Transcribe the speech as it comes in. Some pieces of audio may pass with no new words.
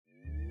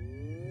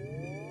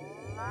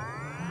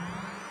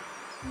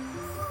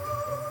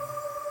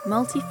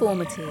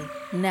Multiformity,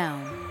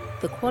 noun,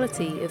 the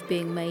quality of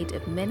being made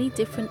of many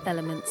different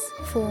elements,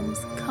 forms,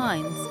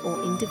 kinds,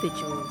 or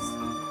individuals.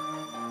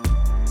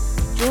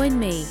 Join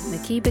me,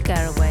 Makeba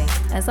Garraway,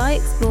 as I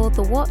explore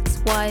the what's,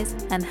 whys,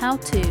 and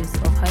how-tos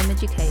of home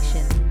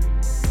education.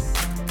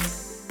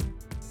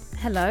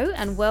 Hello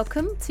and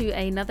welcome to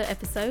another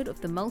episode of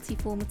the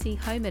Multiformity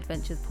Home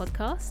Adventures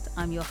podcast.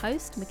 I'm your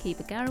host,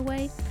 Makeba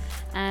Garraway,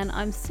 and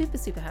I'm super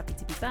happy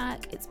to be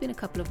back. It's been a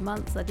couple of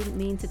months. I didn't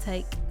mean to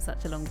take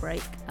such a long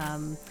break. I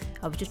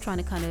was just trying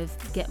to kind of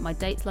get my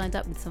dates lined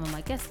up with some of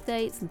my guest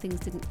dates, and things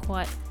didn't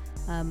quite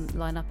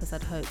line up as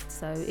I'd hoped.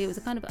 So it was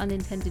a kind of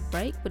unintended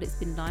break, but it's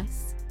been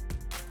nice.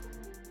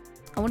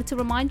 I wanted to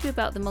remind you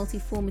about the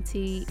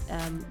Multiformity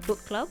book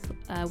club,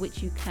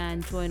 which you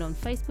can join on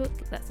Facebook.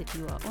 That's if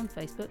you are on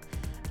Facebook.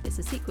 It's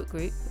a secret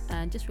group,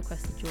 and just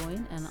request to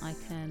join and I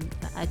can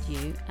add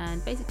you.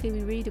 And basically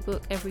we read a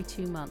book every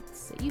 2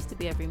 months. It used to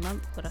be every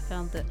month, but I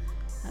found that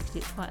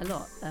actually it's quite a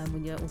lot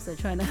when you're also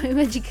trying to home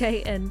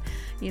educate and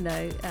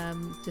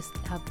just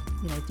have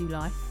do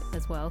life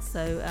as well.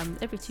 So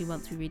every 2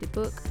 months we read a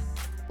book.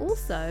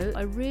 Also,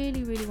 I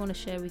really want to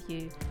share with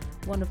you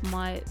one of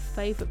my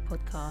favourite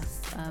podcasts,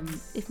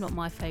 if not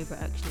my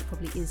favourite actually, it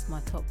probably is my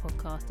top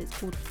podcast. It's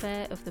called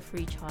Fare of the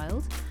Free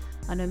Child.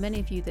 I know many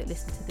of you that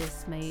listen to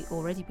this may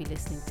already be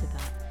listening to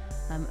that.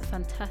 A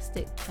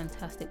fantastic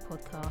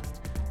podcast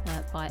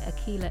by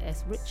Akila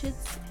S.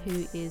 Richards,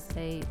 who is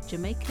a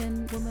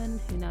Jamaican woman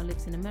who now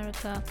lives in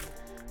America,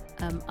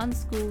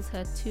 unschools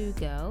her 2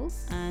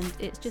 girls, and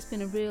it's just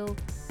been a real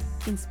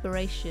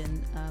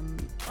inspiration.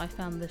 I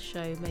found the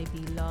show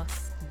maybe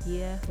last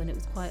year when it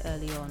was quite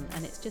early on,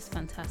 and it's just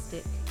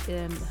fantastic.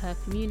 Her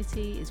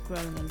community is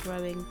growing and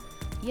growing.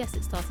 Yes,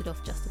 it started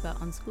off just about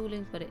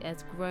unschooling, but it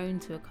has grown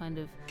to a kind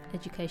of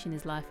education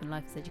is life and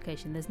life is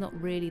education. There's not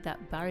really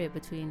that barrier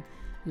between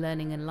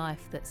learning and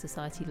life that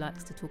society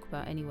likes to talk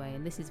about anyway,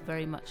 and this is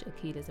very much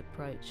Akila's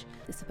approach.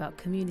 It's about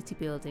community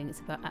building, it's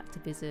about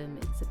activism,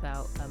 it's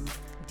about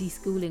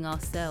deschooling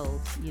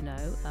ourselves,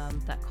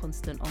 that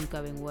constant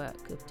ongoing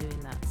work of doing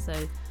that. So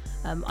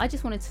I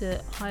just wanted to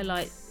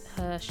highlight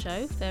her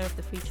show, Fare of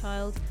the Free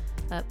Child,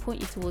 point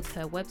you towards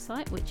her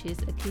website, which is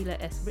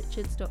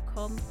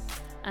akilasrichards.com.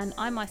 And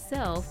I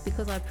myself,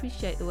 because I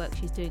appreciate the work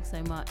she's doing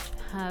so much,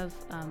 have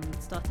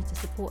started to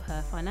support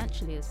her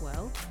financially as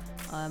well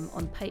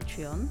on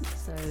Patreon.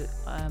 So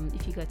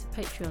if you go to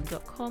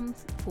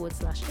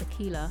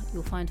patreon.com/Akila,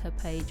 you'll find her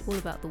page all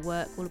about the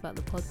work, all about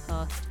the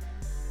podcast.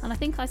 And I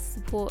think I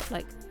support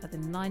like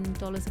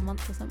 $9 a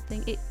month or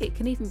something. It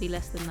can even be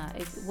less than that,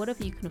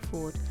 whatever you can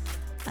afford.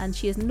 And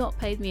she has not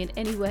paid me in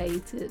any way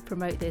to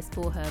promote this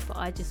for her, but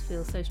I just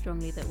feel so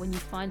strongly that when you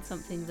find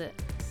something that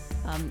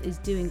is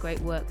doing great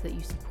work that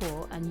you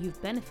support and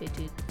you've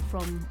benefited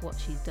from what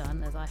she's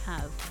done, as I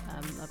have,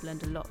 I've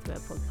learned a lot through her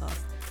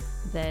podcast,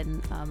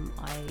 then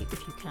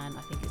if you can,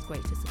 I think it's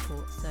great to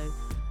support. So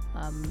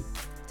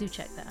do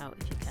check that out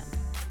if you can.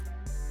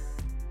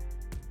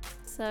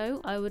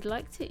 So I would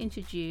like to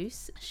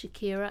introduce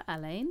Shikira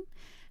Alleyne,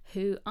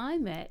 who I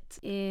met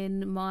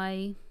in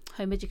my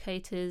home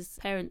educators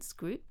parents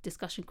group,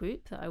 discussion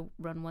group that I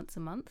run once a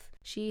month.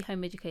 She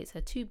home educates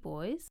her 2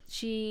 boys.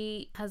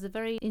 She has a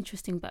very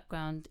interesting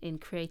background in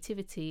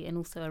creativity and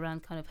also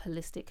around kind of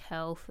holistic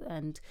health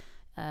and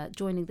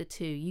joining the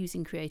two,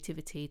 using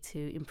creativity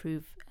to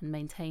improve and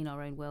maintain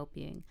our own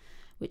well-being,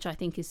 which I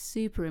think is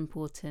super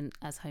important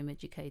as home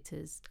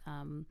educators,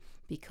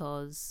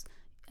 because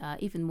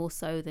even more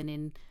so than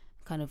in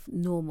kind of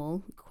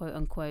normal, quote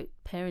unquote,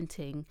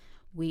 parenting,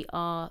 we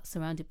are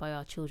surrounded by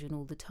our children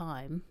all the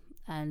time,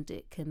 and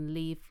it can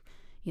leave,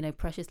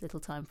 precious little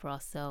time for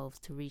ourselves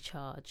to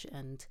recharge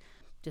and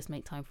just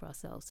make time for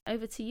ourselves.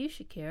 Over to you,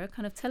 Shikira.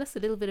 Kind of tell us a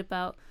little bit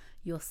about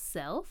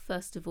yourself,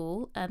 first of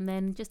all, and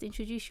then just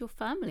introduce your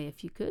family,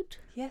 if you could.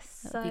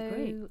 Yes, that'd be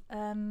great.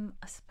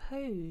 I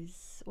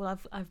suppose, well,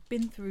 I've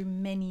been through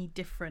many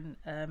different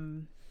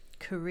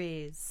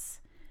careers.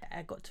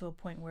 I got to a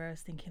point where I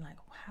was thinking, like,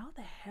 how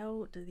the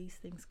hell do these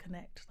things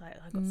connect? Like,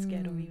 I got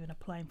scared of even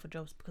applying for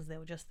jobs because they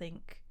would just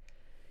think,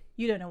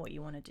 you don't know what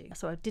you want to do.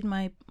 So I did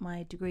my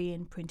degree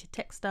in printed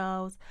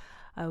textiles.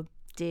 I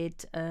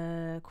did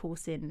a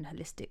course in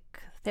holistic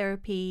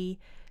therapy,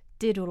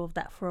 did all of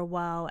that for a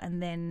while,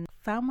 and then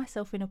found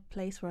myself in a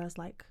place where I was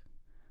like,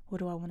 what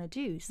do I want to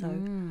do? So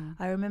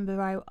I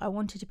remember I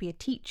wanted to be a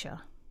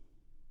teacher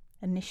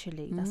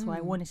initially. That's what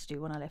I wanted to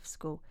do when I left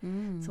school.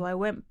 So I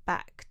went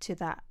back to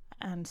that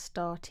and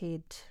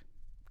started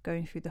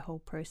going through the whole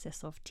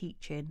process of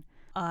teaching.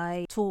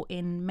 I taught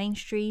in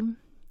mainstream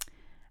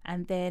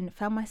and then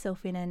found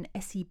myself in an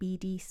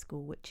SEBD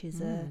school, which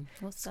is a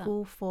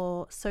school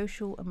for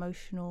social,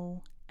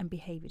 emotional and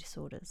behaviour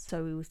disorders.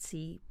 So we would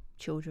see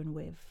children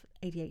with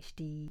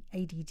ADHD,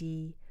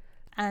 ADD,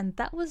 and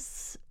that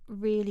was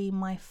really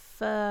my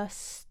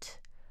first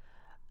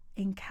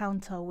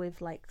encounter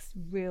with like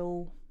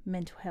real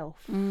mental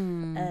health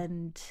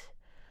and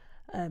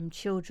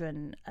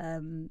children.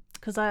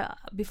 because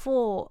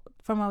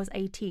from I was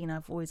 18,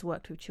 I've always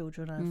worked with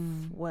children.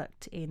 I've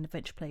worked in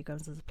adventure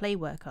playgrounds as a play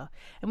worker,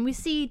 and we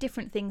see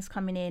different things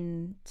coming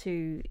in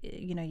to,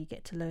 you know, you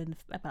get to learn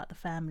about the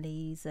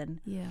families,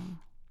 and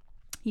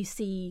you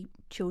see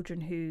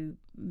children who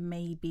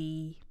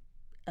maybe,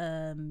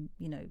 you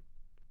know,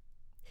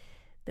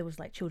 there was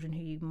like children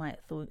who you might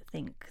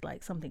think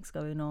like something's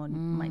going on,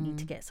 might need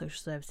to get social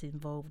services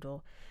involved,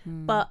 or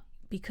but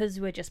because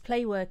we're just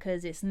play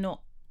workers, it's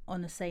not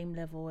on the same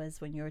level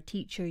as when you're a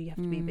teacher. You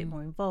have to be a bit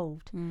more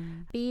involved.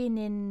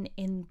 Being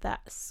in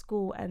that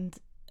school and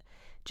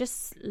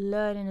just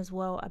learning as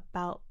well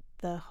about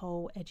the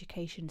whole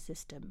education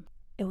system,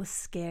 it was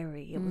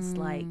scary. It was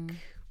like,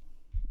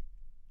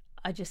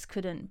 I just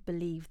couldn't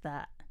believe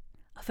that.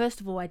 First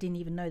of all, I didn't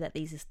even know that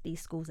these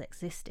schools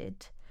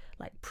existed,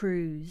 like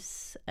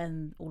PRUs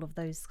and all of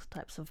those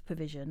types of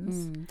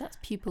provisions. That's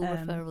pupil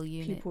referral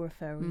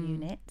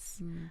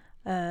units.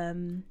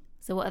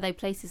 So what are they,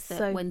 places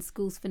that when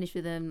schools finish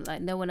with them,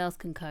 like no one else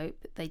can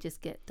cope, they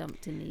just get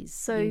dumped in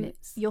these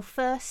units? Your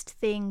first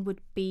thing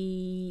would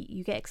be,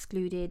 you get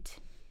excluded,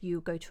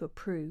 you go to a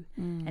PRU,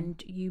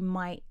 and you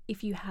might,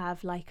 if you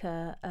have like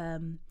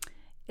an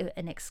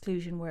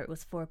exclusion where it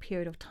was for a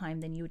period of time,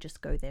 then you would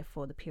just go there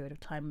for the period of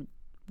time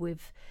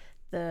with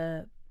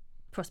the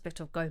prospect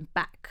of going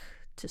back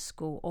to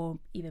school or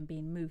even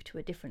being moved to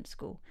a different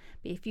school.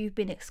 But if you've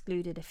been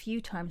excluded a few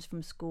times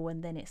from school,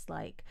 and then it's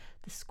like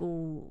the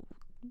school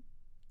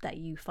that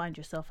you find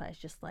yourself at is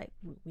just like,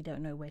 we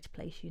don't know where to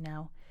place you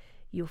now,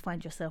 you'll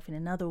find yourself in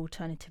another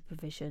alternative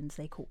provisions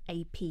they call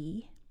AP,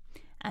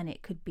 and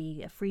it could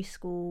be a free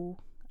school,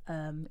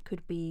 it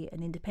could be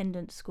an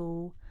independent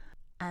school,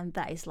 and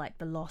that is like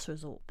the last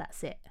resort.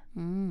 That's it.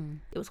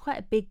 It was quite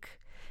a big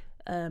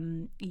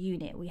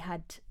unit. We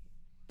had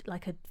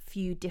like a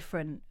few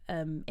different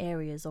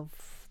areas of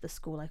the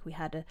school. Like we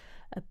had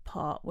a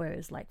part where it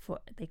was like,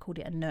 they called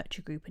it a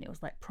nurture group, and it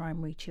was like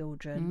primary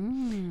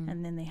children,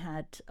 and then they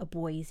had a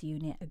boys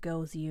unit, a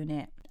girls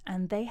unit,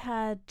 and they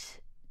had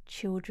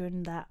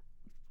children that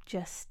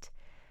just,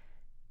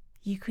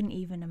 you couldn't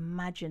even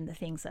imagine the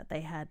things that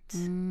they had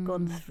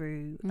gone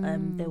through.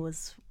 There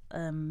was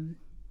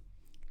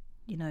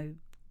you know,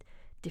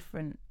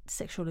 different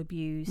sexual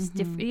abuse,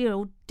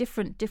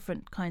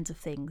 different kinds of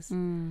things.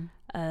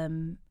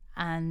 And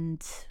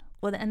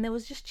there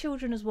was just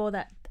children as well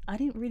that I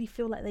didn't really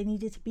feel like they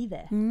needed to be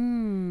there.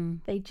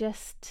 They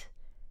just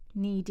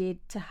needed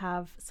to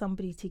have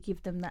somebody to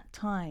give them that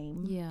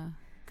time. Yeah,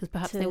 because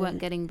perhaps they weren't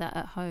getting that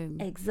at home.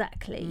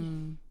 Exactly.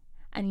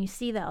 And you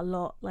see that a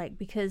lot, like,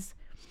 because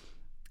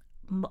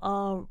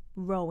our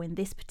role in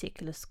this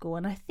particular school,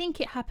 and I think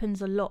it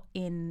happens a lot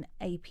in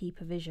AP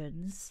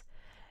provisions,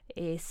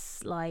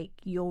 is like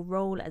your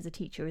role as a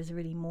teacher is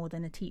really more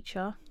than a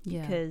teacher,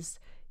 because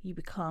you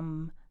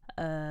become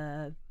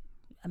a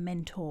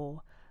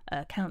mentor,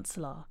 a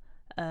counsellor.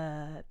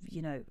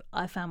 You know,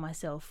 I found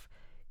myself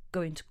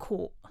going to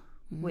court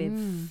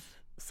with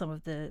some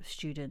of the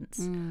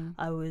students.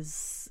 I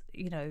was,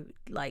 you know,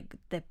 like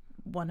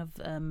one of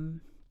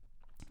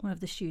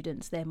the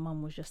students, their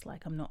mum was just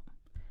like, I'm not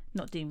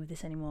dealing with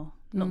this anymore.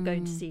 I'm not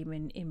going to see him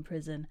in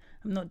prison.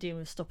 I'm not dealing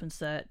with stop and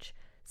search.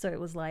 So it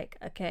was like,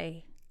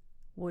 okay,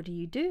 what do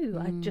you do?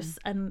 I just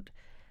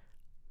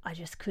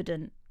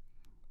couldn't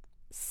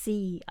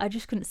see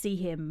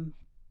him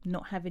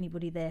not have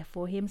anybody there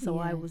for him. So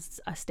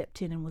I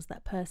stepped in and was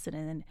that person.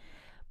 And then,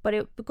 but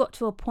it got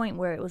to a point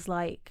where it was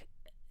like,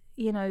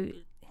 you know,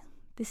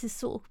 this is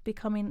sort of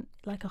becoming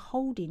like a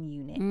holding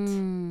unit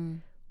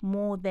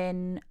more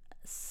than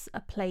a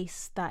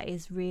place that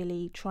is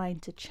really trying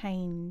to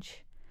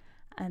change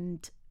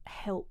and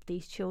help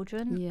these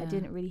children. I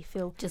didn't really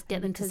feel, just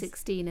get them to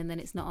 16 and then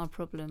it's not our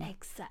problem.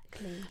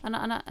 Exactly.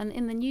 And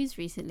in the news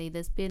recently,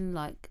 there's been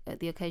like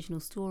the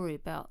occasional story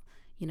about,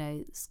 you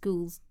know,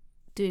 schools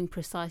doing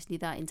precisely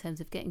that in terms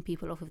of getting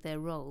people off of their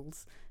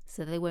roles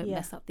so they won't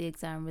mess up the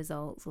exam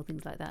results or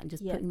things like that, and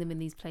just putting them in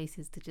these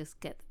places to just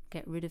get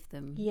rid of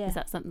them. Is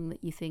that something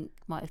that you think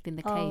might have been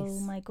the case? Oh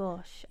my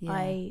gosh.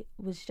 I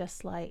was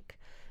just like,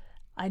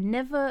 I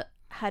never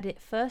had it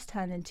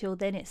firsthand until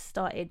then it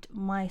started.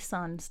 My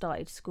son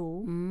started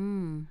school,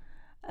 and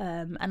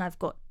I've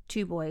got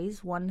two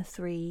boys, one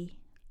 3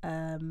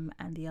 and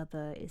the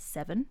other is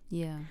 7.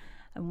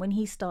 And when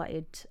he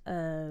started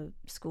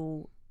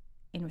school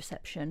in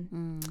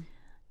reception,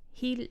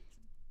 he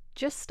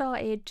just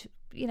started,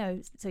 you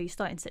know, so you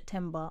start in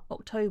September,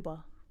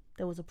 October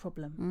there was a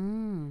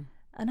problem.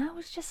 And I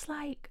was just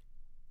like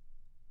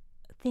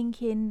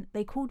thinking,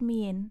 they called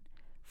me in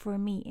for a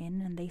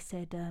meeting and they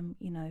said,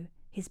 you know,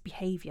 his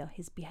behavior,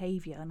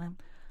 and I'm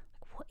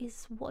like,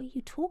 what are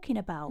you talking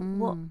about?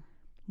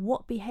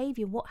 What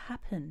behavior? What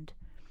happened?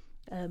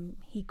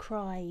 He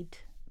cried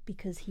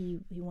because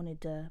he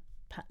wanted a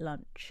packed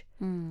lunch,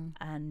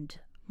 and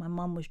my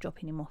mum was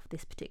dropping him off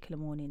this particular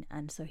morning,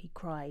 and so he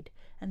cried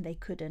and they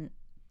couldn't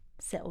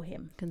console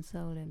him.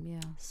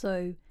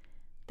 So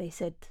they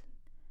said,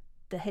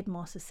 the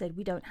headmaster said,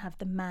 we don't have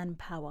the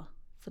manpower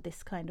for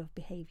this kind of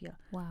behavior.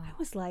 Wow. I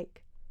was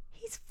like,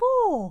 he's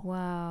 4.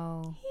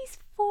 Wow. He's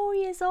 4 4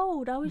 years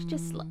old. I was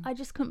I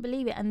just couldn't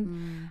believe it.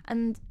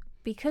 And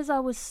because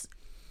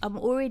I'm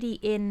already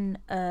in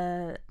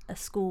a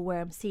school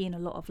where I'm seeing a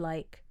lot of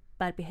like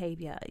bad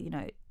behavior,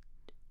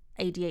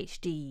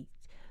 ADHD,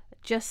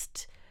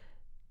 just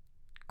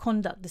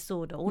conduct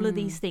disorder, all of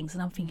these things,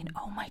 and I'm thinking,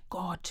 oh my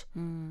God,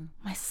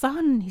 my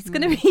son, he's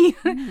gonna be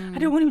I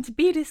don't want him to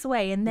be this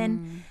way. And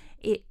then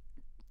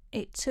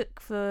it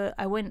took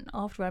I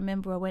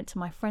remember I went to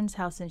my friend's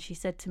house, and she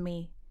said,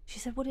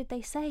 what did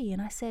they say?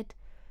 And I said,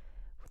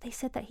 well, they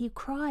said that he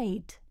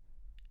cried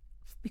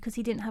because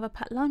he didn't have a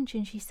packed lunch.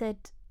 And she said,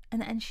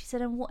 and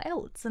and what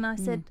else? And I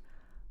said,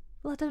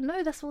 well, I don't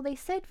know, that's all they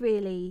said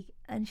really.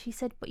 And she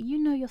said, but you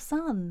know your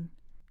son.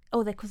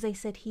 Oh, because they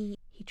said he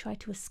tried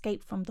to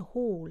escape from the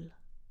hall.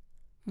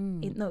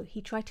 No,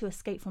 he tried to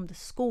escape from the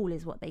school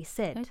is what they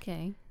said.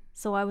 Okay.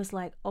 So I was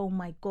like, oh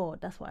my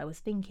God, that's what I was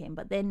thinking.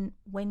 But then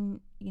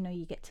when,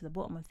 you get to the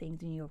bottom of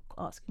things and you're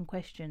asking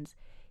questions,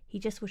 he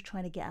just was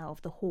trying to get out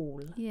of the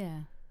hall.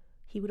 Yeah.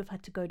 He would have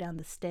had to go down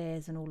the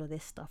stairs and all of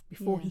this stuff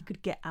before he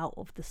could get out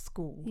of the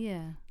school.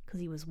 Yeah. Because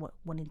he was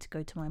wanting to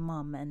go to my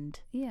mum. And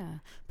yeah,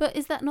 but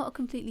is that not a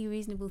completely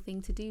reasonable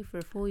thing to do for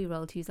a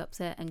 4-year-old who's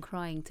upset and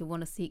crying to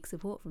want to seek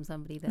support from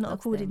somebody that not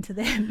loves according them? to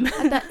them.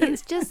 And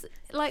it's just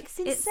like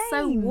it's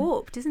so insane.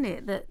 warped, isn't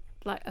it? That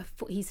like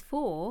he's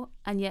 4,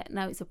 and yet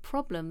now it's a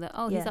problem that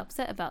he's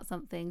upset about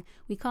something.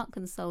 We can't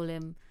console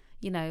him.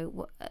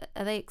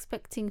 Are they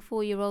expecting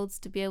 4-year-olds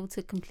to be able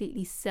to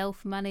completely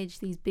self-manage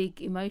these big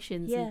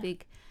emotions and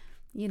big,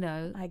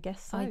 I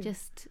guess so.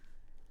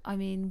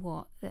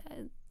 What?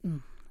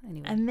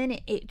 Anyway. And then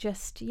it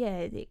just,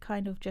 it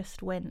kind of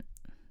just went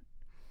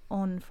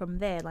on from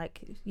there.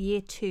 Like year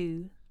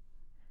 2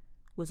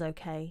 was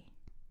okay.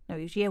 No,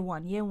 it was year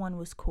 1. Year 1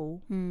 was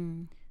cool.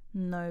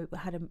 No, I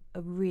had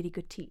a really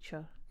good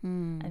teacher.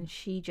 And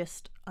she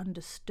just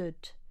understood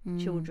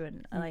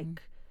children.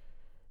 Like,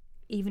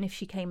 even if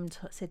she came and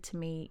said to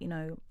me,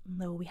 no,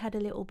 we had a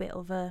little bit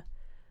of a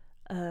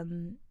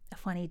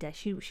funny day.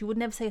 She would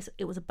never say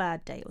it was a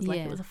bad day. It was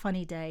like it was a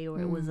funny day,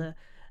 or it was a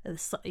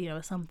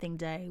something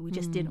day. We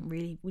just didn't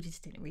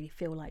really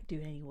feel like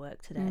doing any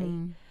work today.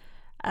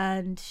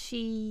 And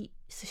she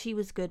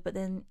was good. But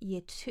then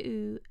year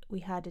 2, we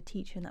had a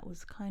teacher that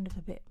was kind of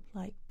a bit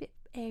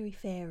airy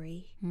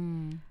fairy.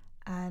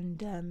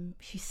 And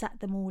she sat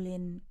them all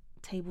in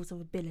tables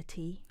of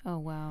ability. Oh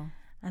wow.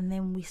 And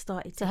then we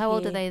started to how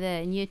old are they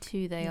there? In year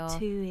 2 they are? Year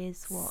 2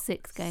 is what?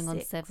 6 going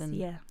on 7.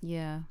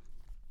 Yeah.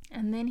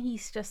 And then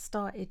he's just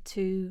started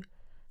to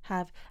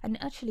have,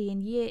 and actually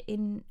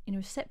in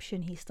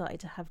reception he started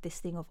to have this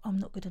thing of, I'm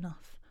not good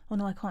enough. Oh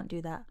no, I can't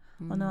do that.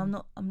 Oh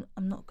no,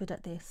 I'm not good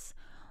at this.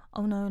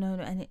 Oh no.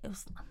 And it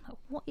was, I'm like,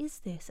 what is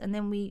this? And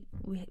then we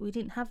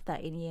didn't have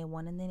that in year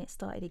 1, and then it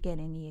started again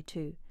in year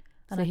 2.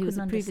 And so he was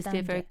previously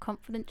a very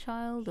confident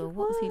child, or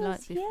what was he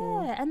like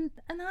before? Yeah, and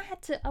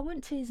I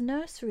went to his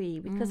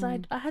nursery because I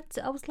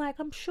was like,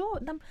 I'm sure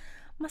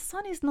my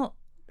son is not,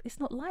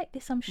 it's not like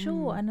this, I'm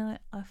sure. And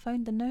I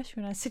phoned the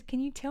nursery and I said, can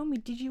you tell me,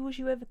 was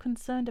you ever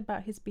concerned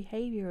about his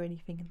behaviour or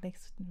anything? And they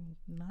said,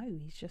 no,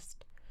 he's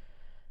just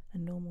a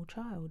normal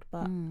child.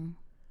 But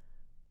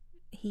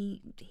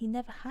he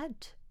never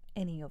had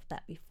any of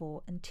that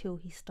before until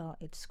he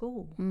started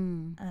school.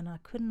 And I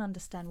couldn't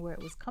understand where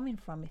it was coming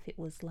from, if it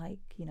was like,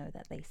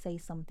 that they say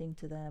something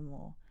to them,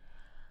 or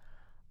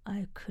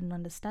I couldn't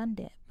understand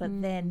it.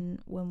 But then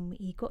when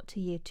he got to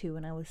year 2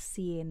 and I was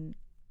seeing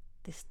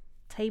this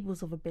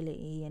tables of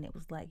ability, and it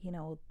was like,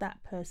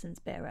 that person's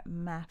better at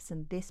maths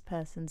and this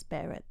person's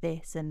better at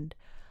this, and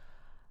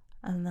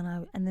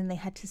then they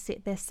had to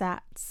sit their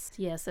SATs.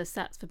 Yeah, so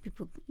SATs, for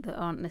people that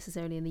aren't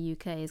necessarily in the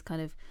UK, is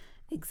kind of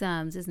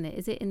exams, isn't it?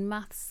 Is it in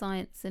maths,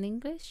 science and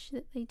English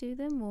that they do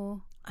them,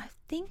 or? I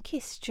think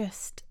it's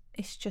just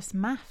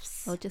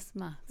maths. Or just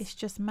maths? It's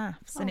just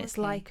maths. And it's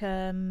like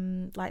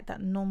that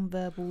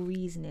non-verbal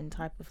reasoning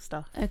type of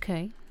stuff.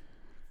 Okay.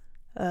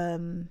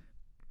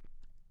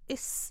 It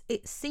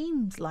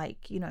seems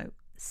like,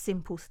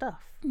 simple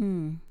stuff.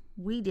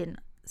 We didn't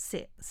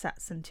sit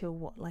SATs until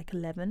what, like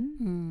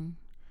 11?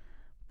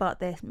 But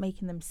they're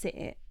making them sit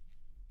it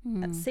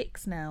at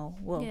 6 now.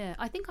 Well, yeah,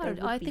 I think I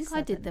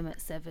did them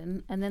at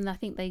 7, and then I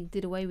think they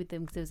did away with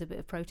them because there was a bit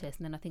of protest,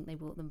 and then I think they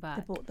brought them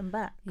back.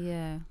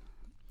 Yeah.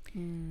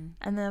 And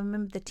then I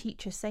remember the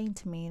teacher saying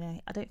to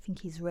me, I don't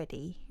think he's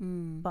ready,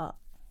 but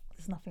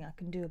there's nothing I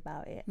can do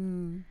about it.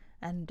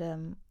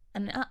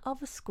 And at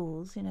other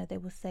schools, they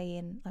were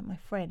saying, like my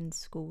friend's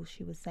school,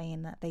 she was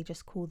saying that they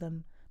just call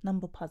them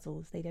number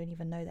puzzles. They don't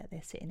even know that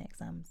they're sitting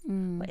exams.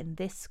 But in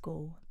this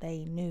school,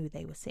 they knew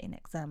they were sitting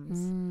exams.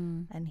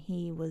 And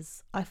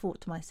I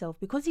thought to myself,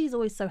 because he's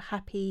always so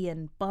happy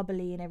and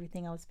bubbly and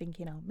everything, I was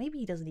thinking, maybe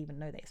he doesn't even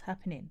know that it's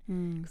happening.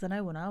 Because I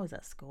know when I was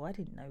at school, I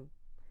didn't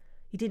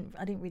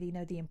really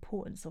know the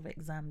importance of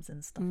exams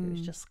and stuff. It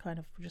was just kind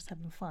of just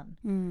having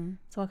fun.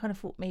 So I kind of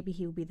thought maybe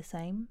he would be the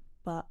same.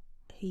 But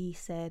he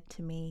said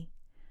to me,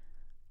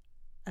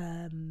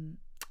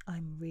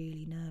 I'm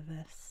really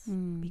nervous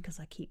because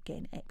I keep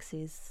getting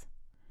X's,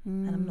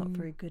 and I'm not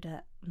very good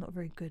at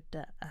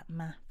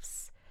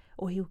maths.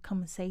 or he'll come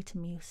and say to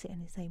me, he'll sit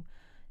and he'll say,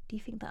 do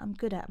you think that I'm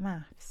good at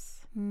maths?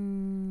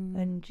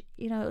 And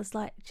you know, it was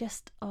like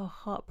just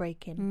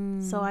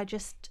heartbreaking. So I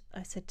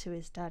said to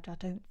his dad, I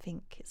don't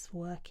think it's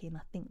working.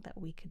 I think that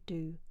we could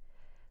do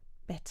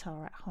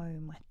better at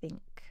home.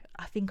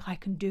 I think I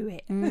can do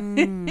it.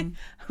 I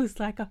was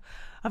like,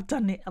 I've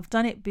done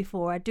it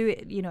before. I do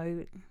it, you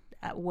know,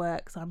 at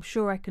work, so I'm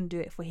sure I can do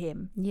it for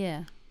him.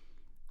 Yeah.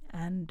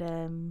 And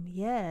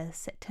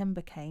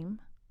September came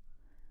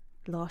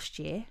last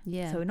year.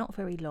 Yeah. So not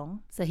very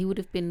long. So he would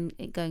have been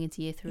going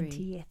into year 3.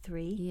 Into year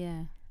 3.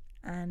 Yeah.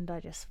 And I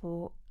just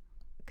thought,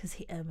 because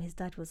his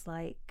dad was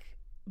like,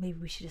 maybe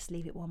we should just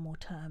leave it one more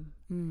term,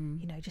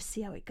 you know, just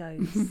see how it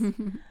goes.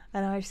 And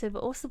I said,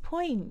 but what's the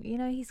point? You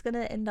know, he's going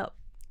to end up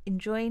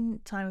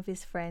enjoying time with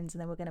his friends, and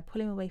then we're going to pull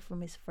him away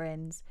from his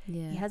friends.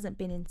 Yeah. He hasn't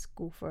been in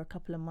school for a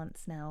couple of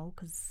months now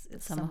because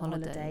it's summer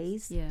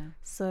holidays. Yeah.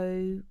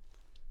 So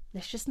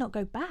let's just not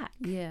go back.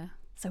 Yeah.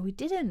 So we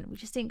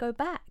just didn't go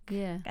back.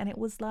 Yeah. And it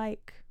was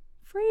like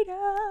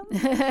freedom.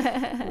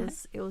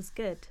 It was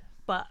good.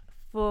 But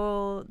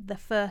for the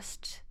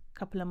first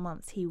couple of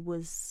months, he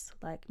was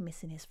like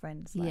missing his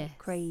friends like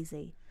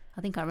crazy.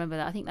 I think I remember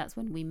that. I think that's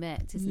when we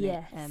met, isn't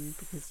it?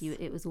 Because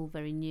it was all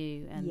very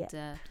new, and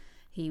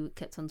he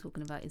kept on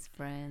talking about his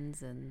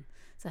friends. And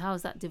so how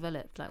has that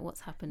developed? Like,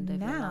 what's happened over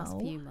the last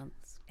few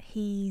months?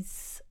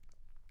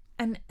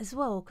 And as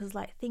well, because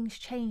like things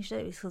changed,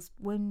 because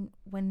when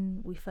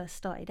we first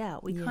started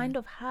out, we kind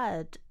of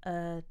had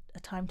a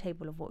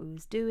timetable of what we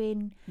was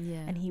doing,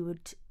 and he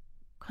would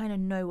kind of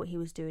know what he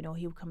was doing, or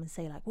he would come and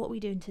say like, what are we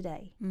doing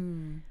today?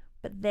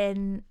 But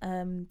then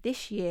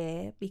this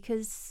year,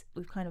 because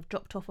we've kind of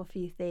dropped off a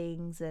few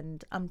things,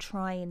 and I'm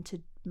trying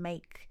to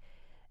make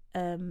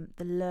the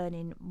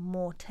learning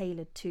more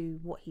tailored to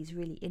what he's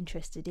really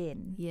interested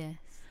in. Yes.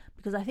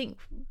 Because I think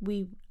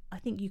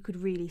you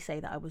could really say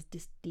that I was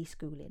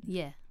deschooling.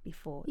 Yeah.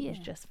 Before it was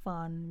just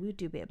fun. We'd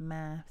do a bit of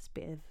maths,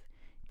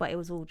 but it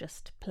was all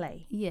just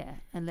play. Yeah,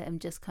 and let him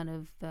just kind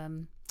of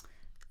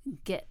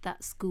get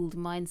that schooled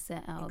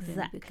mindset out of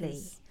him,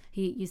 because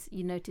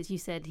you notice you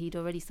said he'd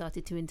already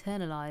started to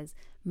internalize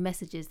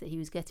messages that he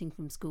was getting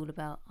from school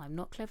about, I'm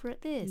not clever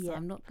at this,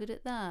 I'm not good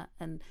at that,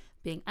 and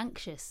being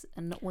anxious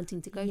and not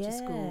wanting to go to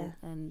school.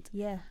 And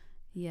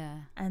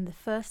and the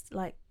first,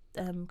 like,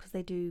 because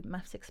they do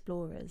Maths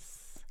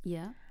Explorers,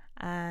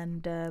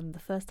 and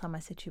the first time I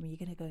said to him, you're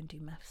gonna go and do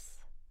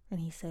maths, and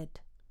he said,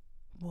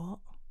 what?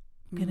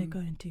 Gonna go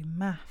and do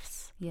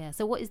maths. Yeah.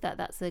 So what is that?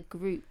 That's a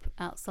group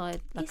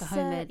outside, like a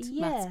home ed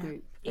maths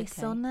group. Okay.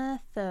 It's on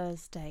a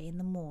Thursday in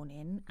the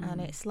morning,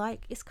 and it's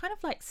kind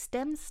of like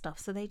STEM stuff.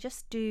 So they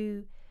just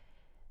do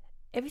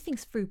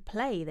everything's through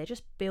play. They're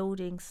just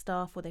building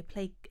stuff, or they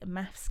play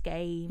maths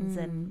games,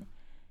 and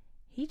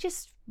he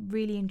just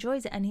really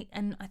enjoys it.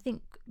 And I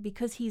think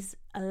because he's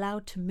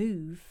allowed to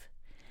move,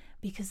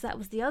 because that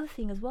was the other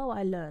thing as well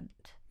I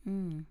learnt.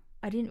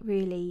 I didn't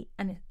really,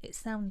 and it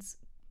sounds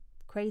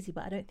crazy,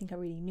 but I don't think I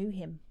really knew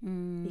him,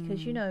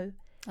 because you know,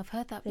 I've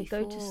heard that they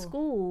before. go to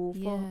school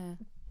for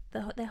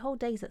their whole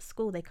days at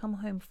school. They come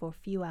home for a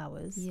few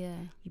hours.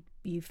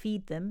 You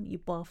feed them, you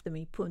bath them,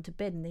 you put them to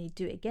bed, and then you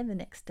do it again the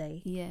next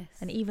day.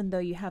 And even though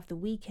you have the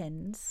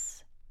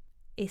weekends,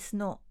 it's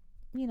not,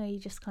 you know, you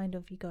just kind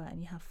of, you go out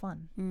and you have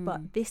fun.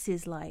 But this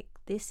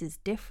is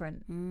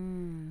different.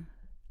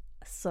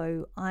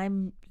 So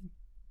I'm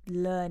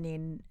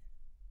learning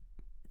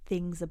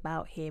things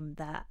about him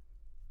that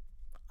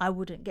I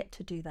wouldn't get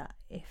to do that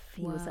if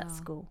he was at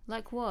school.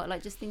 Like what?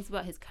 Like just things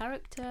about his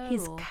character?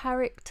 His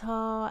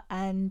character,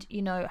 and,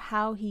 you know,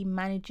 how he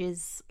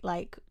manages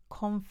like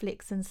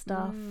conflicts and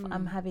stuff.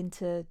 I'm having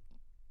to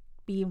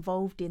be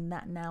involved in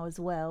that now as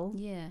well.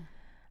 Yeah.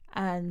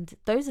 And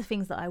those are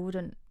things that I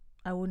wouldn't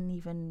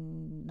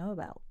even know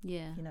about.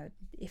 Yeah. You know,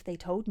 if they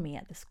told me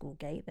at the school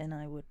gate, then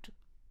I would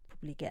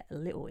probably get a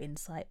little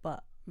insight,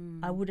 but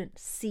I wouldn't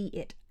see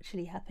it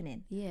actually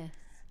happening. Yeah.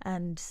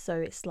 And so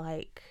it's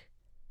like,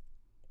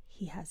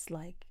 he has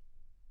like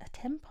a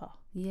temper,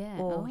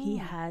 or he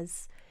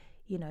has,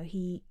 you know,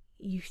 you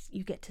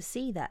get to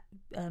see that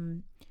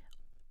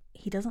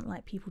he doesn't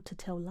like people to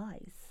tell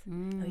lies.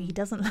 Or he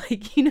doesn't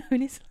like, you know,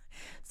 and it's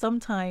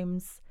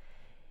sometimes,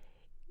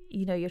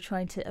 you know, you're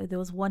trying to. There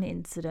was one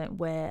incident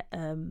where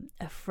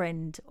a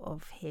friend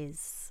of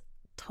his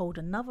told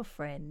another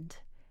friend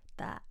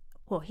that,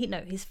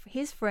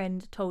 his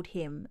friend told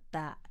him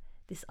that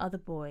this other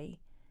boy,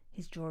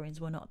 his drawings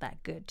were not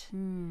that good.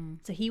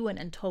 So he went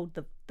and told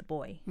the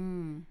boy,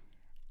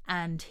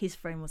 and his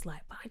friend was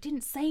like, but I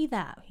didn't say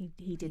that.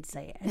 He did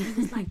say it, and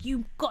he was like,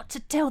 you got to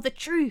tell the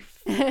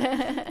truth.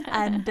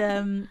 And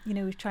you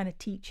know, he was trying to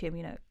teach him,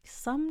 you know,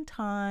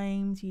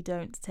 sometimes you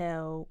don't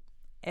tell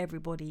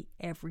everybody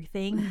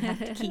everything, you have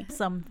to keep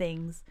some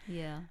things.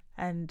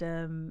 And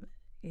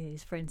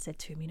his friend said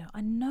to him, you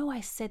know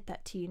I said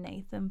that to you,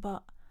 Nathan,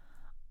 but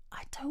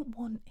I don't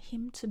want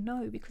him to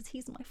know because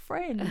he's my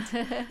friend.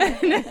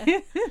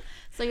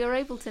 So you're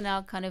able to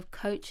now kind of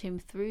coach him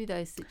through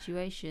those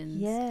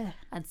situations,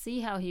 and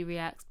see how he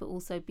reacts, but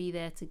also be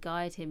there to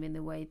guide him in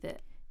the way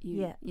that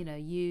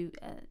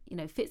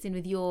fits in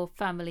with your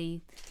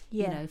family,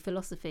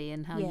 philosophy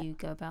and how you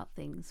go about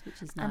things,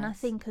 which is nice. And I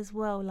think as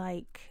well,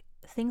 like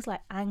things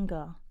like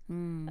anger,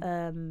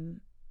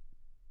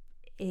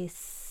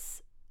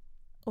 is,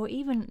 or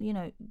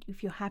even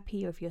if you're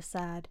happy or if you're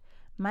sad,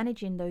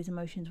 managing those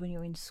emotions when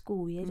you're in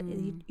school, you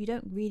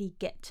don't really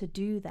get to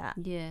do that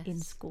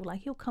in school.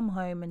 Like he'll come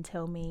home and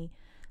tell me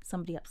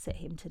somebody upset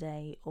him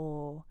today,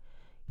 or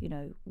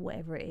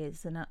whatever it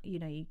is, and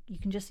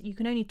you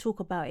can only talk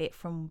about it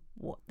from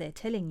what they're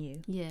telling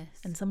you. Yes.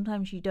 And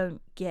sometimes you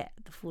don't get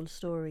the full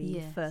story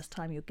the first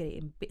time. You'll get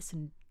it in bits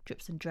and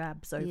drips and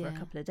drabs over a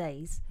couple of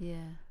days.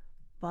 Yeah.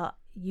 But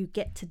you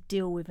get to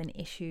deal with an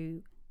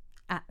issue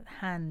at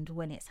hand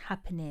when it's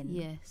happening.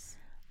 Yes.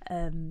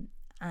 And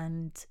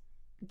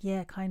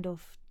kind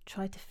of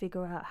try to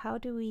figure out how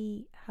do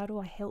I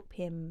help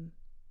him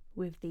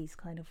with these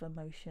kind of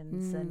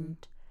emotions,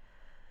 and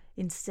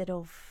instead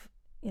of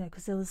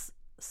because there was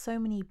so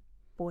many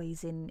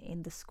boys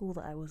in the school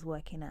that I was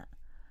working at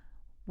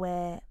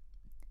where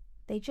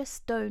they're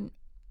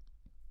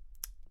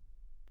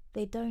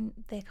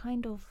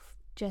kind of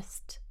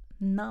just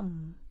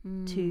numb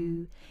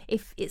to,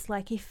 if it's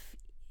like if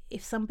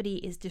somebody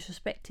is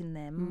disrespecting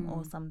them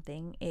or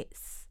something,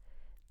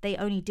 they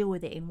only deal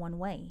with it in one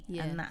way,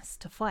 and that's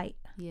to fight.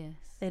 Yes.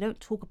 They don't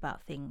talk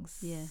about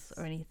things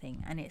or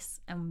anything, and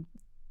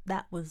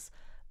that was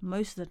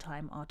most of the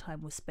time. Our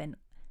time was spent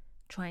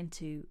trying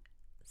to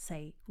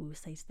say to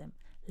them,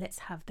 let's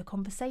have the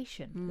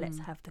conversation.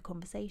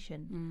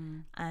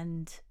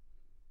 And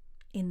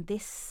in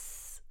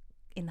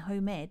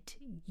home ed,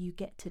 you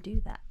get to do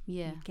that.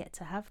 You get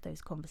to have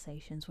those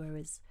conversations,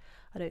 whereas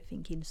I don't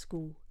think in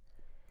school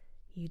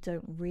you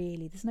don't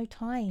really. There's no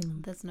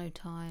time. And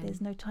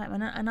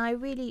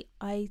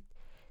I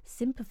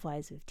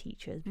sympathize with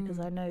teachers, because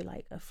I know,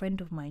 like, a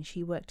friend of mine,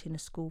 she worked in a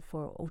school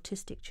for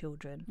autistic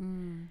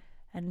children,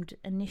 and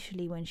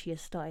initially when she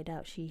started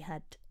out, she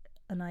had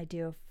an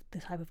idea of the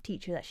type of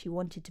teacher that she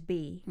wanted to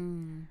be,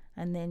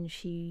 and then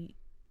she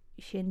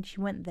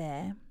went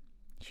there,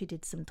 she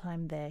did some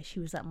time there, she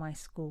was at my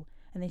school,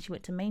 and then she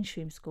went to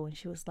mainstream school, and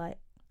she was like,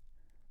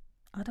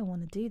 I don't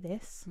want to do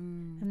this,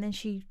 and then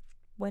she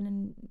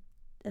went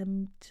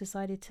and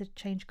decided to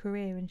change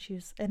career, and she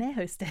was an air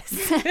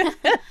hostess.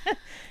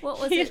 What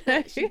was it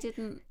that she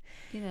didn't,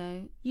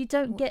 you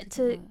don't get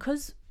to,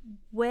 because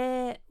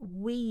where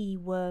we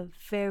were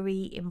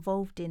very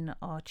involved in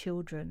our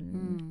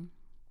children,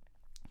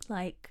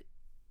 like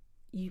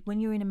when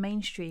you're in a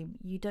mainstream,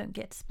 you don't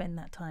get to spend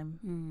that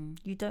time.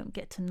 You don't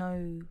get to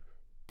know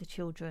the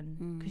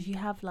children, because you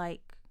have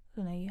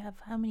you have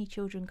how many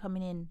children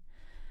coming in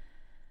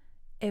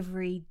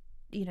every,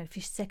 if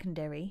you're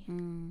secondary,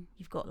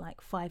 you've got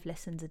like 5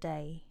 lessons a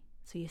day,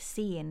 so you're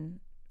seeing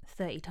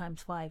 30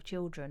 times 5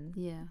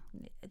 children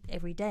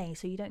every day,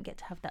 so you don't get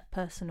to have that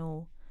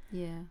personal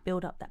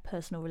build up that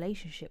personal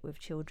relationship with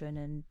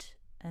children,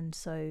 and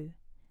so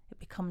it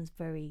becomes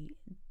very,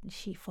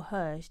 for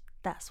her,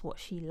 that's what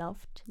she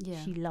loved.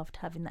 She loved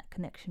having that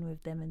connection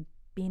with them and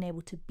being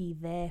able to be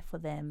there for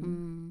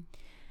them,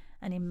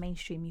 and in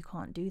mainstream you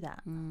can't do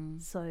that.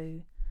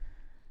 So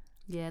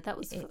that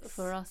was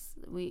for us.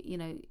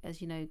 We,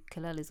 as you know,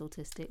 Kalel is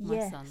autistic,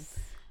 my son,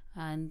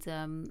 and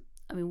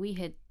we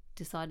had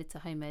decided to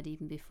home ed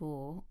even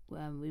before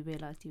we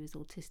realised he was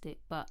autistic,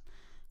 but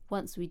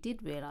once we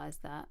did realise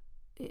that,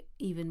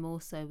 even more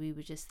so, we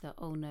were just thought,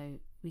 oh no,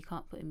 we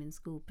can't put him in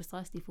school,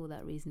 precisely for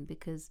that reason,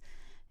 because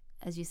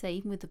as you say,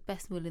 even with the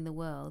best will in the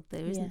world,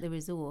 there isn't the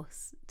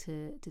resource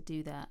to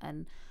do that.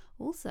 And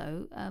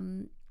also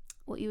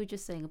what you were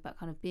just saying about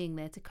kind of being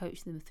there to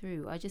coach them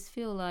through, I just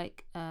feel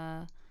like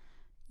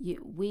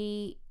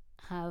we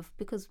have,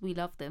 because we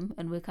love them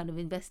and we're kind of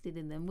invested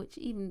in them, which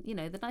even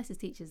the nicest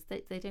teachers,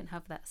 they don't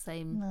have that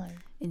same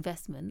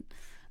investment.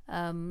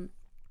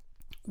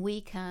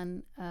 We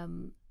can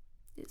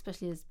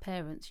especially as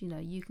parents,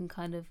 you can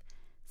kind of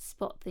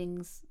spot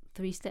things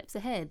 3 steps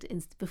ahead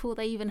before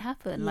they even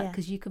happen, like,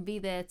 because you can be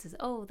there to say,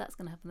 oh, that's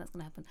going to happen,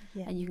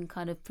 and you can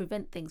kind of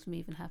prevent things from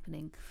even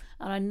happening.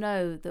 And I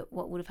know that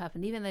what would have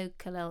happened, even though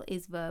Kalel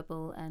is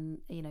verbal and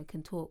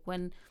can talk,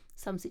 when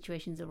some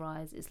situations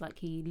arise, it's like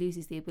he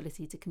loses the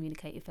ability to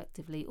communicate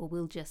effectively, or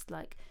will just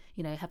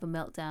have a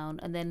meltdown,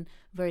 and then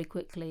very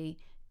quickly,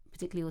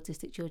 particularly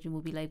autistic children,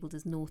 will be labelled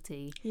as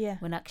naughty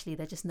when actually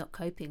they're just not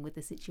coping with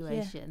the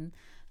situation,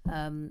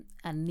 and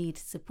need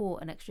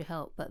support and extra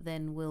help, but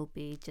then will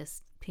be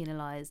just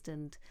penalised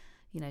and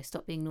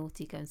stop being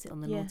naughty, go and sit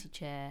on the naughty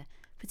chair,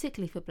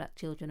 particularly for black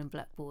children and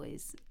black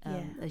boys.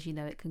 As you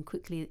know, it can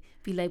quickly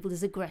be labelled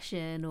as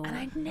aggression, and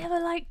I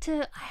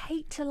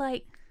hate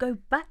to go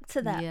back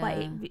to that, but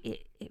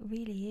it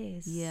really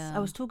is. I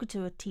was talking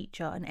to a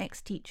teacher, an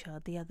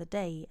ex-teacher, the other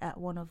day at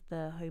one of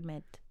the home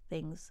ed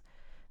things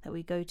that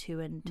we go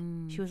to,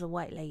 and she was a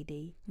white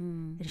lady,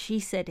 and she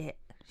said it.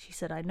 She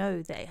said, I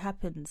know that it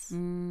happens.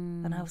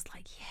 And I was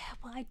like, yeah,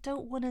 but I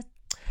don't want to.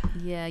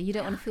 Yeah, you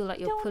don't want to feel like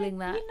you're pulling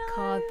that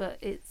card, but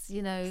it's,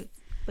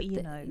 But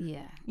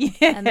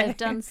and they've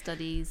done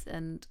studies,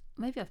 and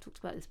maybe I've talked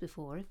about this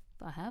before.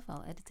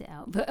 I'll edit it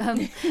out, but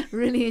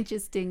really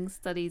interesting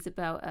studies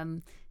about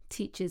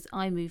teachers'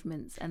 eye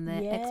movements and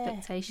their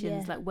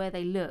expectations, like where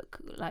they look,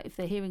 like if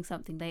they're hearing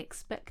something, they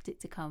expect it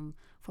to come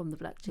from the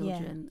black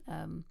children.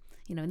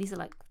 You know, and these are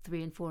like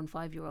 3 and 4 and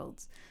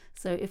 5-year-olds.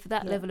 So if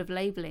that level of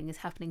labeling is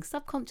happening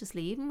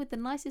subconsciously, even with the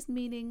nicest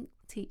meaning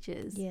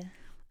teachers,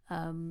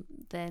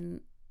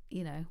 then,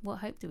 you know, what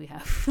hope do we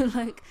have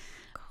like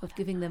of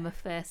giving them a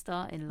fair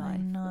start in life? I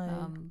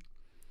know.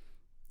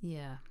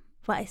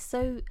 But it's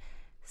so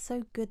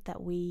good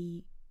that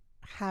we're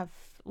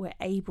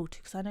able to,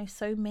 because I know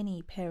so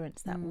many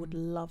parents that would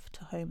love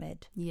to home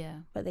ed,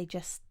 but they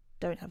just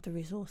don't have the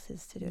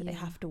resources to do it. They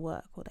have to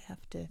work, or they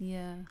have to,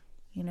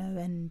 you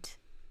know,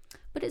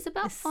 but it's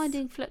about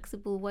finding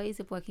flexible ways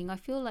of working. I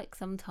feel like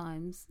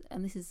sometimes,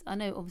 and this is, I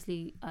know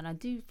obviously, and I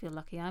do feel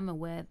lucky, I'm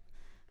aware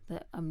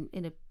that I'm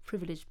in a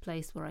privileged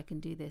place where I can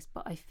do this,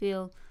 but I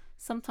feel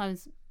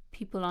sometimes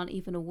people aren't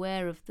even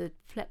aware of the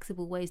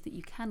flexible ways that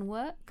you can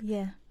work.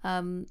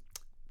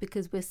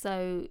 Because we're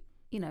so,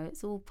 you know,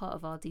 it's all part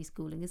of our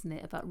deschooling, isn't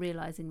it? About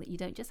realizing that you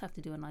don't just have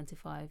to do a 9 to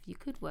 5. You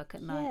could work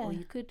at night, or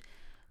you could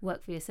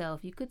work for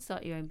yourself. You could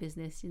start your own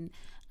business,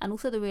 and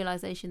also the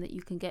realization that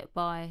you can get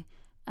by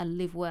and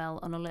live well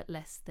on a lot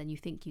less than you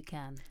think you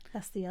can.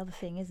 That's the other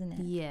thing, isn't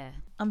it? Yeah.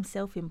 I'm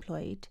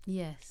self-employed.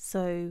 Yes.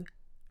 So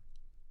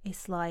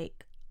it's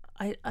like,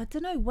 I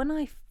don't know, when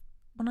I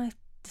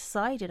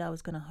decided I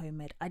was going to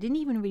home ed, I didn't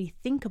even really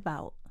think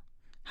about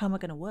how am I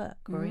going to work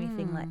or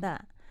anything like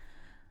that.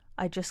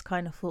 I just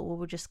kind of thought, well,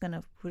 we're just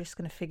gonna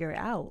figure it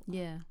out.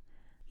 Yeah.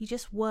 You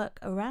just work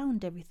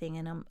around everything,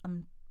 and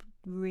I'm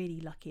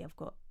really lucky. I've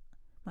got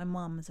my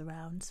mum's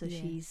around, so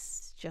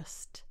she's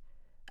just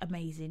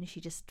amazing. She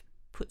just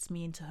puts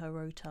me into her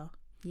rota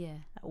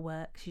at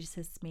work. She just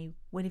says to me,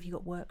 when have you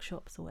got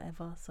workshops or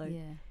whatever? So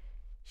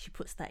she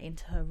puts that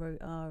into her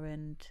rota,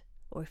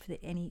 or if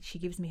she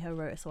gives me her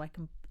rota so I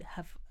can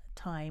have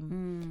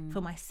time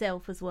for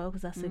myself as well,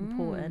 because that's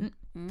important.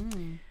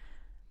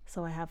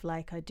 So I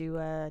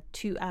do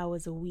 2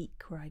 hours a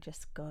week where I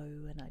just go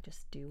and I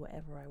just do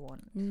whatever I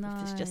want.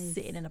 Nice. If it's just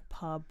sitting in a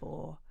pub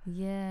or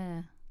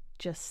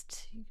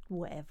just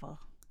whatever.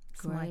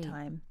 It's my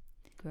time.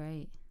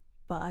 Great.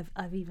 But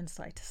I've even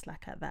started to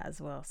slack at that as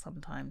well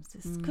sometimes,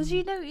 because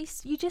you know,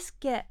 you just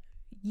get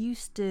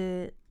used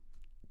to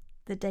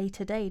the day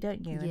to day,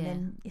 don't you? And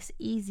then it's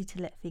easy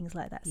to let things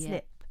like that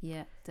slip.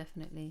 Yeah,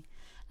 definitely.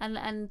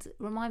 And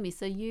remind me,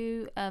 so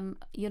you're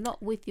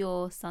not with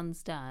your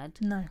son's dad,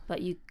 no,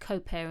 but you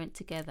co-parent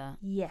together.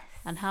 Yes.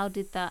 And how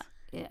did that?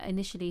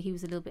 Initially, he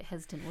was a little bit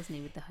hesitant, wasn't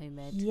he, with the home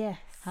ed? Yes.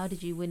 How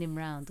did you win him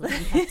round, or did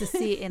you have to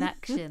see it in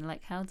action?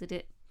 Like, how did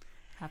it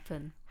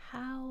happen?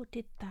 How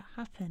did that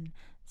happen?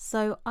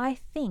 So I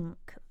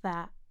think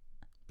that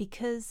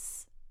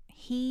because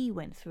he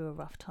went through a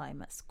rough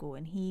time at school,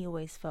 and he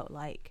always felt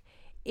like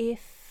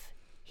if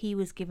he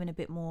was given a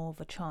bit more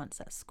of a chance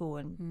at school,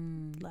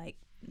 and like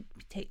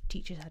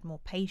teachers had more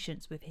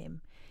patience with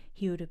him,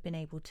 he would have been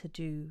able to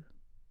do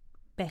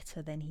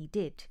better than he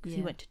did, because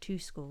he went to 2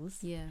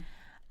 schools.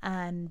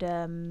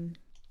 And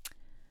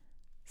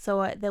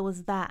so there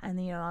was that, and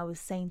you know, I was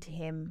saying to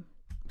him,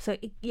 so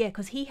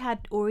because he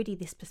had already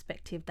this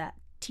perspective that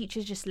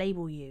teachers just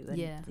label you,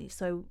 and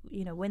so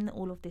you know, when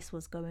all of this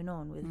was going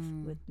on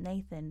with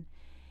Nathan,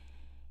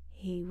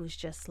 he was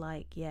just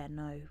like,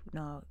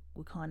 no,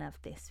 we can't have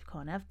this.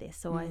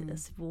 So I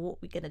said, well, what are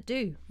we gonna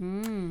do?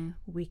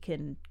 We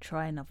can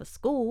try another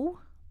school,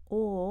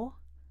 or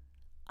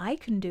I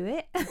can do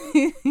it.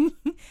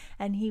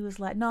 And he was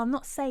like, no, I'm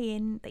not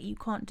saying that you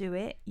can't do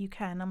it. You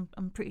can.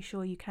 I'm pretty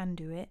sure you can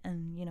do it,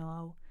 and you know,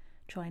 I'll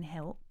try and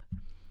help.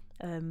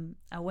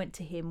 I went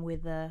to him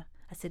with I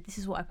said, this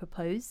is what I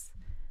propose,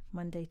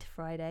 Monday to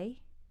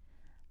Friday.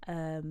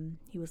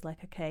 He was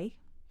like, okay,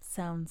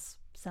 sounds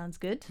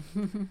good.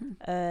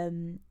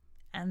 And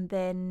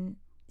then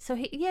so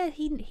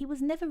he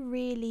was never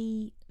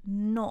really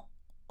not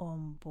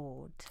on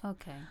board.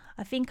 Okay.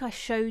 I think I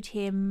showed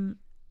him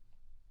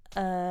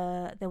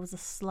there was a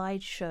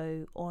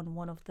slideshow on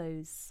one of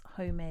those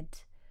home ed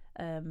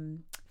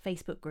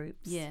Facebook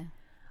groups.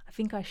 I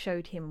think I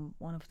showed him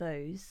one of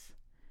those,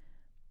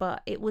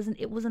 but it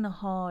wasn't a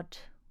hard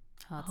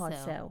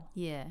sell.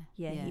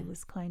 He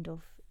was kind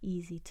of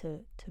easy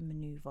to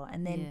maneuver,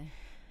 and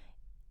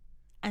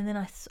then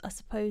I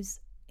suppose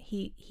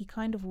he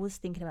kind of was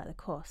thinking about the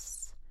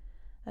costs,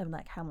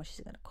 like how much is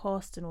it going to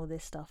cost and all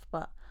this stuff,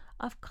 but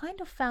I've kind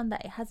of found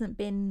that it hasn't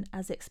been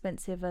as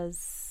expensive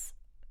as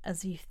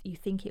you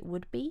think it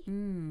would be.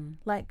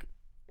 Like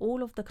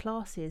all of the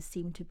classes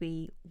seem to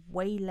be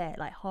way less,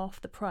 like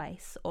half the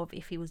price of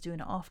if he was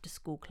doing an after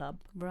school club.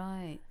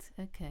 Right.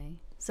 Okay.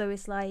 So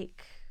it's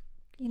like,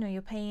 you know,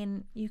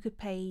 you could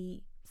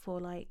pay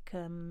for like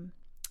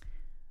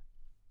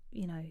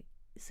you know,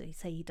 so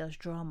say he does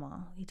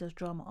drama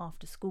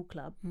after school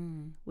club,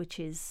 which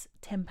is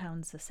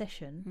 £10 a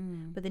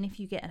session, but then if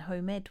you get a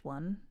home ed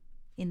one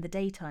in the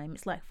daytime,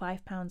 it's like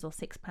 £5 or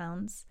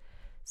 £6.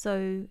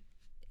 So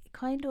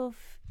kind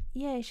of,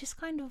 it's just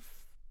kind of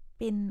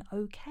been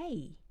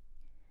okay.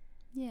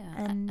 Yeah.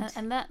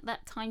 And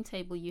that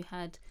timetable you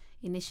had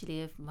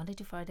initially of Monday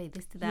to Friday,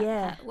 this to that.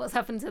 Yeah. What's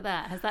happened to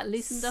that? Has that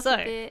loosened up So, a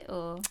bit,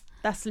 or?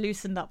 that's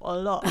loosened up a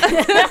lot.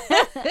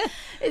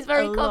 It's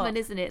very A common, lot.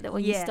 isn't it? That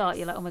when you start,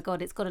 you're like, oh my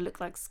God, it's got to look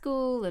like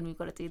school and we've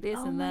got to do this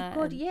and that. Oh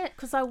my God, yeah.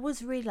 Because I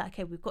was really like,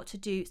 okay, we've got to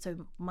do,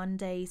 so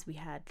Mondays we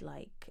had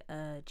like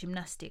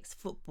gymnastics,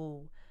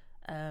 football,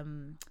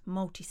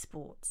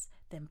 multi-sports,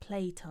 then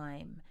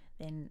playtime,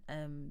 then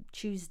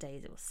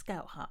Tuesdays it was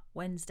Scout Hut,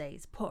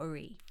 Wednesdays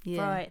pottery,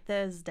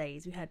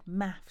 Thursdays we had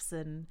maths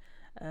and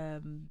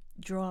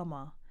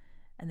drama,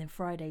 and then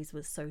Fridays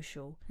was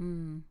social.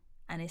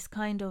 And it's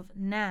kind of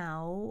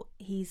now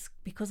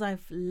because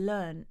I've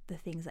learned the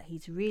things that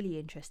he's really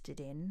interested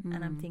in,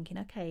 and I'm thinking,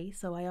 okay,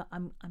 so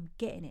I'm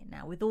getting it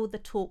now with all the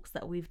talks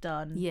that we've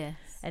done,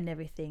 and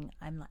everything.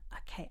 I'm like,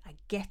 okay, I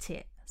get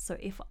it. So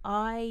if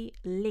I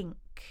link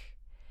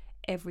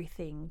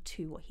everything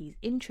to what he's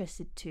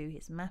interested to,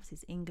 his maths,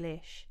 his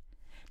English,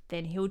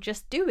 then he'll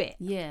just do it.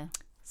 Yeah.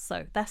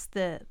 So that's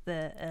the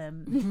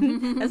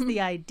that's the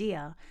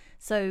idea.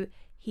 So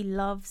he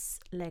loves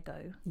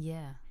Lego.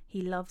 Yeah.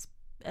 He loves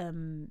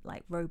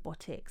like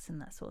robotics and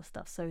that sort of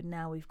stuff. So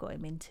now we've got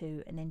him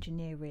into an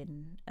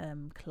engineering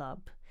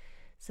club.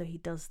 So he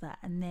does that.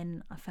 And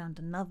then I found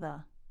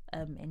another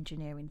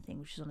engineering thing,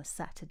 which is on a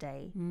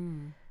Saturday.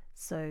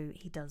 So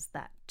he does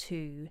that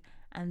too.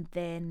 And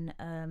then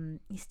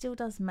he still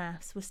does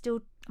maths.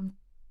 I'm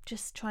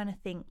just trying to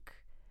think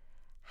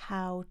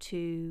how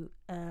to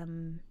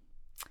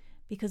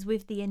because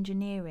with the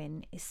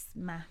engineering, it's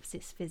maths,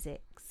 it's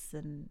physics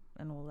and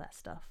all that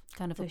stuff.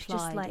 Kind of so applied, it's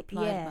just like,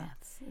 applied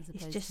maths as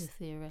opposed to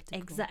theoretical.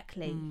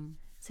 Exactly.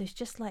 So it's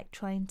just like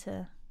trying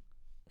to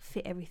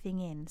fit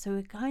everything in. So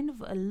we're kind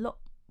of a lot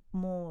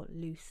more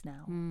loose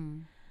now.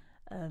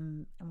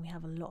 And we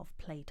have a lot of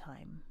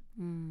playtime.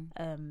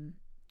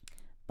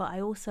 But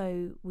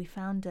we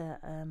found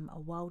a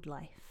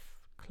wildlife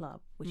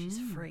club, which is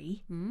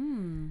free.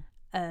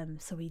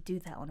 So we do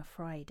that on a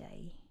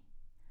Friday.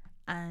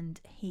 And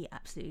he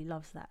absolutely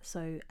loves that.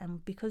 So,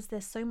 and because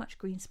there's so much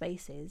green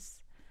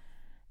spaces,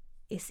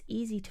 it's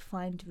easy to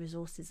find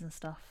resources and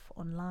stuff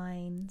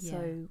online.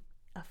 So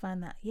I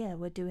found that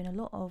we're doing a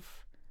lot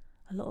of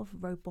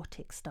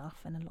robotic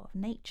stuff and a lot of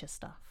nature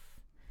stuff.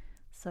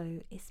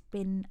 So it's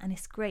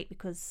great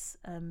because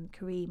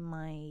Kareem,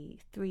 my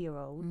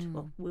 3-year-old,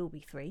 well, will be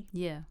 3.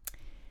 Yeah.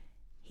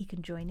 He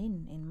can join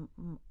in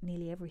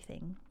nearly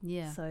everything.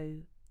 Yeah.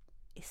 So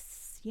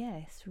it's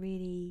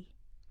really.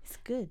 It's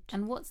good.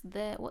 And what's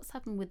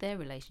happened with their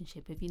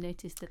relationship? Have you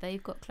noticed that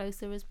they've got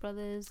closer as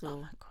brothers? Or? Oh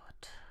my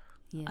God.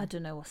 Yeah. I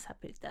don't know what's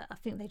happened. I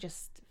think they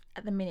just,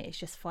 at the minute, it's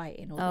just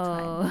fighting all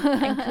the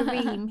time. And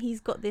Kareem, he's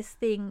got this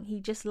thing.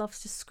 He just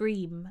loves to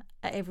scream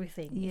at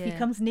everything. Yeah. If he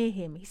comes near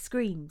him, he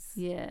screams.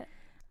 Yeah.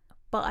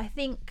 But I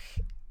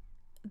think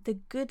the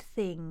good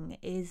thing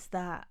is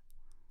that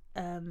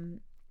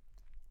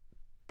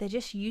they're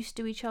just used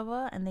to each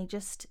other, and they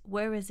just,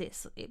 whereas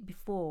it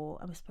before,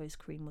 I suppose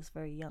Kareem was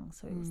very young,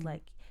 so it was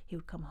like he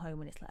would come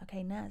home and it's like,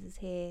 okay, Naz is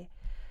here,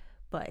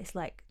 but it's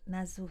like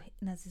Naz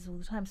is all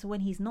the time. So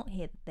when he's not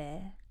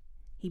there,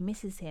 he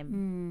misses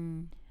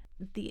him.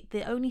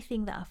 The only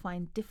thing that I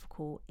find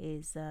difficult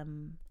is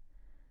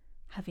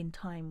having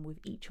time with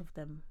each of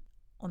them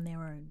on their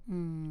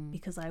own,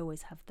 because I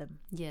always have them.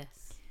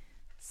 Yes.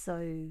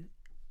 So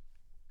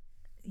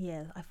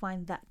yeah, I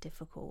find that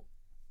difficult,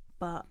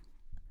 but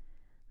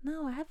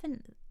no, I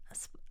haven't.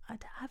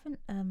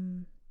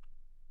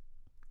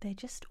 They're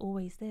just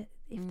always there.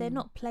 If they're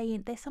not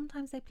playing,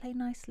 sometimes they play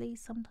nicely.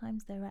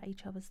 Sometimes they're at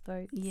each other's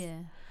throats.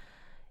 Yeah,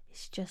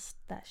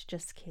 that's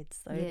just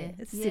kids, though. Yeah,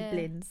 it's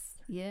siblings.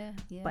 Yeah,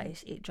 yeah.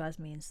 But it drives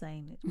me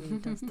insane. It really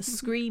does. The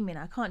screaming,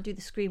 I can't do the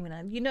screaming.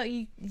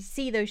 You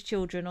see those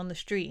children on the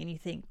street and you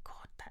think, God,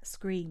 that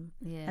scream.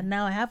 Yeah. And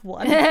now I have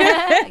one.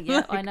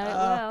 Yeah, I know it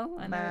well.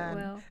 I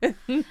know it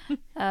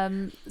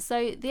well.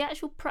 So the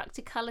actual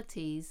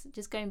practicalities,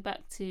 just going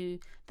back to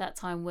that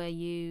time where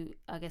you,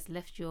 I guess,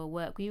 left your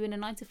work. Were you in a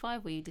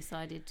 9-to-5 where you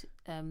decided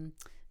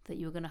that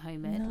you were going to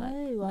home ed?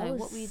 No,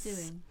 what were you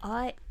doing?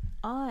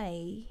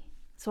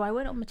 So I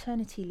went on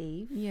maternity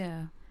leave.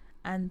 Yeah.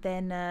 And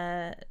then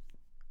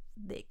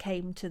it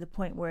came to the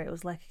point where it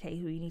was like, okay,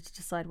 you need to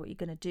decide what you're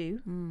going to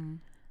do.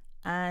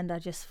 And I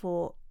just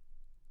thought,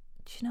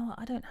 do you know what?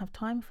 I don't have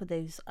time for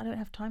those. I don't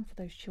have time for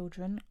those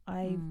children.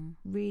 I'm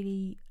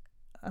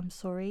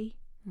sorry,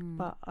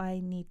 but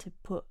I need to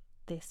put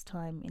this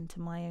time into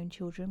my own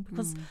children,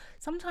 because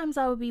sometimes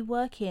I would be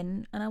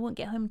working and I won't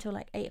get home until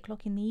like 8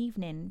 o'clock in the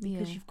evening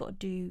because you've got to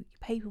do your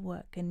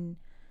paperwork. And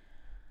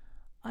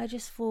I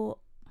just thought,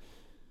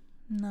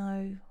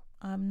 no,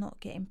 I'm not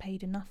getting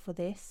paid enough for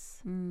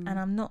this. And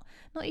I'm not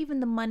even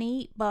the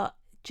money, but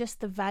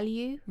just the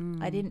value.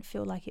 I didn't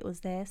feel like it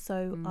was there.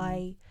 So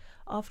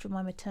after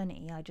my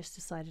maternity, I just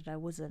decided I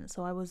wasn't.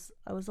 So I was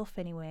off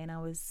anyway, and I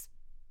was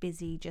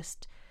busy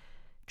just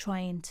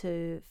trying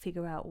to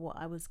figure out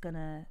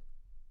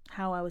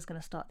how I was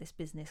gonna start this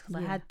business, because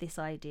I had this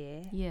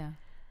idea. Yeah.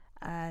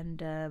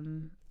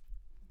 And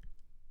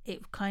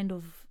it kind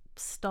of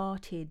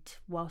started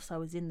whilst I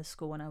was in the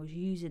school, and I was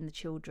using the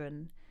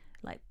children,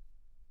 like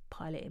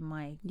piloting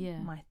my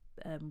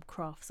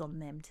crafts on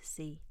them to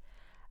see.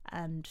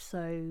 And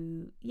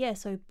so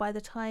by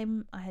the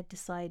time I had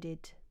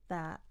decided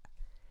that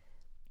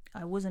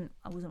I wasn't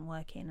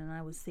working, and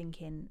I was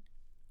thinking,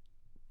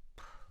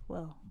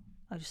 well,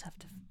 I just have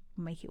to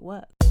make it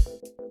work.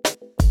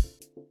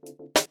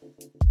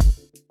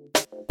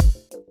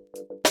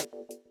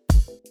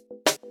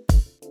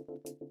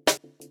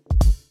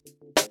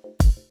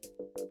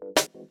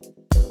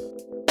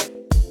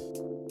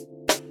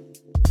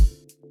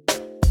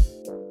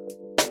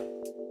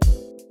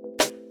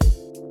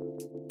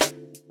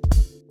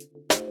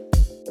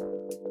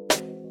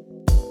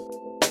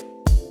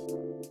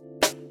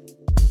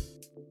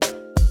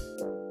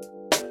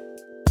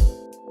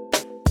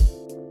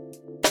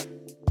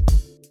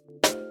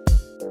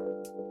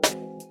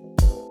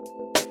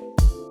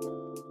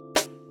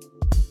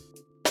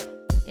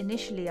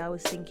 Initially, I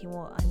was thinking,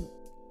 well,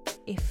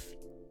 if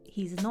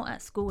he's not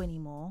at school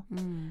anymore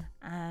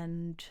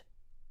and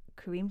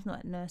Kareem's not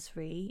at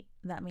nursery,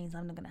 that means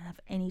I'm not going to have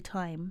any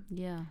time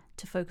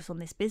to focus on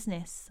this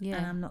business, and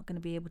I'm not going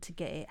to be able to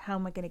get it. How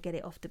am I going to get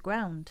it off the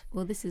ground?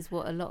 Well, this is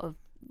what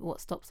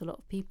stops a lot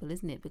of people,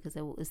 isn't it? Because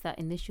it's that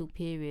initial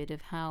period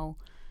of how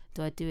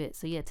do I do it.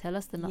 So tell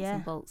us the nuts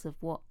and bolts of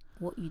what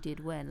you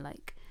did when,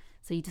 like.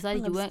 So you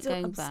decided you weren't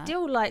going back. I'm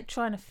still like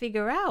trying to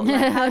figure out,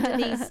 like, how do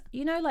these,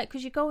 like,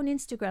 because you go on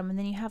Instagram and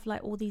then you have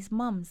like all these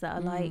mums that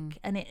are like,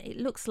 and it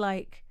looks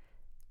like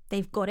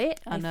they've got it,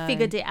 they've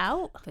figured it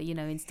out. But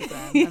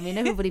Instagram, I mean,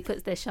 everybody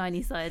puts their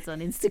shiny sides on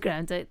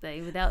Instagram, don't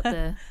they? Without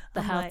the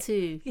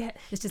how-to. Yeah,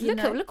 it's just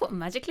look what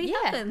magically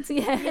happens.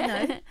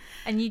 Yeah,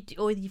 and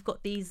you've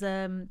got these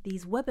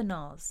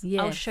webinars.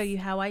 Yes. I'll show you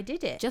how I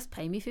did it. Just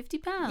pay me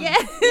 £50.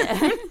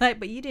 Yeah, like,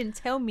 but you didn't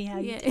tell me how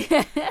you did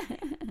it.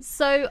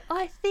 So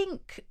I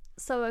think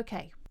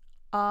okay.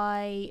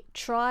 I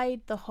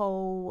tried the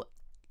whole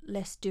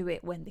let's do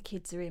it when the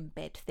kids are in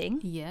bed thing.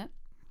 Yeah.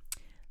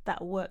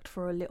 That worked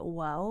for a little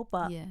while,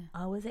 but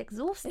I was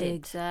exhausted.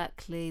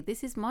 Exactly.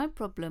 This is my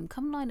problem.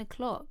 Come 9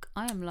 o'clock,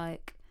 I am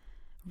like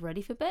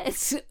ready for bed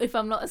if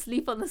I'm not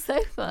asleep on the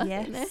sofa.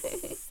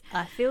 Yes,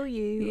 I feel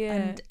you. Yeah.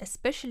 And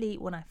especially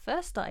when I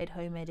first started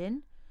home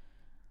editing,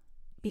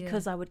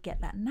 because I would get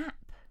that nap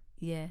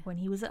when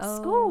he was at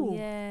school.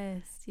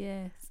 Yes.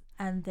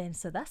 And then,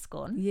 so that's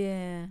gone.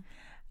 Yeah.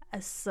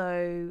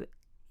 So,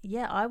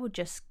 I would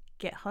just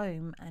get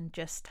home and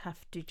just have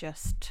to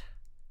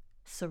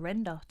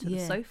surrender to the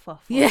sofa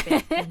for a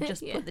bit and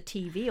just put the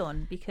TV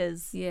on,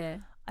 because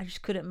I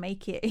just couldn't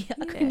make it.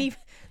 I couldn't even,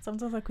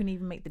 sometimes I couldn't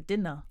even make the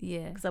dinner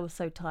because I was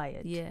so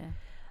tired.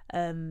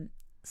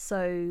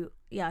 So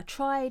I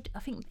tried. I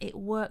think it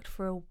worked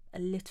for a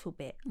little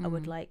bit. I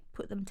would like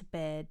put them to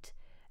bed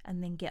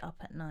and then get up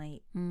at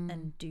night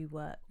and do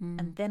work.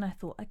 And then I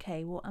thought,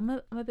 okay, well, I'm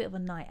a bit of a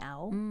night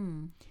owl.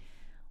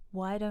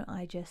 Why don't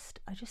I just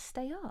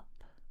stay up?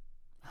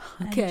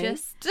 Okay.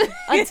 Just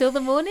until the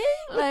morning?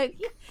 Like,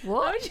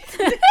 what?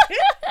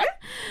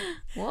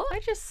 What? I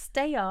just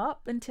stay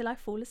up until I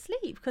fall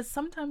asleep, because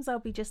sometimes I'll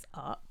be just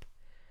up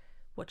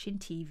watching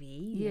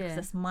TV because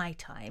that's my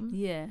time.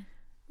 Yeah.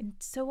 And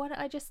so why don't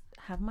I just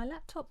have my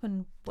laptop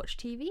and watch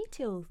TV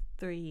till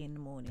 3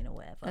 a.m. or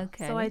whatever?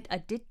 Okay. So I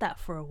did that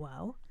for a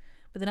while,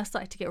 but then I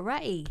started to get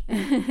ratty.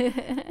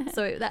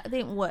 So that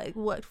didn't work. It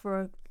worked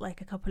for a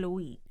couple of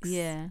weeks.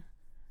 Yeah.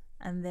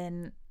 And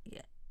then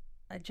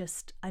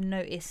I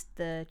noticed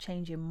the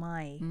change in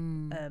my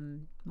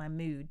my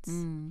moods.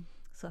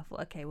 So I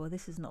thought, okay, well,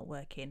 this is not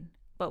working.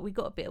 But we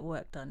got a bit of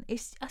work done.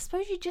 I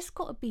suppose you just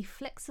got to be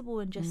flexible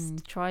and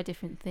just try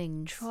different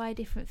things.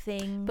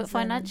 But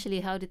financially,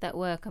 how did that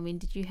work? I mean,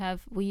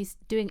 were you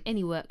doing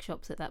any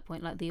workshops at that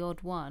point, like the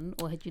odd one,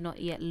 or had you not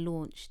yet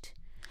launched?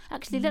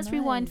 Actually, let's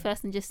rewind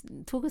first and just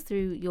talk us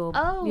through your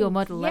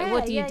model. Like,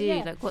 what do you do?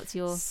 Yeah. Like, what's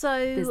your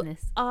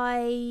business?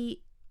 I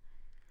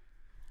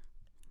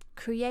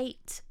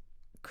create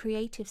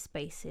creative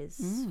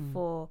spaces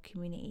for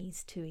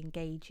communities to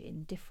engage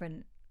in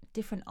different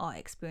art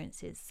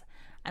experiences,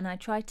 and I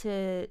try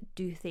to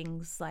do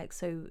things like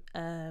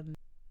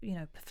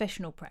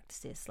professional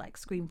practices like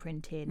screen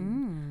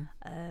printing,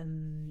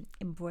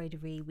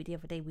 embroidery. The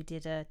other day we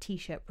did a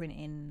t-shirt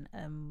printing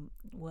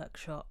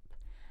workshop,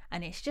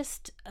 and it's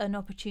just an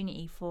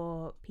opportunity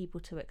for people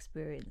to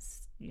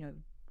experience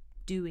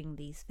doing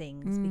these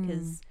things,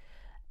 because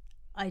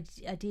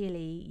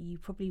ideally you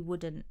probably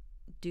wouldn't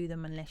do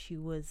them unless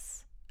you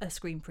was a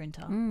screen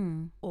printer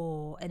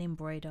or an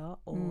embroider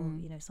or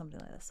something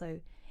like that.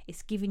 So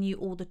it's giving you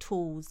all the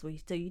tools,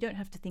 so you don't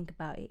have to think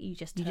about it. You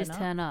just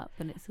turn up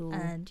and it's all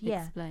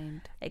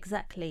explained.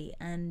 Exactly.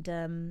 And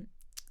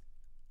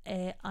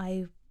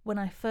when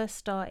I first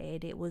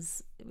started, it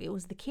was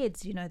the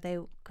kids.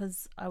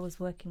 Because I was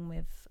working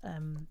with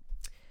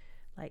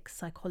like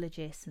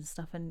psychologists and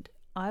stuff, and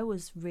I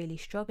was really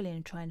struggling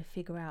and trying to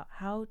figure out,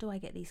 how do I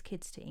get these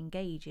kids to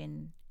engage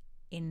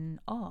in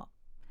art?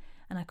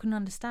 And I couldn't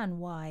understand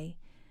why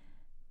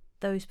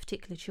those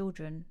particular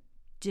children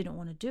didn't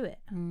want to do it.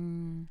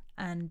 And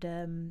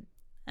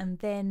And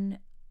then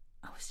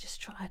I was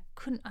just I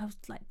was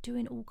like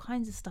doing all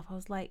kinds of stuff. I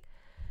was like,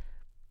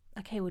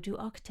 okay, we'll do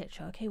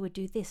architecture. Okay, we'll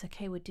do this.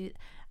 Okay,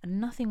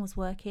 and nothing was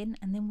working.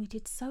 And then we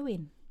did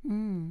sewing.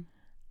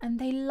 And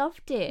they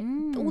loved it.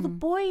 All the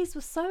boys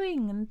were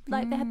sewing, and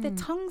like they had their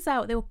tongues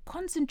out. They were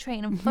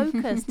concentrating and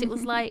focused. It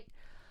was like,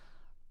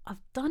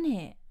 I've done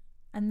it.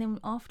 And then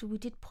after we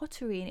did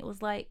pottery, and it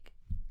was like,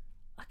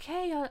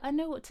 okay, I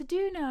know what to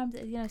do now.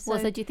 You know.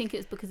 So do you think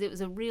it's because it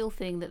was a real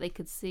thing that they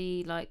could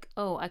see, like,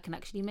 oh, I can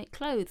actually make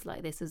clothes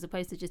like this, as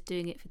opposed to just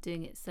doing it for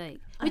doing its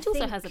sake, which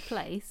also has a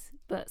place,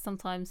 but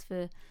sometimes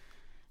for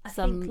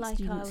some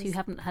students who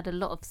haven't had a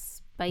lot of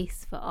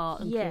space for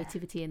art and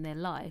creativity in their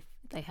life,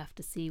 they have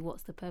to see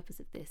what's the purpose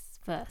of this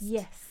first.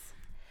 Yes.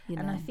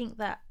 And I think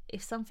that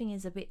if something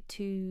is a bit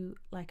too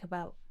like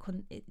about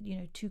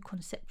too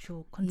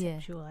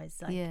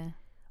conceptualized, like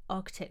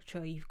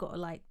architecture, you've got to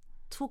like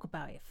talk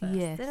about it first.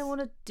 They don't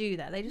want to do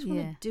that. They just want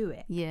to do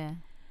it.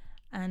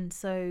 And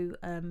so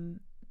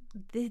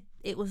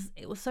it was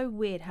so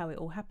weird how it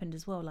all happened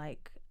as well.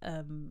 Like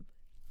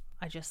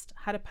I just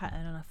had a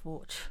pattern, and I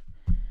thought,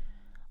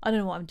 I don't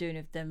know what I'm doing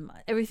with them.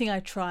 Everything I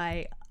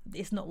try,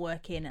 it's not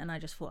working, and I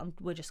just thought,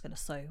 we're just going to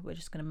sew. We're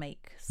just going to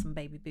make some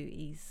baby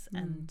booties,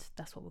 and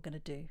that's what we're going to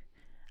do.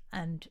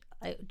 And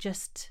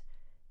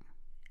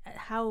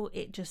how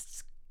it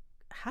just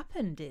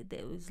happened.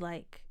 It was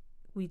like,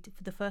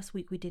 for the first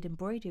week we did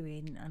embroidery,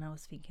 and I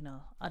was thinking,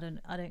 I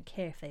don't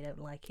care if they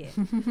don't like it.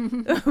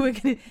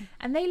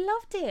 And they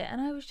loved it,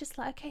 and I was just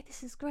like, okay,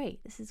 this is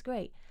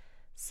great.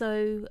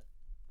 So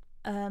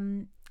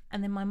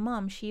and then my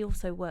mum, she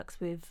also works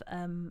with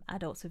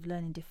adults with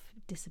learning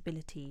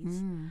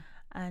disabilities,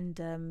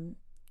 and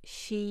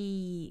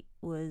she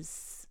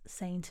was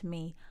saying to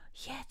me,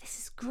 yeah, this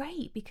is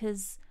great,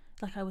 because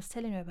like I was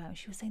telling her about it,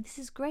 she was saying, this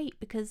is great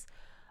because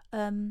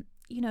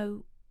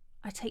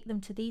I take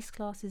them to these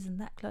classes and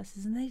that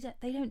classes, and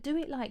they don't do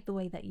it like the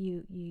way that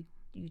you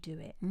do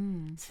it.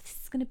 So this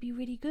is going to be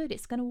really good.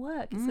 It's going to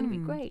work. It's going to be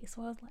great.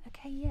 So I was like,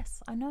 okay,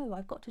 yes, I know.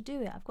 I've got to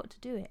do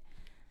it.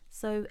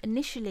 So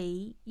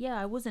initially,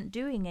 I wasn't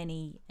doing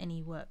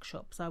any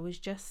workshops. I was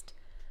just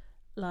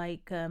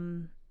like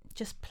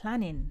just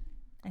planning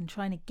and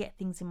trying to get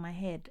things in my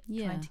head,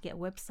 trying to get a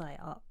website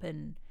up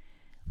and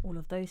all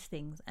of those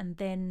things. And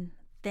then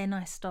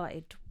I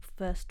started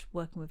first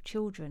working with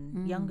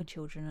children, younger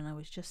children, and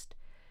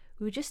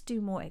we would just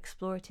do more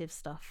explorative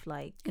stuff,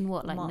 like in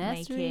what, like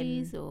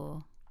nurseries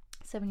or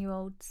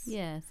 7-year-olds.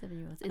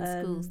 7-year-olds in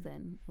schools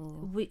then,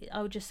 or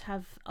I would just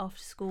have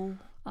after school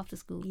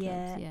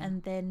clubs,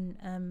 and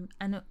then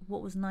and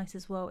what was nice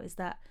as well is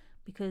that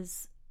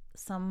because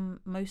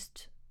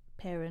most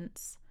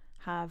parents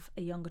have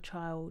a younger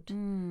child,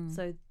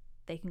 so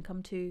they can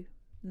come to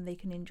and they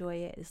can enjoy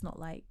it. It's not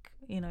like,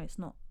 it's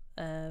not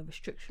a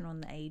restriction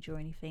on the age or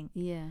anything.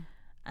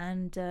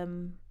 And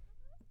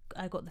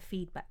I got the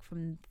feedback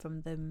from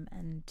them,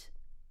 and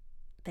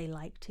they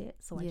liked it,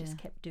 so I just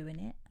kept doing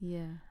it.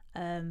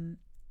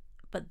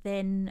 But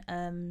then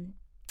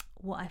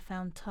what I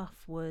found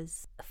tough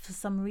was, for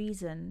some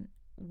reason,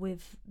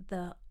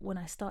 when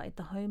I started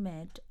the home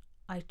ed,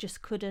 I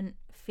just couldn't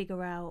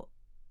figure out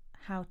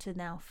how to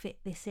now fit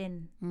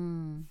in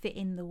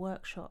the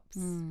workshops.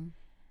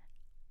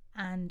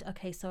 And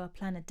okay, so I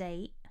plan a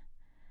date,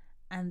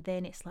 and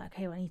then it's like,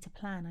 okay, well, I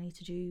need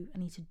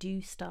to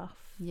do stuff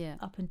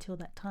up until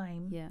that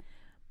time.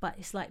 But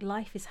it's like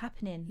life is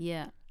happening.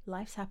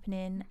 Life's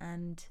happening,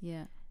 and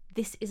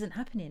this isn't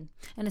happening.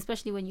 And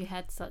especially when you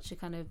had such a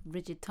kind of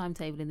rigid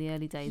timetable in the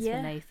early days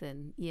for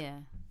Nathan.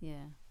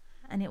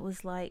 And it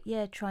was like,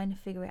 trying to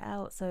figure it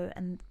out. So,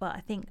 but I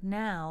think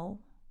now,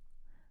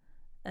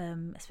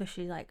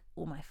 especially like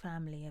all my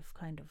family have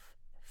kind of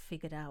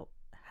figured out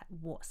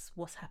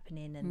what's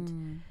happening,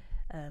 and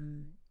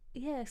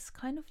it's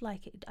kind of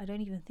like I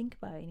don't even think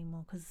about it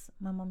anymore, because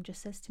my mum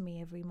just says to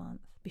me every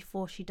month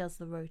before she does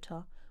the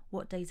rota,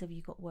 what days have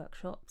you got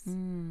workshops?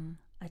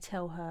 I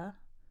tell her,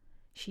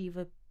 she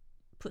either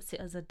puts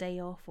it as a day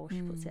off or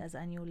she puts it as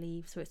annual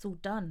leave, so it's all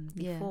done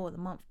before the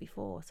month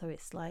before, so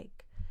it's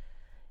like,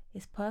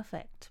 it's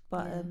perfect.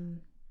 But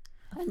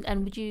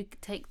and would you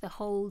take the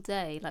whole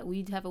day, like will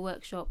you have a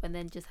workshop and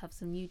then just have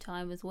some you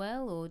time as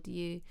well, or do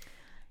you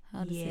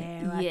I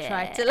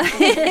try to like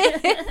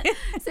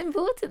it's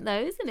important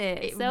though, isn't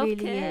it? It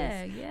really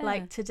is.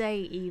 Like today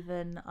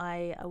even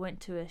I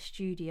went to a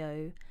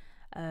studio,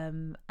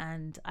 and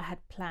I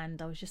had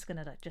planned I was just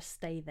gonna just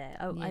stay there.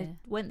 I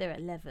went there at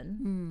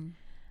 11,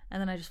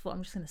 and then I just thought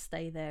I'm just gonna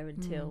stay there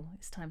until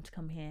it's time to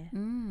come here.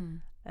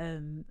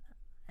 And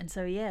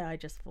so I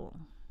just thought,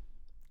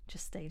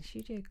 just stay in the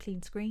studio,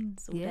 clean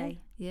screens all day.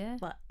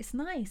 But it's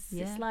nice.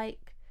 It's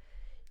like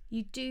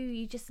you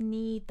just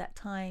need that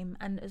time.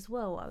 And as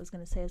well, I was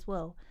going to say as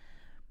well,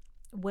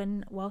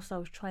 whilst I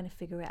was trying to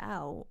figure it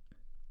out,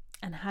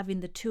 and having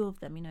the two of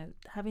them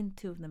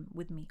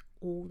with me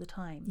all the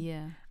time,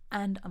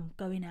 and I'm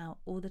going out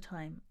all the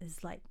time,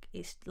 it's like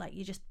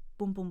you're just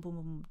boom boom boom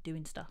boom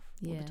doing stuff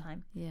all the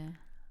time.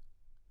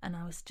 And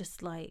I was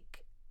just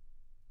like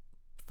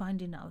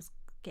finding that I was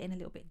getting a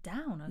little bit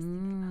down. I was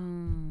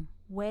thinking,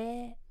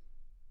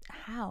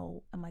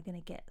 how am I going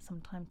to get some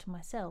time to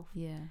myself?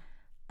 Yeah.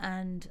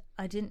 And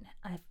I've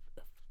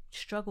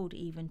struggled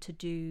even to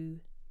do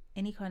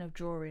any kind of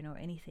drawing or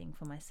anything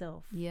for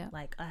myself. Yeah.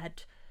 Like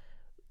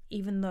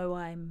even though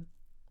I'm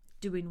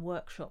doing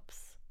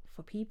workshops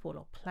for people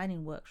or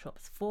planning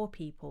workshops for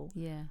people,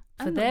 for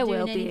I'm their not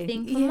doing well-being.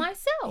 anything for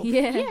myself.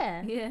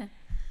 Yeah.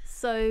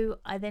 So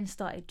I then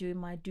started doing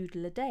my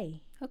doodle a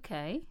day.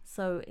 Okay.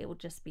 So it would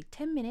just be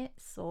 10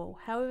 minutes or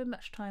however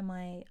much time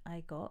I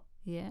got.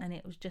 Yeah. And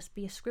it would just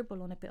be a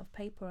scribble on a bit of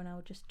paper, and I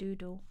would just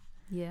doodle.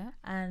 Yeah.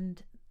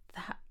 And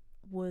that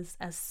was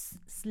as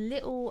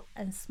little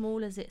and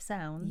small as it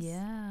sounds.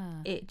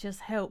 Yeah. It just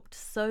helped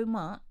so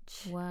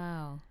much.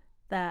 Wow.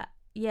 That,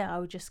 I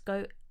would just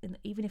go,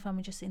 even if I'm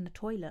just in the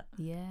toilet.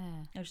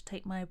 Yeah. I'll just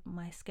take my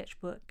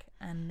sketchbook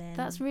and then...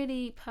 That's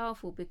really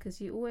powerful, because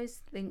you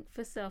always think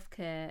for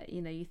self-care,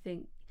 you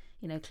think,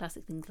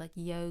 classic things like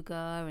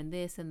yoga and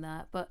this and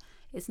that, but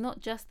it's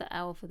not just the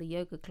hour for the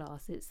yoga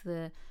class. It's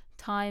the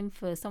time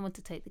for someone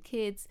to take the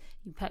kids,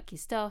 you pack your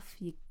stuff,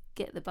 you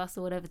get the bus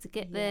or whatever to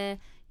get there,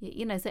 so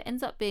it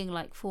ends up being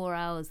like 4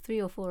 hours,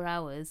 3 or 4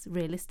 hours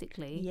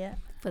realistically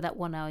for that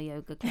 1 hour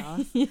yoga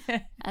class.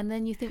 And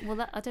then you think,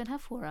 well, I don't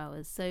have 4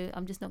 hours, so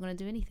I'm just not going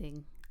to do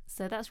anything.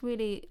 So that's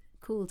really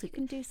cool to, you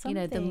can do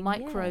something, the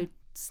micro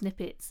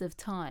snippets of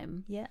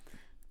time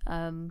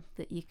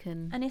that you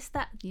can, and it's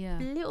that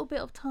little bit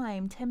of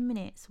time, 10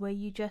 minutes, where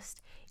you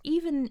just,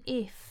 even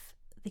if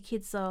the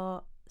kids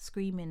are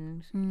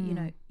screaming,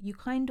 you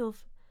kind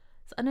of,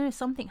 I don't know,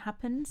 something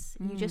happens,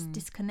 you just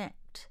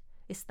disconnect.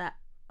 It's that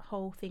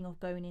whole thing of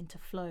going into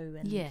flow,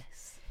 and you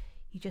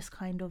just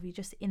you're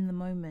just in the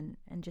moment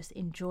and just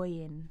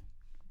enjoying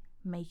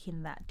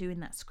doing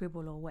that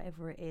scribble or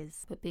whatever it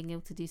is, but being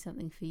able to do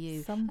something for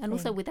you, and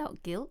also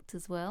without guilt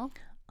as well.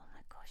 Oh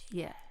my gosh,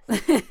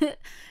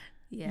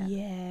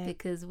 yeah,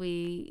 because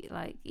we,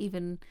 like,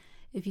 even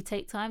if you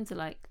take time to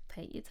like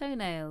paint your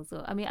toenails,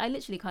 or I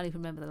literally can't even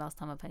remember the last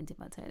time I painted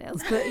my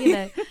toenails, but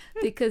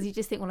because you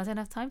just think, well, I don't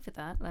have time for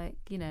that, like,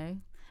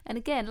 and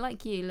again,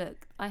 like you,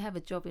 look, I have a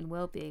job in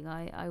wellbeing.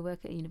 I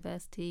work at a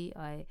university,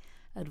 I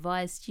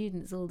advise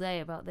students all day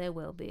about their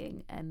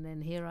well-being, and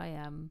then here I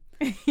am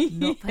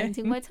not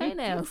painting my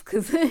toenails,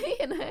 because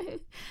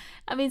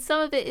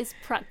some of it is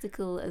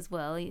practical as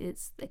well.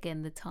 It's,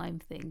 again, the time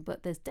thing,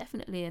 but there's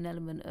definitely an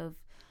element of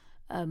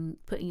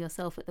putting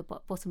yourself at the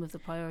bottom of the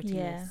priority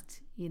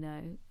list,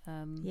 and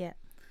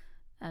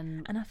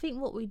I think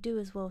what we do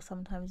as well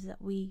sometimes is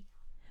that we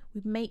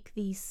make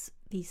these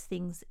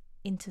things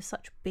into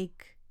such big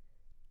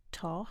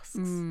tasks.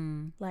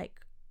 Like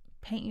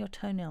painting your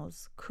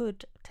toenails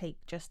could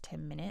take just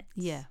 10 minutes,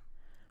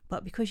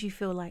 but because you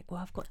feel like,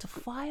 well, I've got to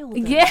file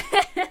them,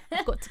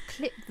 I've got to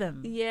clip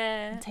them,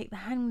 and take the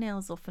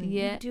hangnails off, and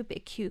do a bit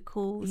of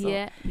cuticles,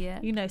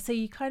 so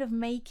you kind of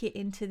make it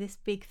into this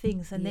big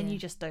thing, and then you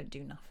just don't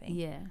do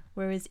nothing.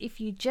 Whereas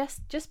if you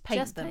just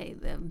paint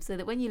them, so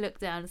that when you look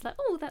down, it's like,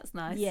 oh, that's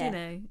nice.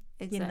 Exactly.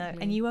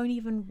 And you won't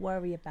even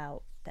worry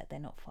about that they're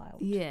not filed,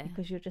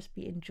 because you'll just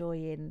be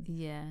enjoying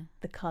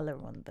the colour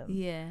on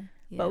them.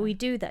 But we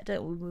do that,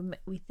 don't we?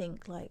 We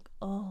think like,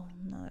 oh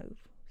no,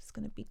 it's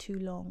going to be too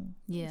long.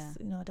 I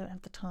don't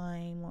have the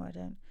time, or I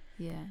don't.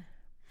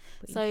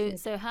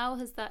 So how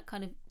has that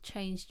kind of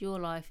changed your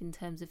life in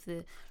terms of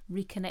the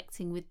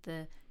reconnecting with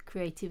the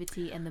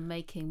creativity and the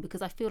making?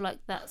 Because I feel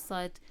like that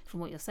side, from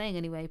what you're saying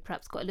anyway,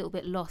 perhaps got a little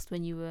bit lost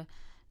when you were,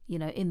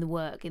 in the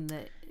work, in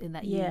that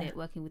unit,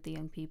 working with the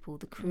young people.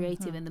 The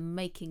creative and the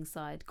making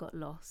side got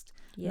lost.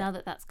 Now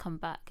that that's come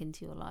back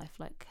into your life,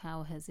 like,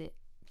 how has it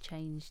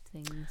changed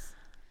things?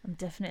 I'm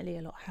definitely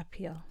a lot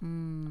happier.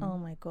 Oh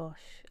my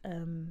gosh.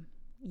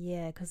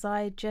 Because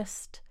I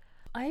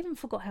even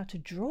forgot how to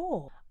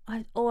draw.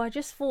 I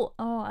just thought,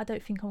 I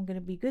don't think I'm going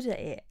to be good at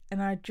it.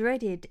 And I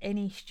dreaded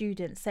any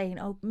student saying,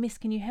 oh, miss,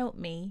 can you help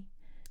me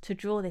to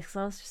draw this? Because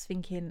I was just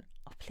thinking,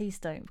 oh, please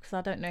don't, because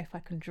I don't know if I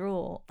can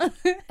draw.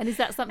 And is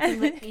that something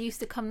that used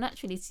to come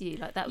naturally to you?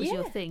 Like, that was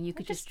your thing? You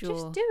could just draw?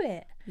 Just do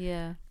it.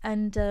 Yeah.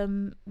 And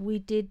we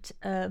did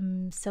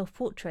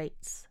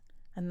self-portraits.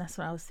 And that's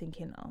what I was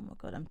thinking, oh my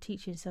God, I'm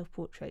teaching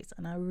self-portraits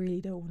and I really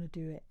don't want to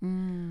do it.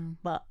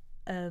 But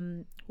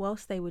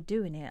whilst they were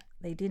doing it,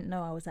 they didn't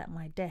know I was at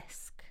my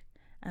desk,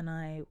 and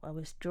I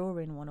was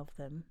drawing one of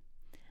them.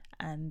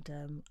 And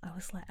I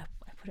was like, I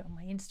put it on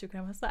my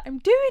Instagram. I was like, I'm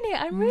doing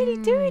it. I'm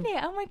really doing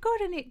it. Oh my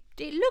God. And it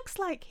looks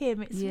like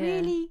him. It's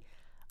really,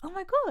 oh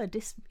my God,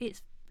 it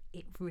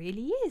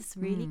really is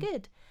really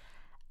good.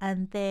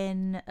 And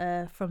then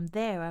from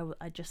there,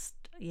 I just,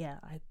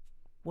 I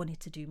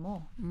wanted to do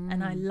more.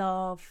 And I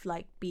love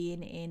like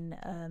being in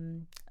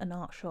an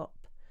art shop.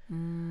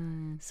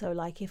 So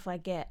like if I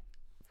get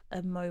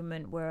a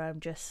moment where I'm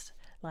just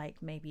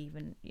like, maybe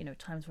even,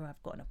 times where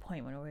I've got an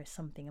appointment or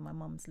something and my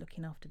mum's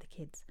looking after the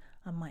kids,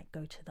 I might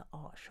go to the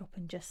art shop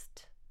and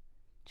just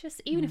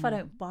even if I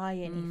don't buy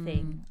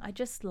anything, I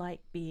just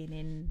like being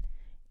in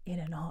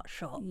an art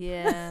shop.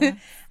 And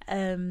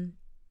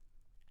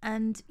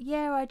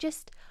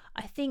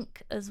I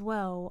think as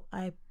well,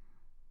 I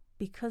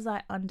because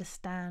I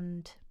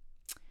understand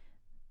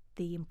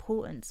the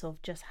importance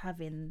of just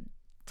having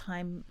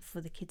time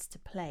for the kids to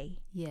play.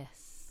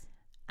 Yes.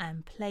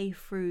 And play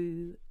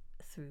through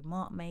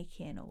mark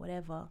making or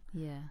whatever.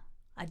 Yeah.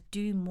 I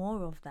do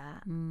more of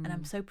that, and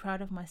I'm so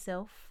proud of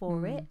myself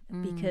for it,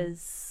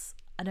 because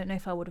I don't know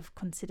if I would have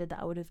considered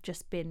that. I would have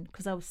just been,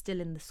 because I was still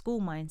in the school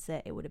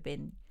mindset, it would have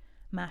been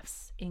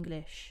maths,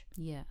 English.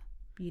 Yeah.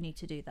 You need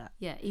to do that.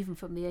 Yeah, even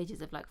from the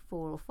ages of like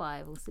 4 or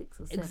 5 or 6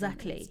 or 7.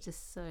 Exactly. It's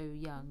just so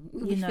young.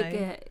 We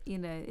forget,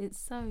 it's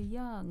so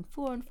young.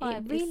 4 and 5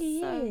 it really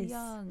is so is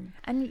young.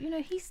 And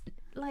he's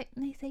like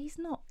Nathan,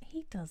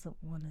 he doesn't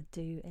want to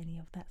do any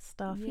of that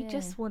stuff. Yeah. He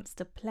just wants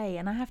to play,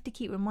 and I have to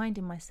keep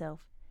reminding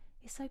myself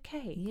it's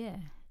okay. Yeah.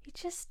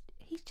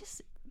 He's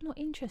just not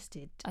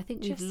interested. I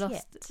think we've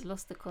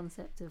lost the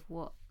concept of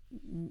what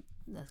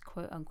the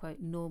quote unquote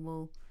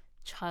normal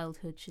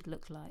childhood should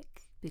look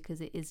like,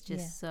 because it is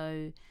just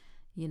so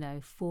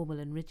formal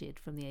and rigid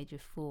from the age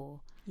of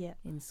 4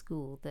 in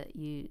school, that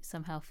you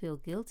somehow feel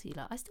guilty.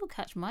 Like, I still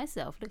catch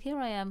myself, look, here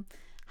I am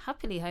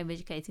happily home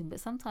educating,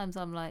 but sometimes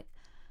I'm like,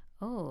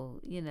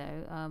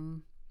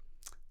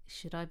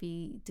 should I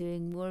be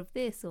doing more of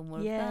this or more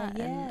of that?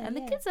 And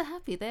the kids are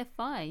happy, they're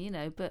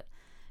fine, but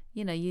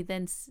you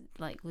then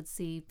would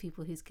see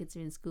people whose kids are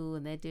in school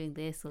and they're doing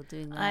this or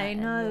doing that. I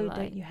know, like,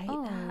 don't you hate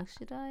that?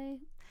 Should I?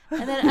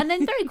 And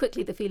then very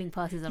quickly the feeling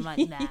passes. I'm like,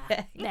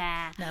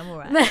 nah, no, I'm all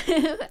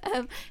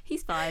right.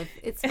 He's 5.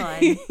 It's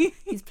fine.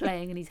 He's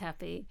playing and he's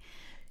happy.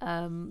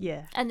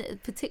 And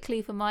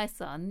particularly for my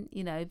son,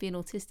 being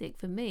autistic,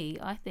 for me,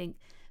 I think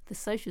the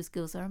social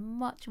skills are a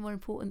much more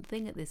important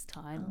thing at this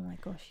time. Oh my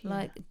gosh,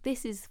 Like,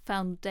 this is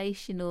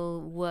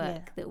foundational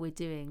work that we're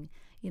doing.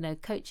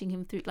 Coaching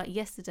him through. Like,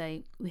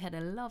 yesterday we had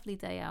a lovely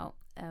day out.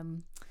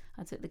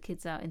 I took the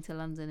kids out into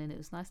London, and it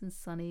was nice and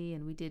sunny,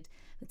 and we did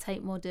the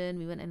Tate Modern.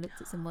 We went and looked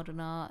at some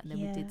modern art, and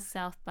then we did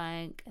South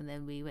Bank, and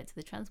then we went to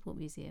the Transport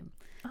Museum.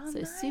 So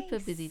it's a super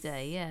busy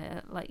day.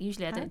 Like,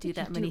 usually I don't do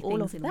that many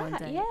things in one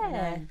day.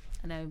 I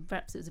know,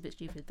 perhaps it was a bit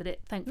stupid, but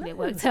thankfully it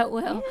worked out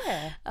well.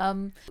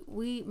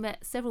 We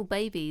met several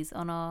babies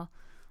on our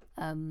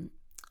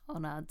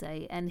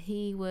day, and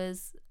he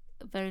was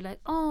very like,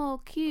 oh,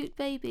 cute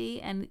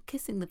baby, and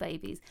kissing the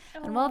babies.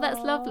 And while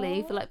that's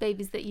lovely for like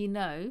babies that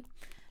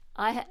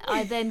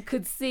I then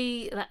could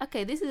see, like,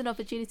 okay, this is an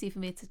opportunity for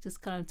me to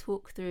just kind of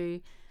talk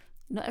through.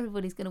 Not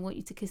everybody's going to want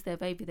you to kiss their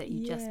baby that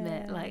you just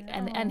met, like,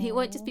 and it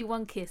won't just be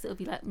one kiss. It'll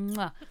be like,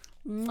 mwah,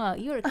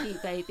 mwah, you're a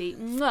cute baby,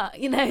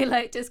 mwah,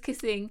 like just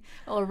kissing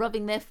or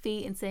rubbing their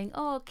feet and saying,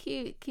 oh,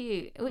 cute,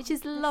 which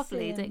is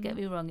lovely. Don't get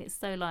me wrong, it's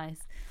so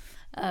nice.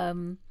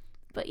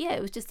 But yeah,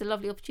 it was just a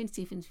lovely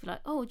opportunity for him to be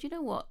like, oh, do you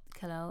know what,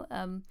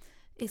 Kalal?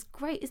 It's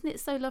great, isn't it?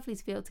 So lovely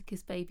to be able to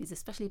kiss babies,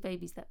 especially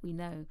babies that we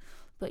know.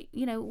 But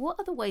what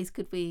other ways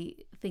could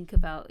we think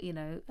about?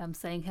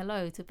 Saying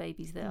hello to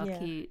babies that are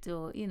cute,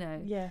 or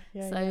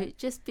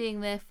just being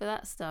there for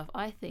that stuff,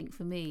 I think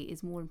for me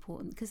is more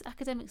important, because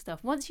academic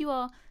stuff, once you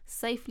are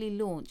safely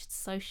launched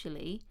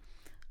socially,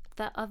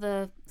 that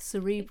other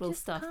cerebral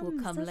stuff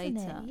will come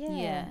later.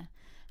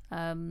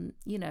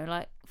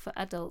 Like for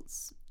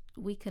adults,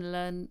 we can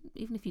learn,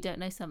 even if you don't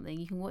know something,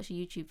 you can watch a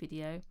YouTube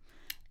video.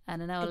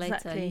 And an hour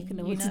later, you can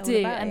know what to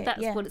do, and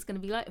that's what it's going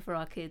to be like for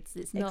our kids.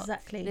 It's not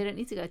they don't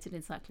need to go to an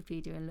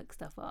encyclopedia and look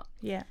stuff up.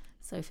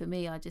 So for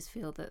me, I just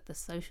feel that the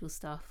social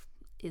stuff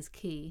is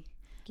key,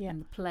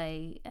 and the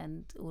play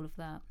and all of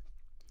that.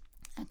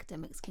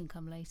 Academics can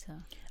come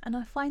later. And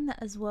I find that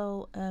as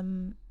well.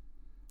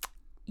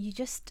 You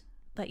just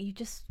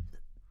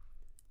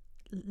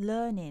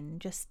learning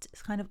just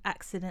kind of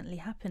accidentally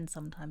happens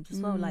sometimes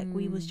as well. Like,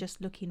 we was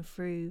just looking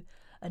through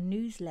a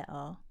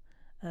newsletter.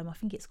 I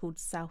think it's called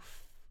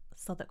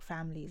Southwark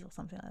Families or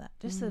something like that,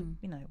 just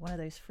one of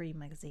those free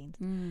magazines,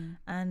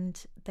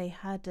 and they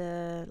had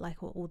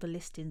all the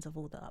listings of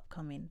all the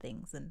upcoming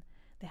things, and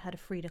they had a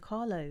Frida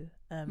Kahlo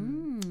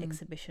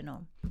exhibition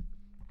on,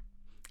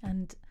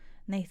 and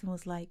Nathan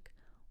was like,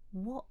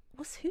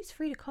 who's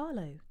Frida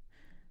Kahlo?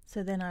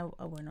 So then I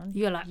went on.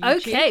 You're like,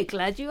 YouTube. Okay,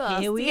 glad you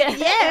asked. Here we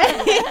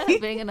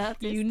being an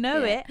artist,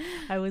 it.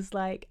 I was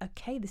like,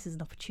 okay, this is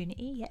an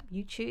opportunity.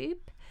 YouTube.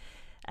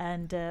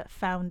 And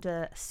found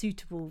a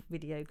suitable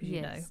video,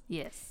 because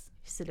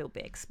just a little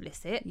bit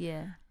explicit,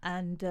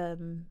 and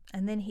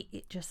then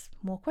it just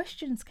more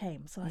questions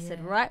came, so I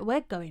said, right,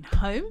 we're going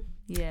home,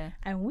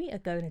 and we are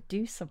going to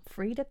do some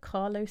Frida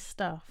Kahlo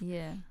stuff,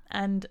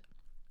 and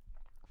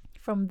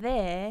from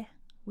there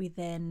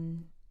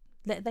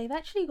they've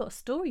actually got a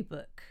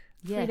storybook.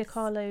 Frida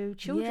Kahlo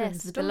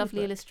children's with the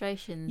lovely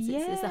illustrations.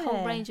 It's a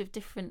whole range of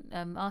different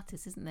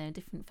artists, isn't there?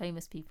 Different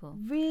famous people.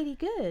 Really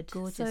good.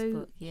 Gorgeous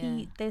book.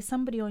 There's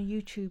somebody on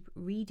YouTube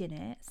reading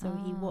it, so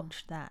he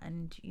watched that,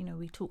 and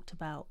we talked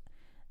about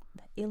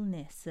the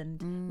illness,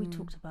 and we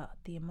talked about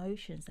the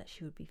emotions that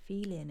she would be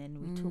feeling, and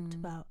we talked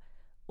about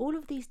all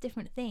of these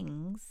different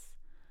things,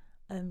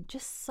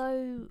 just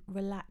so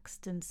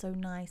relaxed and so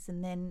nice.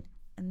 And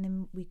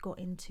then we got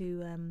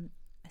into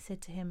I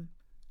said to him,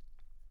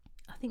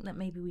 I think that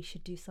maybe we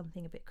should do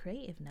something a bit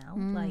creative now,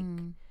 like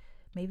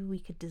maybe we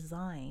could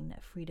design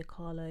a Frida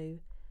Kahlo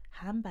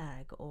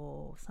handbag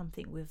or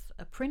something with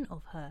a print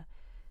of her.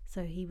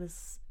 So he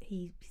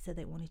said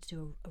they wanted to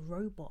do a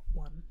robot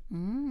one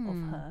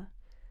of her.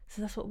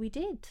 So that's what we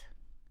did.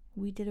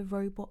 We did a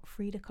robot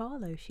Frida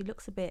Kahlo. She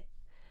looks a bit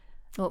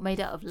made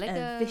out of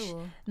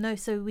Lego? No,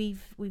 so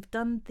we've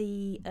done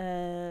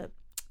the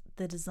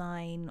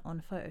design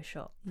on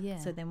Photoshop. Yeah.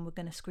 So then we're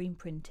going to screen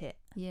print it.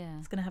 Yeah.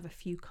 It's going to have a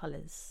few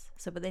colours.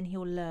 So, but then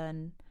he'll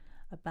learn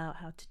about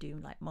how to do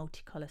like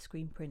multicolour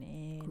screen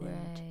printing.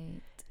 Great.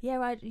 And yeah,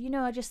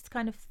 I just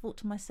kind of thought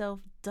to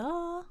myself,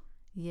 duh.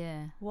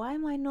 Yeah. Why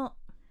am I not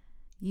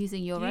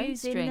using your own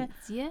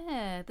strengths?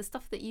 Yeah, the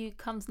stuff that you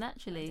comes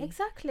naturally.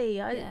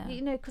 Exactly.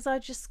 Because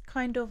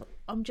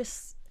I'm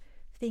just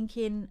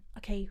thinking,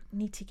 okay,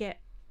 need to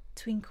get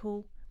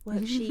Twinkle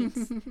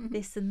worksheets,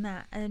 this and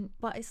that,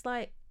 but it's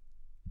like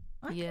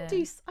I can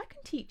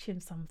teach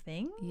him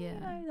something.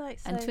 Yeah.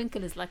 So. And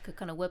Twinkle is like a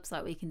kind of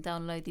website where you can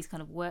download these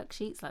kind of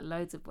worksheets, like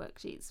loads of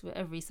worksheets for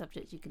every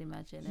subject you can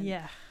imagine. And,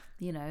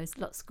 it's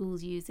lots of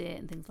schools use it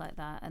and things like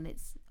that, and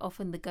it's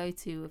often the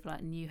go-to of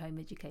like new home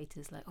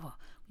educators, like, oh,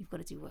 we've got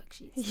to do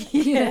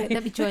worksheets.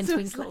 Let me join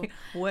Twinkle. Like,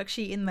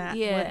 worksheet in that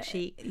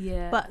worksheet.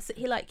 Yeah. But so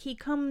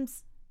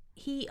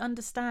he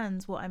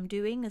understands what I'm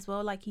doing as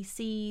well. Like he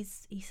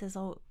says,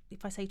 oh,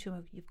 if I say to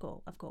him,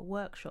 I've got a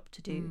workshop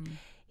to do.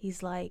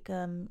 He's like,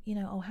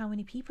 oh, how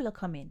many people are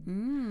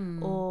coming?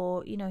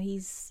 Or, do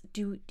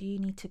you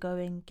need to go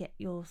and get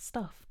your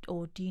stuff?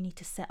 Or do you need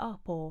to set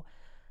up? Or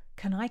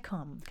can I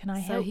come? Can I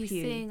help you? So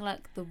he's seeing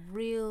like the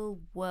real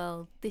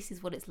world. This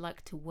is what it's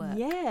like to work.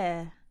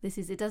 Yeah.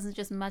 It doesn't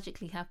just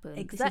magically happen.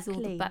 Exactly. This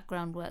is all the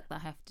background work that I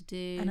have to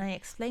do. And I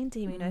explained to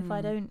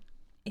him,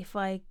 if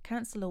I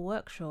cancel a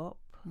workshop,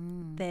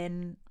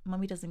 then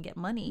mummy doesn't get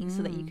money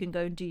so that you can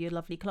go and do your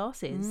lovely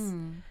classes.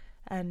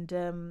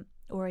 And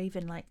or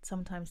even like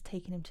sometimes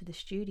taking him to the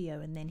studio,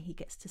 and then he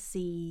gets to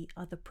see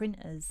other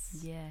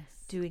printers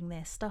doing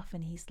their stuff,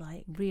 and he's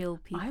like, real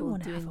people, I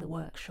want to doing have a the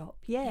workshop.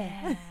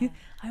 I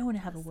want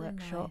to have a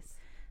workshop. Nice.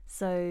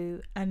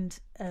 So, and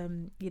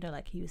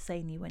like he was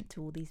saying, he went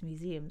to all these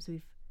museums.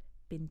 We've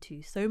been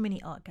to so many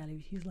art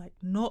galleries. He's like,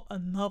 not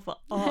another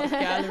art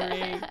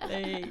gallery,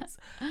 please.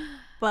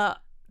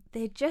 But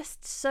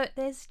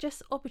there's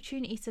just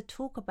opportunities to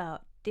talk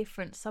about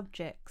different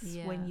subjects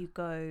when you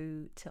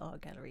go to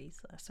art galleries.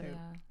 So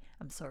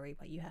I'm sorry,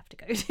 but you have to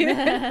go to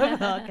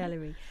an art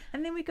gallery,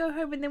 and then we go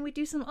home and then we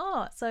do some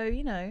art. So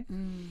I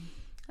mean,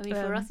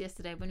 for us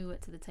yesterday when we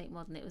went to the Tate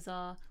Modern, it was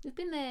we've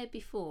been there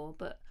before,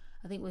 but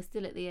I think we're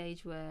still at the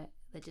age where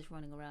they're just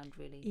running around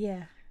really.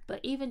 Yeah.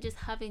 But even just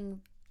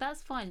having,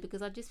 that's fine,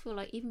 because I just feel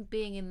like even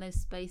being in those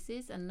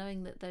spaces and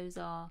knowing that those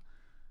are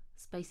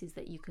spaces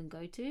that you can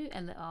go to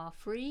and that are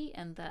free,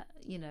 and that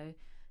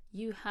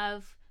you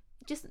have,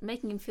 just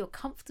making him feel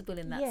comfortable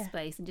in that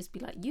space, and just be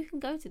like, you can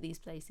go to these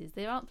places.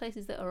 There aren't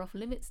places that are off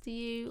limits to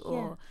you,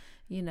 or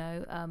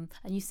and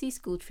you see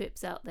school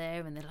trips out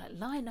there and they're like,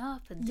 line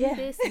up and do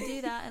this and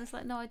do that, and it's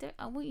like, no,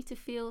 I want you to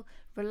feel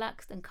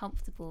relaxed and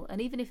comfortable.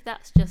 And even if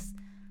that's just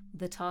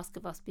the task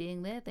of us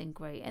being there, then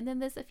great. And then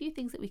there's a few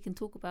things that we can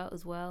talk about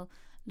as well.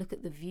 Look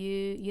at the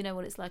view,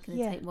 what it's like in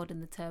the Tate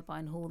Modern, the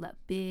Turbine Hall, that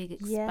big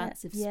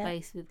expansive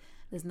space with,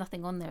 there's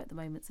nothing on there at the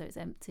moment, so it's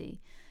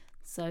empty.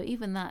 So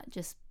even that,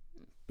 just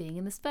being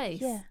in the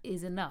space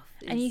is enough.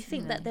 And you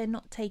think that they're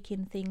not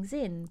taking things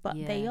in, but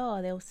they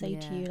are. They'll say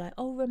to you like,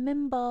 oh,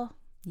 remember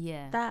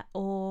that,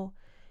 or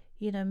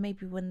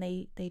maybe when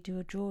they do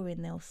a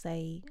drawing, they'll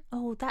say,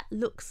 oh, that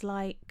looks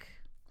like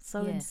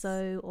so and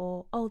so,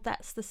 or oh,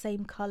 that's the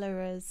same color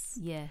as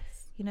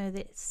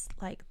it's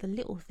like the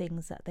little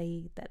things that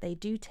they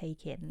do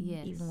take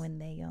in, even when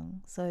they're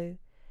young. So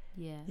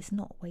it's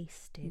not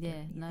wasted.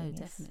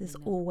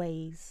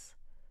 Definitely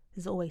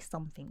there's always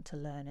something to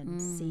learn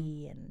and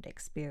see and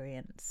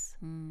experience.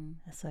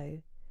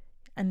 So,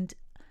 and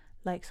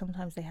like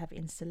sometimes they have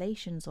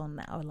installations on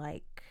that are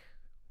like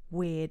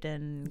weird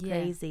and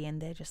crazy,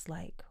 and they're just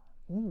like,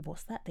 ooh,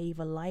 what's that? They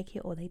either like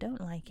it or they don't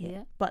like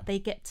it, but they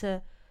get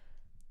to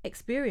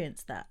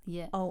experience that.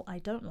 Oh, I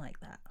don't like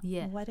that.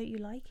 Well, why don't you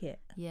like it?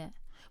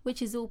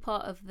 Which is all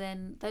part of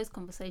then those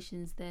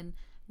conversations then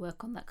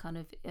work on that kind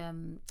of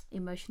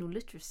emotional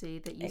literacy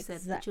that you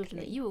said the children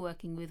that you were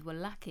working with were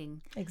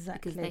lacking.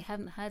 Because they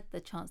hadn't had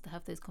the chance to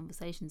have those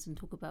conversations and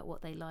talk about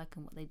what they like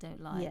and what they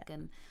don't like.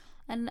 And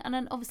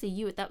then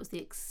obviously that was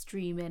the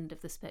extreme end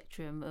of the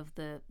spectrum of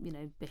the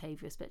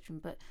behaviour spectrum,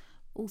 but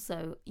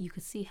also you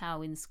could see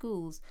how in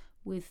schools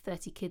with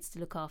 30 kids to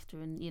look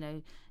after and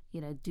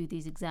do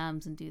these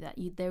exams and do that,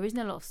 there isn't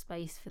a lot of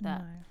space for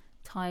that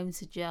time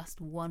to just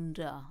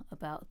wonder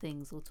about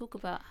things or talk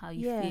about how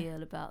you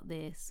feel about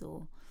this.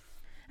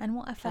 And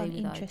what I found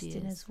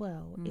interesting as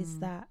well is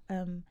that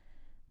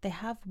they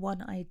have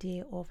one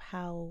idea of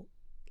how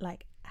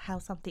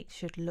something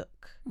should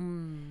look.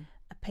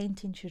 A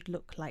painting should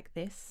look like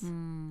this,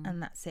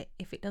 and that's it.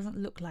 If it doesn't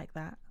look like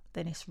that,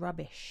 then it's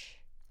rubbish.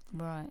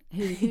 Right.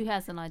 Who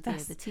has an idea?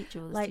 The teacher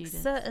or the like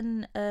student?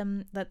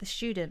 Certain like the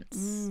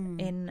students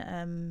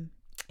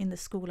in the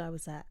school I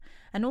was at,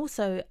 and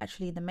also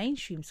actually in the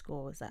mainstream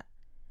school I was at,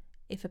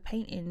 if a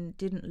painting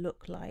didn't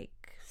look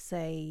like,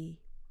 say,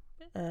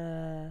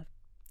 like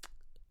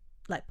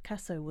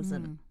Picasso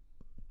wasn't,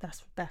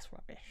 that's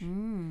rubbish.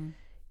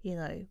 You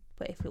know,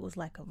 but if it was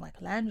like a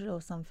Michelangelo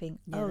or something,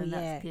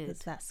 because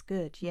that's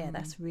good. Yeah,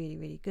 that's really,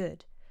 really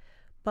good.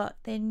 But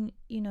then,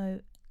 you know,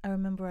 I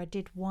remember I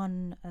did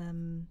one,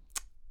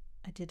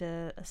 I did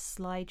a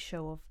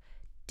slideshow of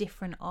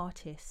different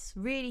artists,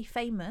 really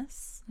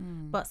famous,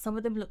 but some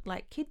of them looked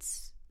like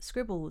kids'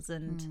 scribbles,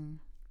 and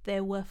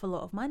they're worth a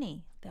lot of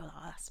money. They were like,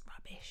 oh, that's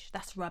rubbish,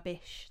 that's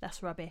rubbish,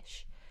 that's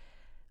rubbish.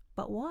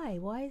 But why?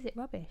 Why is it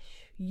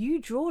rubbish? You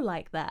draw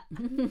like that.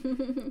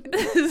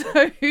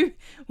 So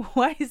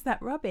why is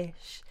that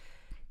rubbish?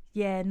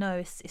 Yeah, no,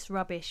 it's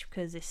rubbish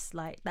because it's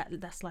like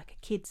that's like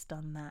a kid's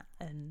done that,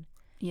 and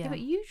yeah, but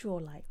you draw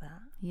like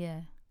that.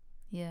 Yeah.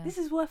 This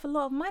is worth a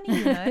lot of money,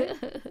 you know.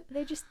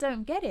 They just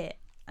don't get it.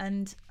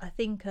 And I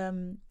think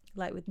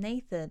like with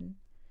Nathan,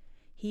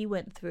 he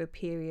went through a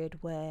period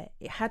where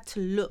it had to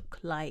look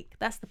like,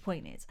 that's the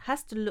point, is it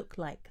has to look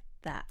like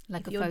that.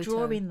 Like if a you're photo.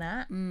 drawing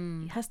that,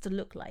 it has to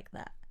look like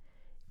that.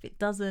 If it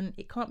doesn't,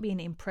 it can't be an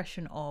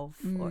impression of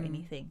or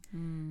anything.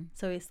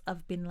 So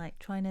I've been like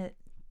trying to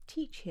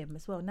teach him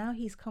as well. Now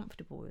he's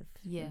comfortable with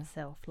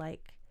himself.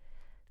 Like,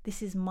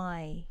 this is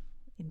my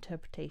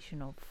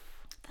interpretation of.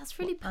 That's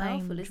really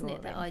powerful, isn't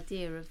it? That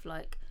idea of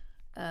like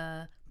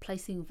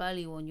placing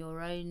value on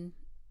your own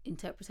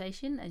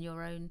interpretation and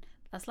your own.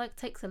 That's like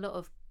takes a lot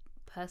of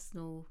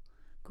personal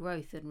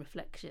growth and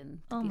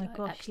reflection. To oh be my like,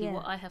 gosh! actually, Yeah.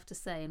 what I have to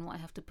say and what I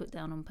have to put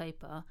down on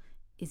paper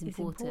is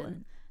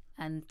important.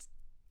 And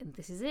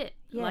this is it.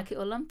 Yeah. Like it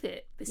or lump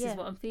it. This Yeah. is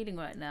what I'm feeling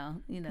right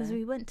now. You know. Because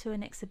we went to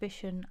an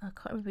exhibition. I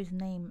can't remember his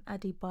name.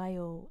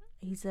 Adebayo.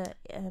 He's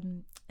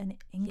an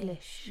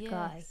English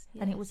guy,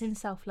 and it was in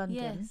South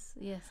London.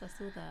 Yes, I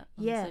saw that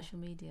on social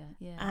media.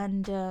 Yeah,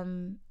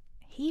 and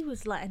he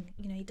was like, and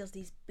you know, he does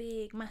these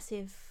big,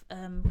 massive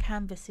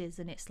canvases,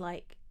 and it's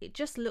like it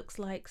just looks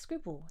like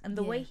scribble. And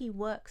the way he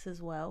works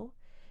as well,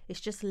 it's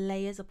just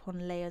layers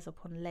upon layers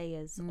upon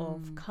layers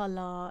of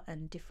color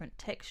and different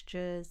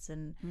textures,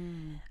 and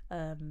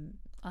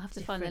I'll have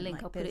to find the link.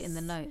 Like, I'll put it in the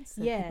notes.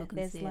 So yeah, people can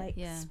there's see like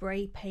it.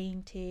 spray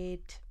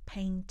painted,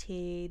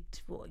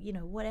 you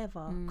know,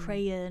 whatever,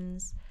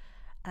 crayons.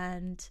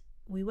 And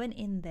we went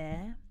in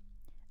there,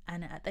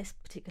 and at this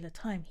particular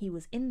time he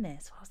was in there,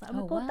 so I was like,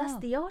 oh my god, that's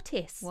the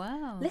artist.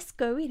 Wow, let's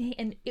go in.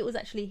 And it was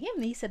actually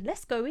him. He said,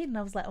 let's go in. And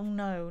I was like, oh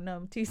no,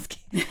 I'm too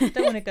scared.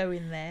 Don't want to go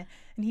in there.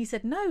 And he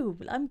said, no,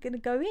 I'm gonna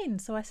go in.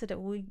 So I said,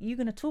 well, you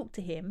gonna talk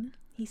to him?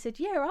 He said,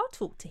 yeah, I'll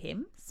talk to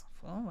him. So,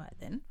 all right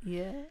then.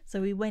 Yeah.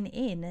 So we went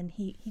in, and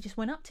he just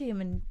went up to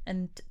him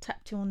and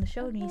tapped him on the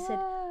shoulder, and he said,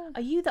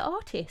 are you the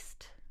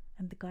artist?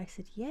 And the guy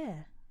said,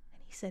 yeah.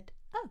 And he said,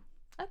 oh,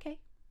 okay.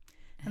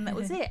 And that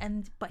was it.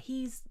 But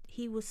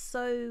he was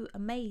so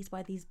amazed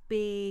by these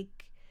big,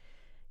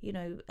 you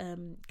know,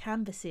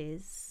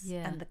 canvases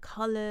and the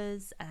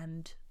colours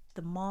and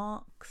the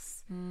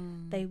marks.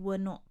 They were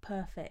not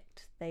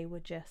perfect. They were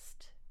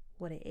just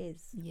what it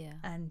is. Yeah.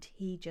 And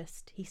he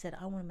said,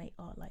 I want to make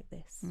art like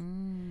this.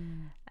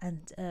 And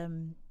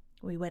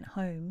we went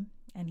home,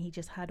 and he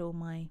just had all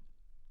my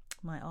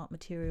art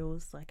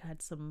materials. Like I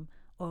had some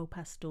oil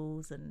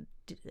pastels and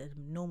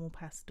normal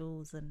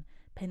pastels and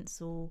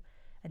pencil,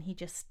 and he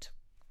just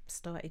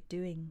started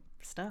doing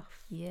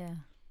stuff. Yeah.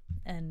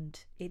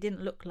 And it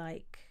didn't look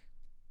like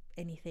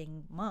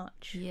anything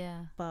much.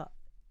 Yeah. But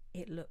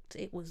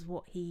it was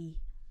what he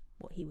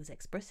was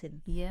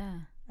expressing.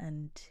 Yeah.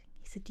 And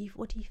he said,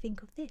 what do you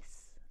think of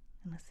this?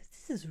 And I said,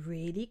 this is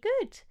really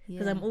good.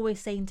 Because I'm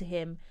always saying to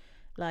him,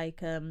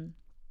 like, the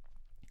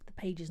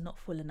page is not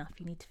full enough.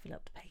 You need to fill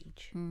up the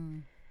page.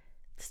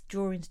 This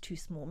drawing's too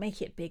small.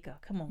 Make it bigger.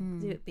 Come on,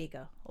 do it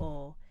bigger.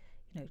 Or,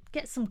 you know,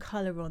 get some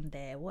colour on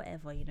there,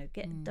 whatever, you know,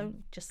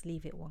 don't just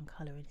leave it one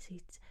colour. And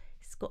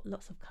it's got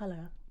lots of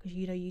colour, because,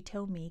 you know, you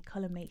tell me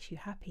colour makes you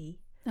happy.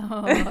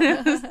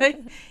 Like,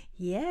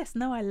 yes,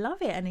 no, I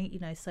love it. And he, you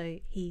know, so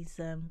he's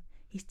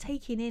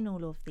taking in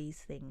all of these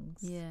things.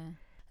 Yeah.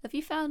 Have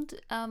you found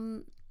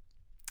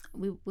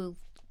we'll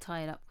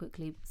tie it up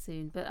quickly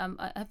soon, but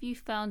have you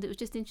found, it was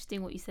just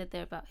interesting what you said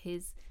there about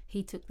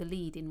he took the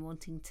lead in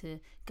wanting to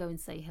go and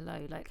say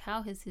hello. Like,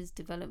 how has his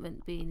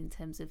development been in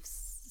terms of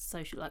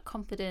social, like,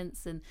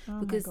 confidence? And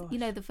because, you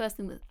know, the first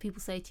thing that people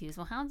say to you is,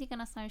 well, how are you going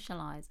to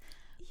socialise?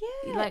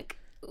 Yeah. Like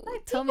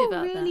tell me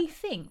about that. People really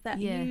think that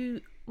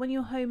when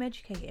you're home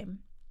educating,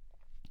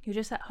 you're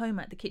just at home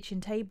at the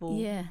kitchen table.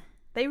 Yeah.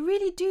 They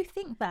really do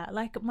think that.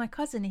 Like my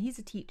cousin, he's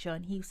a teacher,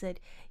 and he said,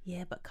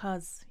 yeah, but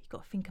cuz you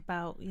got to think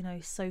about, you know,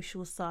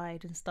 social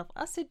side and stuff.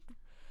 I said,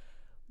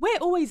 we're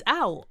always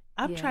out.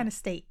 I'm trying to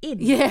stay in.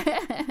 Yeah.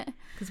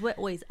 Because we're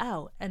always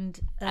out.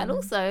 And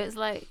also, it's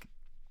like,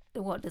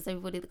 what, does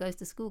everybody that goes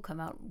to school come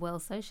out well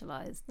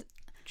socialised?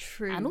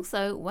 True. And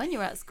also, when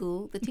you're at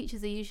school, the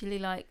teachers are usually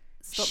like,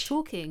 stop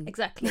talking.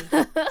 Exactly.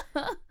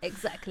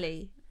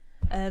 Exactly.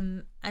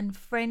 And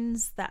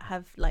friends that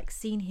have like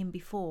seen him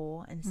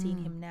before and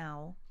seen him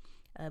now,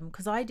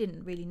 because I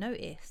didn't really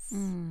notice.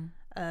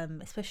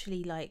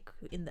 especially like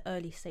in the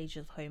early stages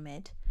of home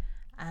ed.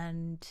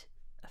 And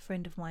a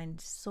friend of mine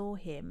saw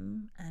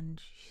him, and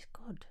she's,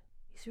 God,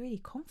 he's really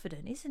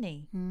confident, isn't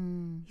he?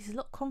 He's a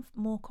lot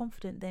more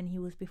confident than he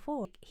was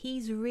before.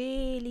 He's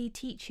really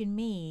teaching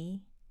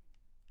me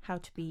how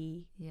to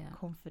be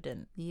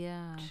confident.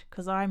 Yeah,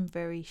 because I'm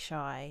very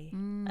shy,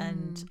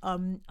 and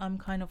I'm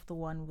kind of the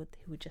one who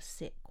would just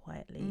sit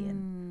quietly,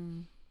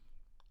 and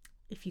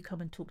if you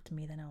come and talk to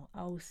me, then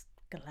I'll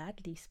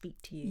gladly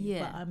speak to you.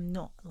 Yeah, but I'm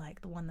not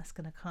like the one that's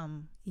gonna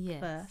come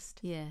first.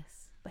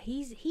 Yes, but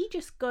he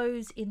just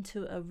goes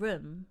into a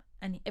room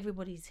and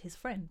everybody's his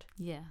friend.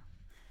 Yeah,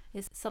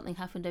 it's something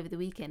happened over the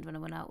weekend when I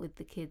went out with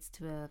the kids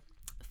to a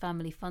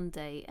family fun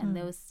day, and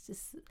there was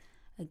just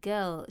a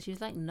girl. She was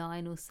like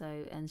 9 or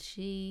so, and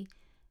she,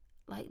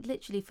 like,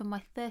 literally from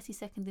my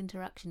 30-second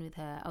interaction with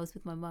her, I was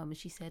with my mum, and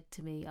she said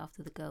to me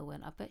after the girl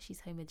went, "I bet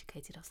she's home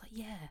educated." I was like,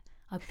 "Yeah,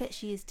 I bet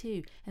she is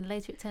too." And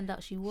later it turned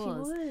out she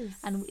was.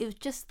 And it was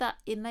just that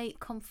innate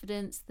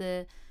confidence,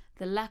 the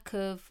lack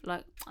of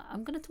like,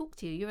 I'm going to talk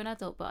to you, you're an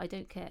adult, but I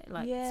don't care,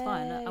 like, it's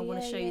fine, I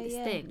want to show you this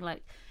thing,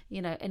 like,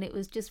 you know. And it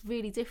was just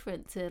really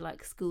different to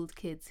like schooled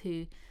kids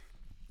who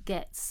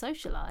get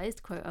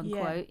socialized, quote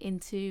unquote,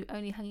 into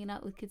only hanging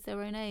out with kids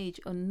their own age,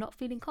 or not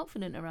feeling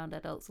confident around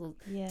adults or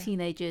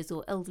teenagers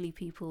or elderly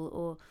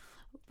people.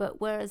 But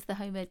whereas the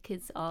home ed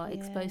kids are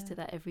exposed to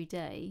that every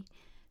day,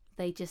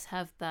 they just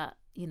have that,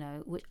 you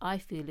know, which I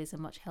feel is a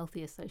much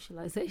healthier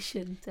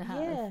socialization to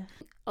have.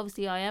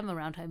 Obviously I am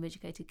around home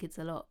educated kids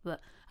a lot,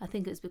 but I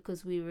think it's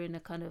because we were in a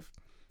kind of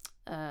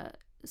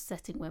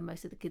setting where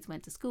most of the kids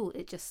went to school.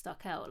 It just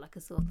stuck out like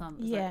a sore thumb.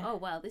 It was like, oh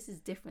wow, this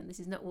is different, this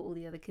is not what all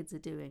the other kids are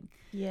doing.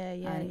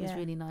 And it was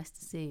really nice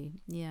to see.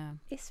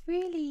 It's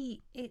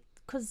really,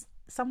 because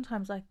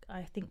sometimes I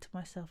think to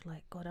myself,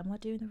 like, God, am I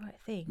doing the right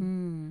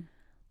thing?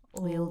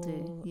 We all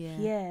do.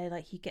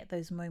 Like you get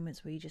those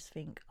moments where you just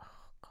think, oh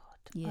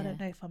God, I don't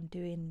know if I'm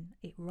doing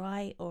it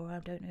right, or I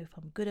don't know if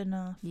I'm good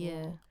enough.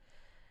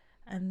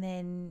 And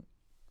then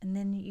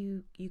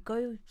you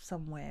go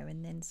somewhere,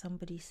 and then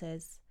somebody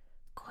says,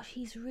 "Gosh,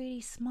 he's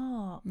really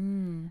smart,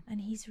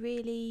 and he's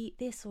really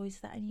this or is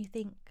that," and you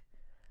think,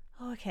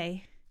 oh,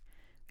 okay,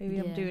 maybe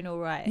I'm doing all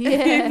right.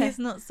 It's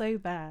not so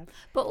bad.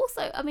 But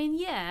also, I mean,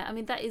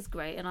 that is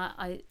great, and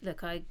I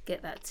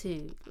get that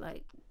too.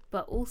 Like,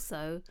 but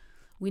also,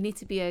 we need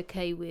to be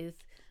okay with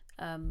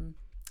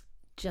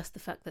just the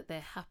fact that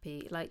they're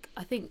happy. Like,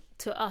 I think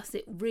to us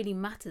it really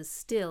matters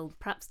still,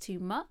 perhaps too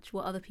much,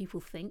 what other people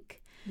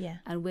think.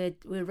 And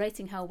we're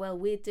rating how well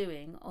we're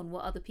doing on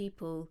what other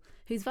people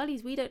whose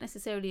values we don't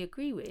necessarily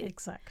agree with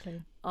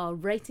are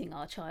rating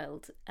our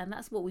child. And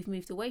that's what we've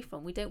moved away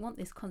from. We don't want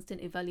this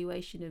constant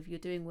evaluation of you're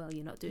doing well,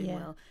 you're not doing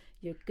well,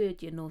 you're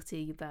good, you're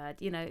naughty, you're bad.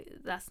 You know,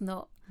 that's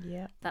not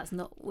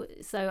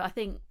so I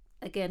think,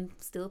 again,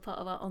 still part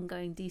of our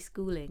ongoing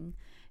deschooling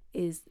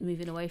is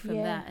moving away from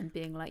that and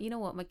being like, you know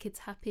what, my kid's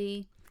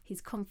happy,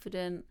 he's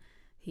confident,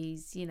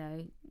 he's, you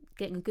know,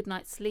 getting a good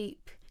night's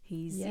sleep,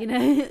 he's, you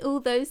know, all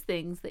those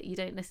things that you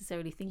don't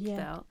necessarily think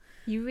about.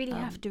 You really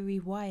have to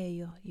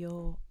rewire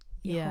your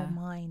whole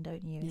mind,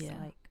 don't you? It's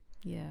like,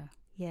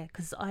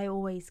 because I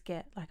always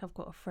get, like, I've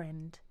got a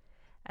friend,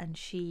 and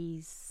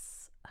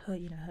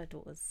her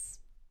daughter's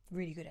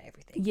really good at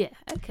everything.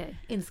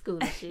 In school,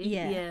 is she?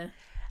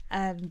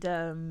 And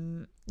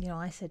you know,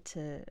 I said to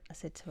her,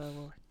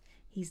 well,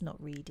 he's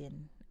not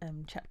reading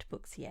chapter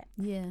books yet.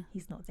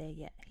 He's not there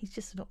yet. He's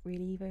just not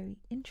really very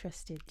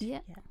interested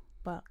yet.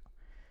 But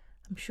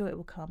I'm sure it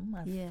will come.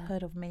 I've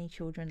heard of many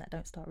children that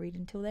don't start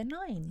reading until they're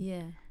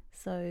 9.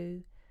 So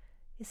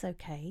it's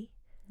okay.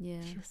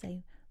 She'll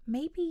say,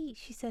 maybe,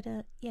 she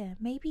said,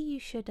 maybe you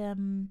should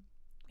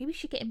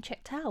get him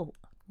checked out.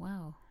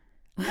 Wow.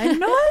 I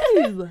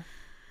know.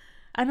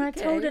 And I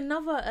told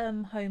another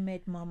home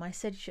ed mum, I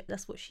said,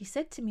 that's what she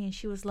said to me, and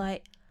she was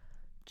like,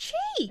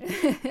 gee.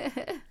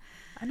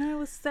 And I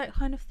was that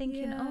kind of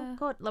thinking, oh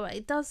God, like,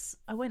 it does.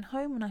 I went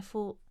home and I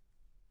thought,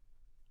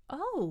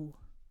 oh.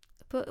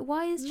 But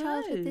why is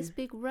childhood this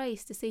big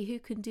race to see who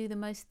can do the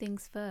most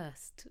things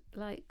first?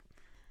 Like,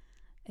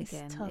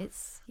 again,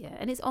 it's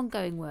and it's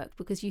ongoing work,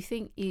 because you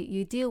think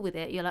you deal with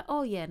it. You're like,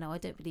 oh yeah, no, I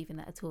don't believe in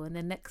that at all. And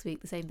then next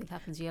week the same thing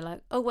happens. You're like,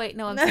 oh wait,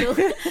 no,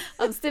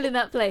 I'm still in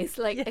that place.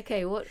 Like,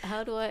 okay,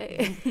 how do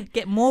I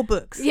get more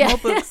books? More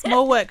books,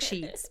 more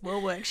worksheets.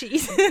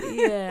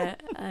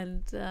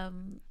 And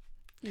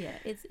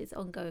it's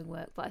ongoing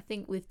work. But I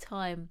think with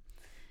time,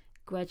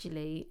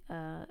 gradually,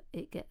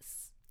 it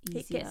gets easier.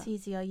 It gets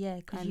easier,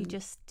 because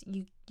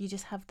you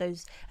just have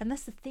those, and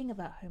that's the thing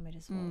about home ed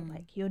as well.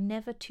 Like, you're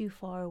never too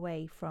far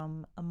away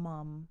from a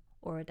mum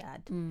or a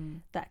dad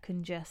that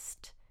can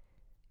just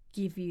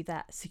give you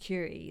that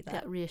security,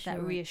 that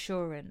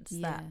reassurance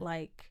that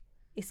like,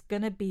 it's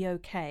gonna be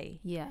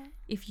okay.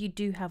 If you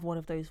do have one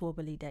of those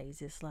wobbly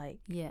days, it's like,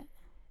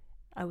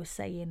 I was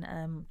saying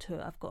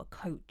I've got a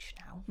coach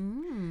now,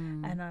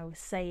 and I was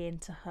saying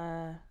to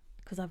her,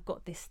 because I've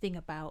got this thing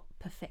about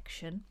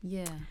perfection.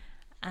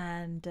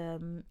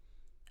 And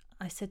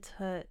I said to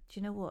her, do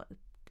you know what?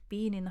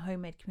 being in the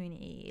home ed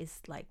community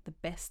is like the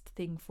best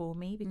thing for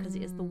me, because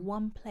it is the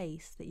one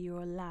place that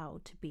you're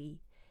allowed to be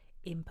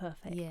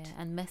imperfect,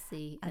 and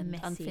messy and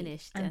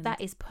unfinished, and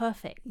that is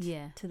perfect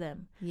to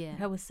them.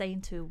 Like I was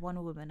saying to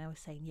one woman, I was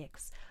saying,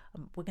 because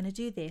we're going to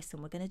do this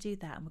and we're going to do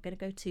that and we're going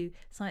to go to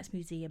Science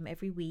Museum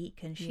every week,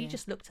 and she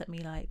just looked at me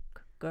like,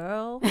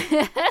 girl,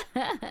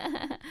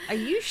 are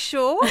you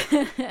sure?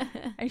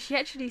 And she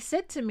actually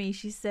said to me,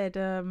 she said,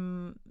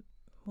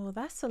 well,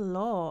 that's a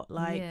lot,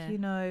 like, you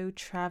know,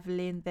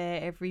 traveling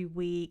there every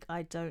week,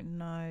 I don't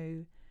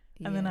know.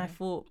 And then I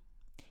thought,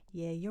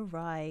 you're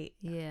right,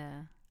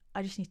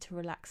 I just need to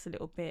relax a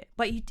little bit.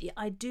 But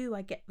I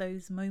get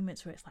those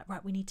moments where it's like,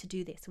 right, we need to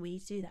do this, we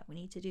need to do that, we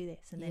need to do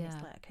this, and then it's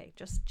like, okay,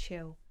 just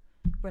chill,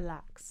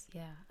 relax.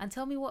 And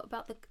tell me, what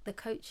about the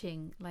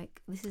coaching?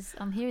 Like, this is,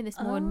 I'm hearing this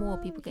more and more,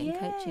 people getting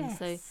coaching.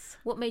 So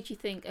what made you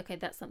think, okay,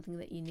 that's something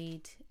that you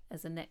need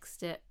as a next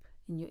step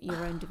in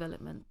your own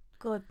development?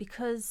 God,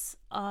 because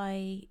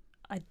I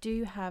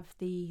do have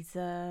these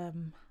I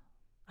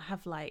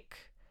have like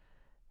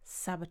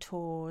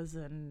saboteurs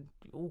and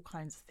all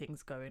kinds of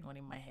things going on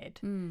in my head,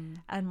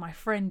 and my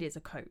friend is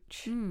a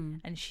coach,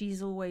 and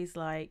she's always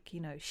like, you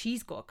know,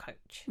 she's got a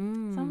coach, so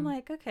I'm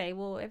like, okay,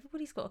 well,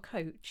 everybody's got a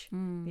coach,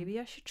 maybe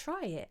I should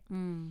try it.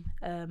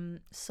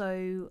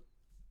 So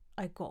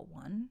I got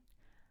one,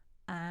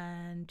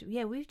 and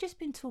we've just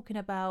been talking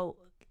about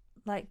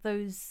like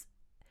those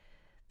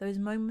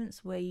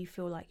moments where you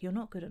feel like you're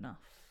not good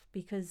enough,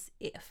 because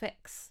it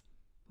affects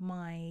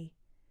my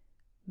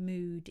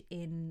mood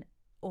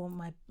or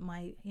my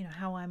you know,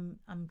 how I'm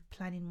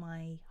planning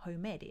my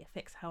home ed. It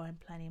affects how I'm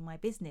planning my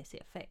business.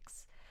 It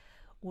affects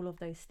all of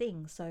those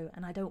things. So,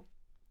 and I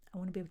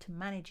want to be able to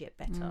manage it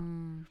better,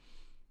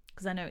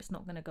 because I know it's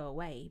not going to go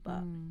away.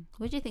 But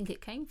where do you think it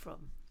came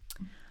from?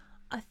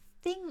 I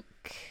think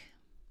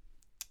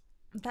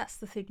that's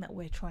the thing that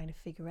we're trying to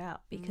figure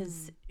out,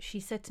 because she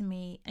said to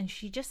me, and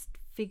she just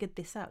figured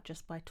this out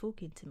just by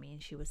talking to me,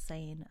 and she was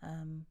saying,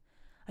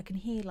 I can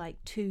hear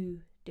like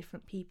two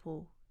different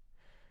people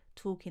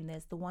talking.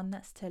 There's the one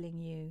that's telling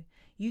you,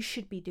 you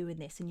should be doing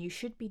this and you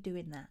should be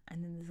doing that,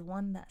 and then there's the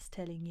one that's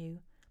telling you,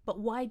 but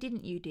why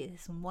didn't you do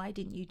this and why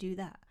didn't you do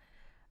that?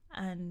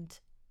 And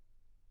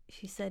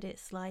she said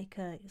it's like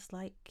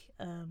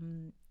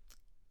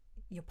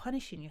you're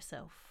punishing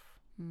yourself,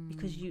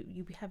 because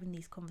you be having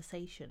these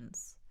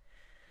conversations,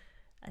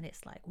 and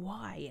it's like,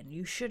 why, and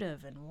you should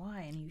have, and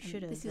why, and you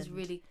should have. This is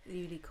really,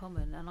 really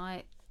common, and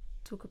I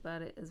talk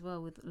about it as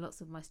well with lots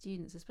of my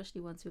students,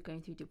 especially ones who are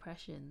going through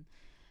depression.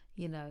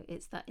 You know,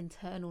 it's that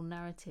internal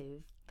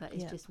narrative that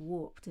is just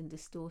warped and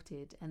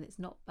distorted, and it's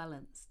not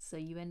balanced. So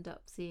you end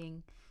up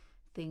seeing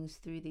things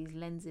through these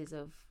lenses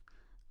of,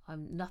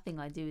 nothing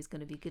I do is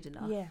going to be good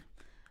enough.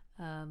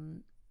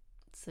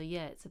 So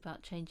it's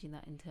about changing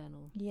that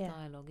internal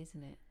dialogue,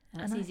 isn't it?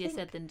 And it's easier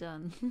said than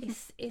done.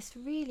 it's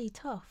really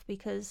tough,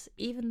 because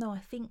even though I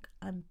think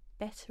I'm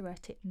better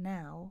at it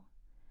now,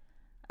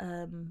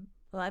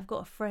 well, I've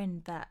got a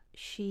friend that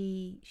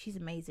she's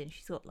amazing.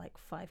 She's got like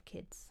 5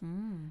 kids,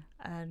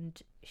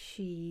 and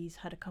she's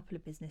had a couple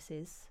of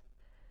businesses.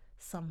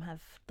 Some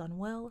have done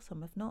well,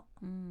 some have not.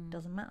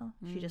 Doesn't matter.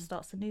 She just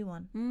starts a new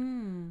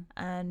one.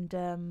 And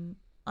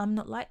I'm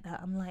not like that.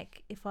 I'm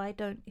like, if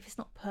it's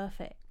not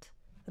perfect,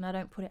 then I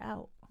don't put it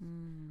out.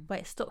 But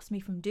it stops me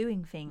from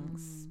doing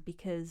things,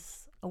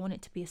 because I want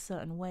it to be a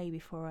certain way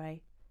before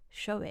I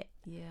show it.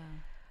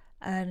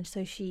 And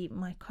so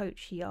my coach,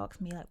 she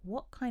asked me, like,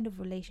 what kind of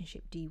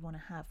relationship do you want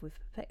to have with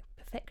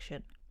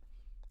perfection?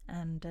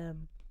 And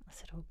I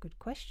said, oh, good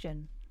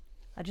question.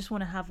 I just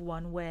want to have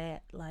one where,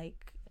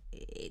 like,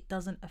 it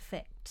doesn't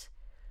affect,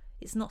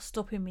 it's not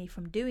stopping me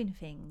from doing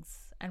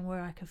things, and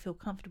where I can feel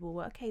comfortable.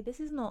 Well, okay,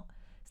 it's not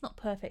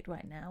perfect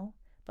right now,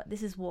 but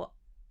this is what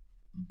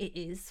it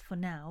is for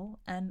now,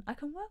 and I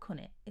can work on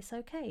it. It's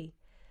okay.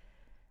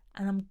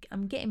 And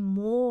I'm getting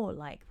more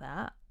like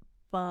that,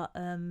 but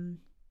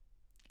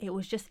it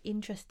was just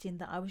interesting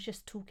that I was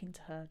just talking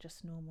to her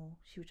just normal.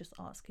 She was just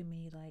asking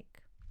me,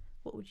 like,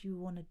 what would you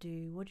want to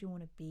do? What do you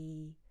want to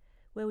be?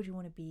 Where would you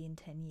want to be in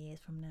 10 years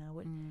from now?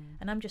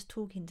 And I'm just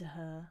talking to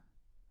her.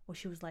 Or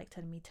she was like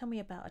telling me, tell me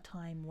about a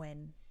time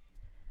when.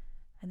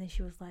 And then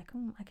she was like,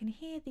 I can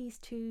hear these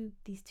two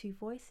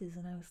voices.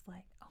 And I was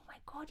like, oh my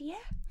God, yeah.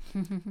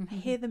 I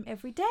hear them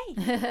every day.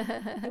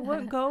 They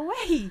won't go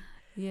away.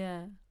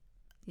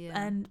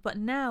 But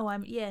now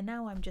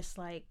I'm just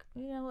like,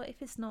 you know what,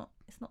 if it's not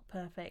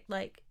perfect,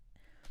 like,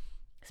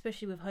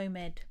 especially with home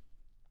ed,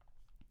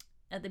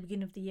 at the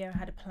beginning of the year I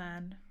had a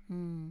plan,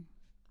 and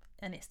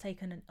it's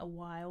taken a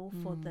while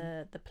for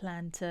the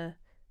plan to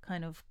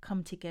kind of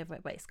come together,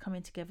 but it's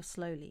coming together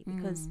slowly,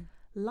 because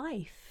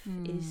life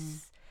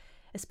is,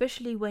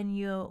 especially when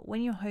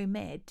you're home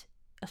ed,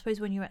 I suppose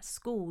when you're at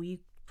school, you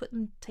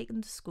take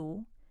them to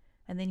school,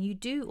 and then you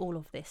do all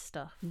of this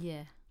stuff.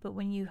 But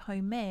when you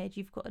home ed,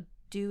 you've got to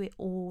do it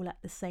all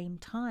at the same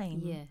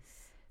time.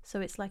 So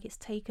it's like it's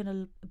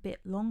taken a bit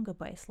longer,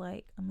 but it's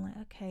like, I'm like,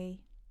 okay,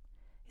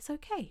 it's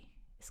okay.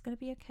 It's going to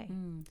be okay.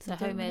 So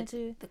home ed,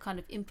 the kind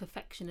of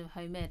imperfection of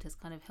home ed has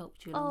kind of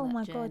helped you along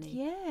that journey. God,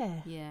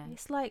 yeah.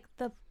 It's like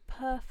the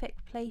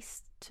perfect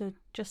place to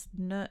just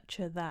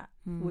nurture that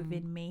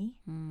within me.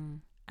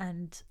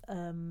 And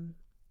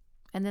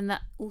then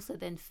that also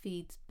then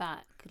feeds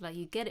back, like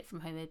you get it from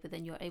home ed, but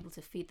then you're able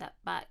to feed that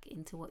back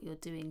into what you're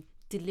doing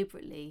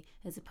deliberately,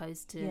 as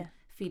opposed to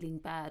feeling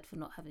bad for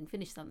not having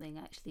finished something.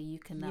 Actually, you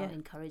can now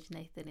encourage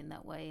Nathan in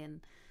that way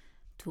and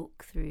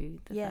talk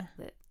through the fact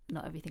that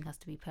not everything has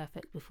to be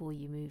perfect before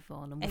you move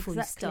on and before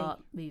you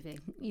start moving.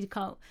 You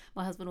can't,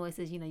 my husband always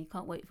says, you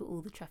can't wait for all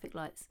the traffic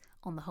lights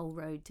on the whole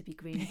road to be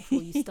green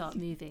before you start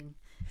moving.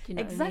 Do you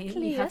know what I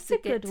mean? You have to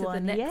get to the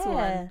next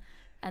one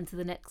and to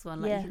the next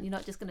one. Like you're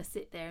not just going to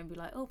sit there and be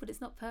like, oh, but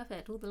it's not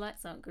perfect, all the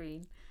lights aren't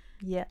green.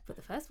 Yeah. But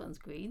the first one's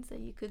green, so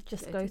you could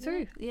just go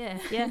through. Yeah.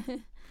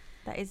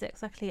 That is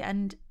exactly.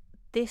 And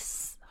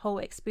this whole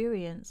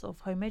experience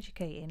of home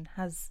educating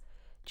has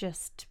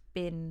just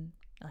been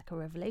like a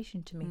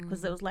revelation to me,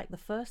 because it was like the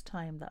first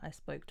time that I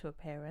spoke to a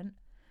parent,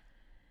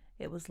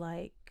 it was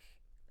like,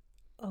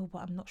 oh, but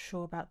I'm not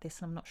sure about this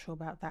and I'm not sure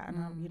about that,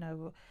 and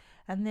I'm,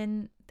 and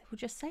then they would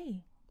just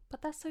say,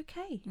 but that's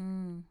okay.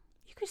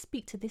 You could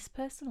speak to this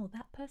person or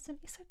that person.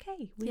 It's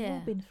okay. We've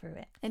all been through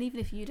it. And even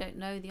if you don't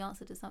know the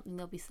answer to something,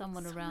 there'll be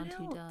someone around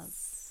who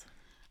does.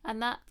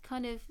 And that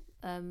kind of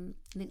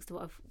links to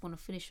what I want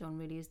to finish on,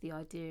 really, is the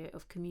idea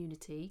of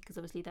community, because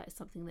obviously that is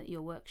something that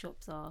your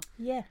workshops are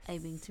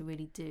aiming to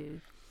really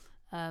do.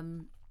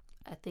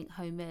 I think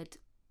home ed,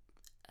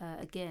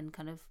 again,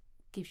 kind of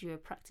gives you a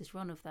practice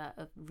run of that,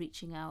 of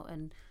reaching out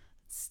and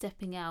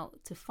stepping out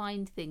to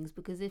find things,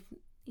 because if,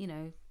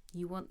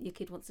 you want, your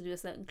kid wants to do a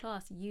certain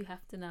class, you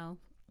have to now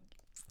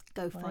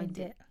go find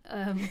it.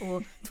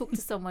 Or talk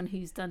to someone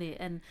who's done it.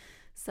 And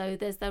so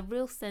there's that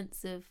real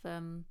sense of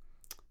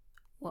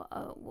what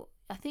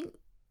I think,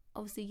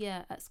 obviously,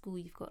 at school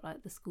you've got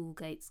like the school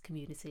gates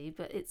community,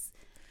 but it's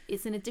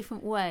in a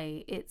different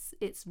way.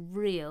 It's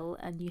real,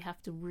 and you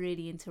have to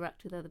really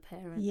interact with other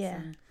parents.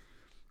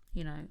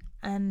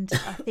 And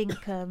I think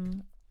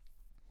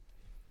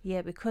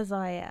because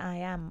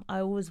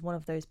I was one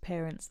of those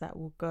parents that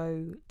will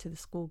go to the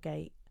school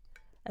gate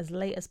as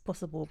late as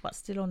possible but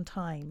still on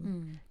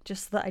time,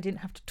 just so that I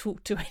didn't have to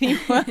talk to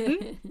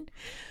anyone.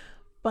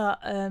 But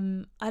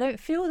I don't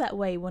feel that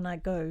way when I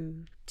go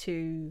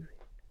to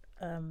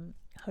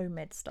home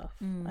ed stuff.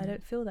 I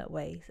don't feel that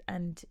way.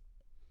 And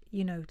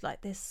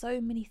like there's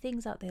so many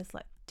things out there. There's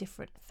like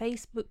different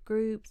Facebook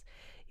groups.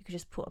 You could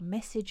just put a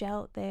message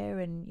out there,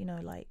 and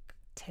like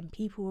 10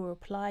 people will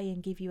reply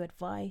and give you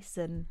advice.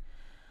 And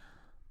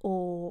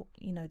or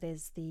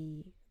there's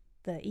the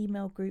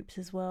email groups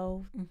as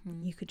well.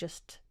 You could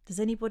just, does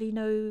anybody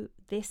know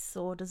this,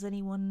 or does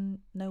anyone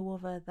know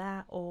of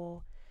that,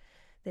 or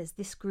there's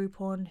this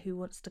group on, who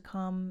wants to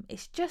come.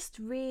 It's just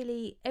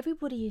really,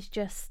 everybody is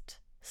just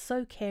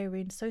so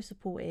caring, so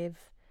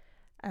supportive,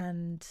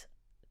 and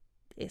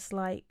it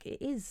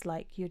is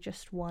like you're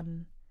just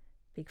one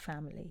big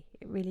family.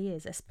 It really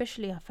is.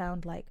 Especially I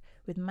found, like,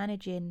 with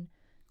managing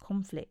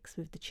conflicts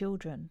with the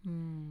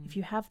children, if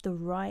you have the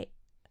right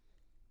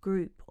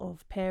group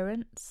of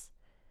parents,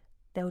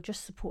 they'll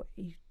just support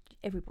you,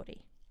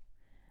 everybody.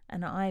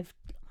 And I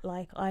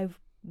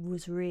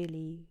was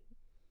really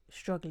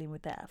struggling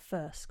with that at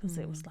first, because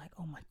it was like,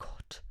 oh my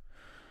god,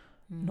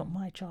 not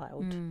my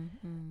child.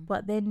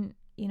 But then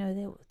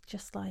they were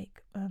just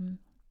like,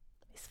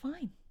 it's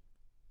fine,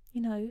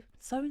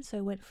 so and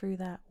so went through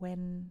that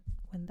when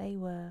they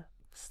were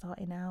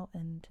starting out,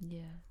 and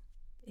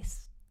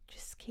it's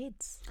just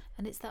kids.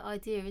 And it's that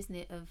idea, isn't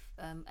it, of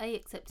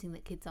accepting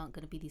that kids aren't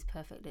going to be these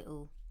perfect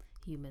little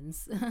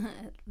humans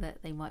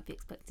that they might be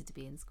expected to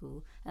be in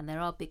school, and there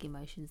are big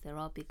emotions, there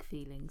are big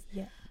feelings,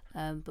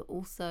 but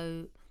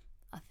also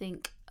I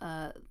think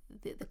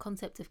the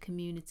concept of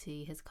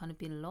community has kind of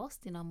been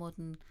lost in our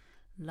modern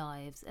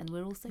lives, and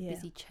we're also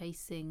busy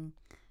chasing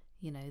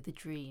the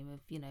dream of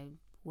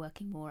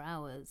working more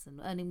hours and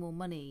earning more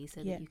money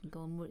so that you can go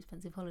on more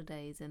expensive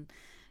holidays, and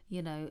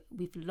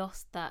we've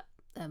lost that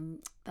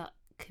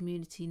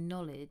community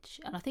knowledge.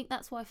 And I think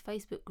that's why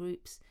Facebook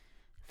groups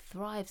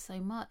thrive so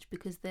much,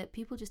 because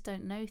people just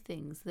don't know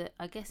things that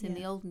I guess in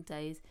the olden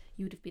days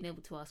you would have been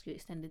able to ask your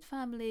extended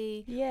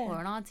family, or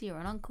an auntie or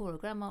an uncle or a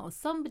grandma, or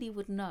somebody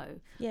would know.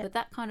 But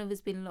that kind of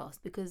has been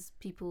lost because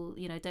people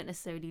don't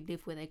necessarily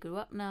live where they grew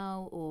up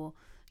now, or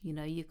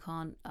you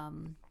can't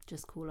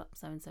just call up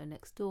so and so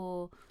next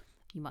door.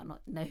 You might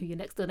not know who your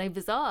next door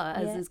neighbours are,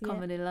 as is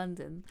common in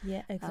London.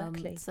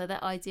 Exactly. So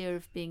that idea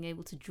of being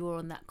able to draw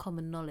on that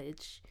common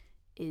knowledge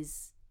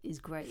is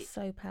great.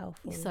 So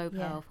powerful. It's so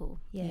powerful.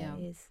 Yeah,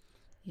 it is.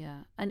 Yeah.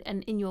 And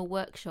in your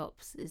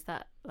workshops, is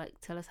that, like,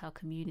 tell us how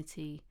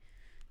community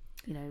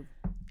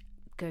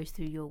goes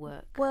through your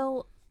work?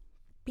 Well,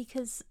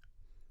 because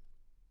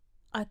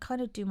I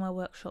kind of do my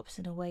workshops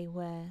in a way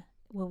where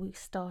we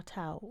start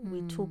out,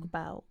 we talk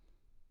about,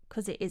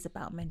 because it is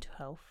about mental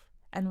health.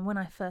 And when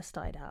I first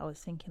started out, I was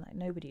thinking, like,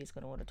 nobody is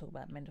going to want to talk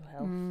about mental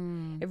health.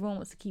 Everyone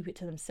wants to keep it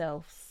to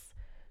themselves,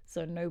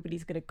 so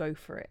nobody's going to go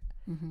for it.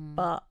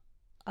 But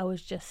I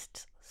was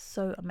just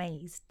so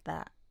amazed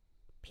that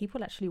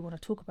people actually want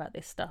to talk about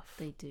this stuff.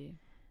 They do.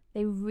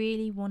 They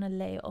really want to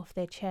lay it off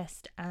their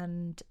chest.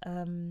 And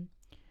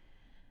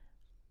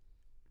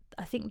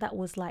I think that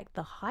was like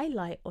the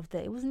highlight of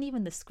it wasn't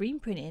even the screen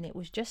printing, it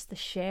was just the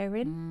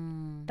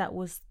sharing. That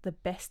was the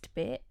best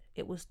bit.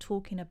 It was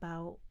talking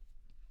about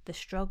the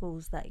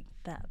struggles that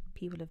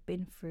people have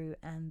been through,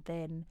 and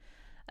then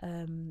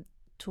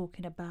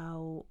talking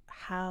about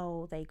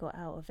how they got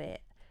out of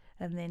it,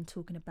 and then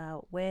talking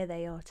about where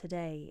they are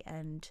today,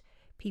 and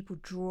people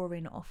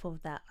drawing off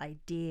of that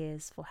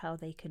ideas for how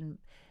they can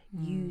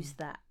use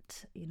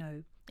that. You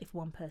know, if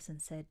one person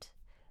said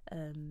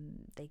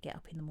they get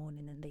up in the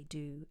morning and they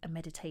do a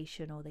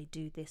meditation, or they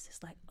do this,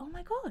 it's like, oh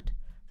my God,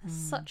 that's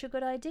such a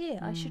good idea.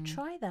 I should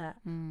try that.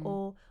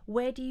 Or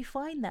where do you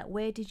find that?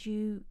 Where do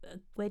you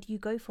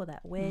go for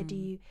that? Where do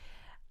you?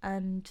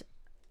 And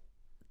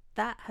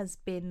that has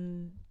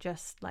been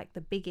just like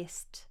the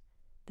biggest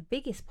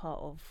part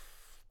of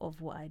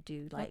what I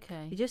do. Like,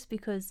 just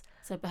because.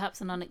 So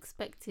perhaps an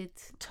unexpected.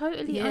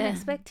 Totally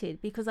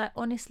unexpected, because I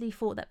honestly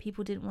thought that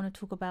people didn't want to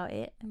talk about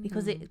it,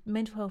 because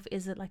mental health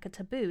is like a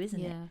taboo, isn't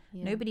it?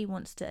 Yeah. Nobody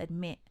wants to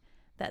admit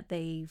that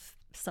they've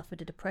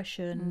suffered a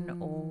depression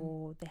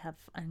or they have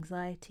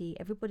anxiety.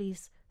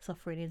 Everybody's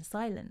suffering in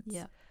silence.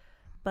 Yeah.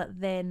 But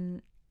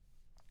then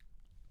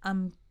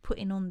I'm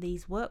putting on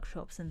these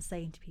workshops and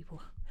saying to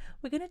people,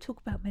 we're going to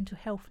talk about mental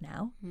health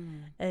now.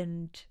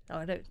 And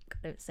I don't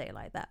say it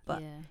like that,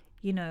 but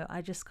you know,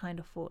 I just kind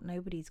of thought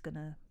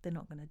they're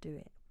not gonna do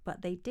it,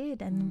 but they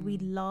did, and we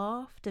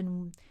laughed,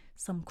 and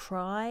some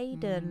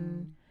cried,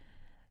 and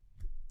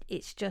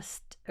it's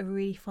just a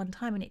really fun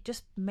time, and it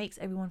just makes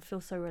everyone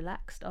feel so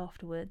relaxed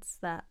afterwards,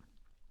 that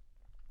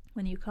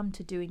when you come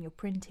to doing your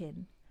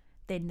printing,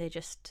 then they're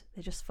just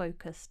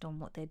focused on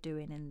what they're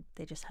doing, and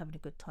they're just having a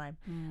good time.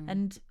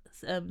 And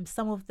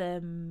some of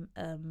them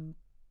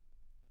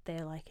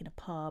they're like in a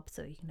pub,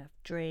 so you can have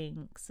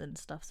drinks and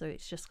stuff, so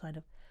it's just kind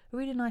of a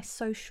really nice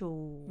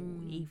social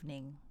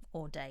evening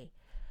or day.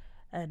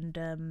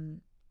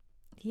 And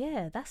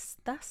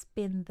that's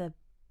been the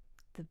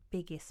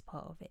biggest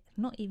part of it.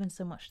 Not even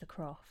so much the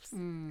crafts,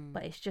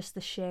 but it's just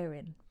the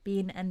sharing,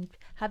 being and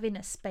having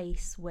a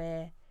space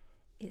where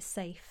it's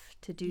safe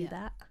to do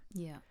that,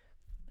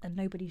 and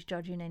nobody's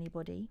judging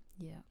anybody.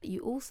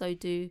 You also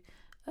do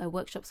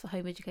workshops for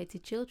home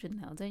educated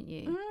children now, don't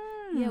you?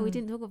 Yeah, we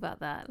didn't talk about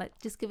that. Like,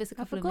 just give us a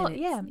couple of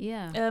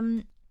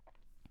minutes.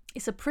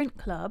 It's a print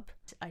club.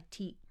 I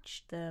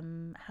teach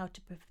them how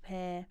to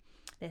prepare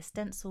their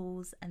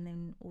stencils, and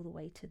then all the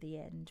way to the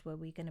end where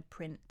we're going to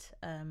print.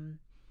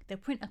 They'll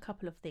print a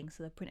couple of things.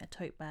 So they'll print a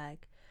tote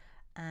bag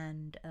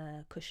and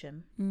a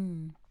cushion,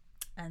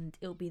 and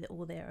it'll be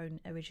all their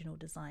own original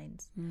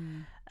designs.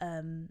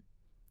 And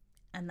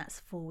that's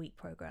a 4-week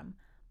program.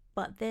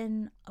 But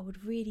then I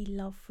would really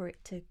love for it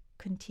to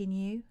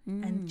continue,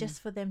 and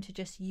just for them to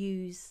just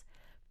use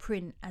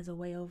print as a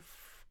way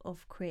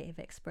of creative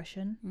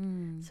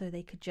expression. So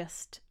they could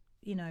just,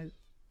 you know,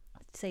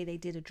 say they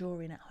did a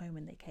drawing at home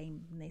and they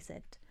came and they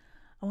said,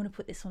 I want to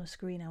put this on a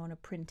screen, I want to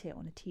print it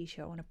on a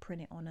t-shirt, I want to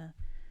print it on a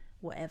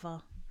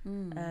whatever.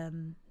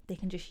 They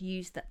can just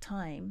use that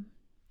time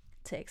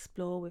to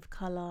explore with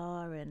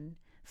colour and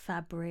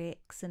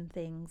fabrics and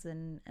things,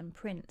 and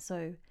print.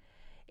 So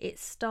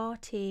it's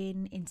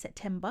starting in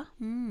September.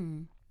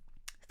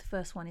 The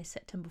first one is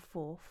September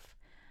 4th,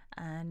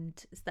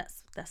 and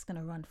that's going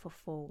to run for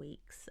 4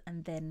 weeks,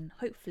 and then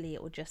hopefully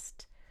it will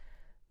just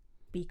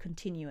be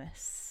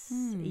continuous.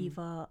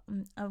 Either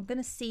I'm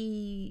going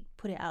to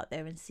put it out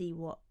there and see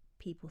what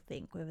people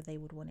think, whether they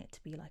would want it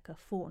to be like a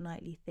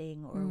fortnightly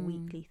thing or a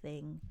weekly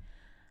thing,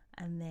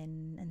 and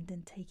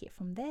then take it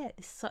from there.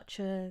 It's such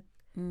a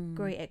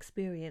great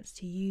experience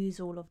to use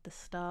all of the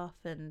stuff,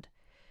 and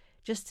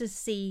just to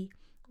see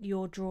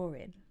your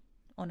drawing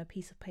on a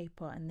piece of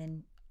paper, and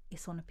then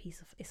it's on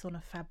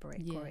a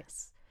fabric, or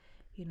it's,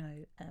 you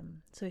know,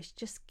 so it's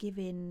just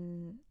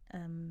giving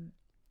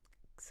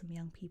some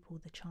young people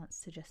the chance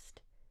to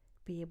just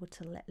be able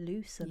to let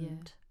loose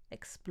and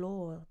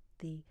explore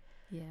the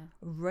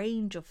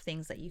range of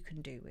things that you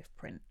can do with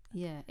print.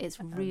 It's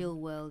real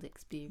world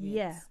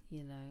experience.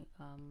 You know,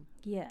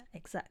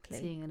 exactly.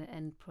 Seeing an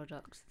end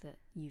product that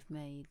you've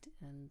made,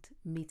 and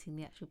meeting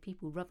the actual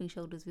people, rubbing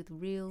shoulders with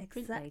real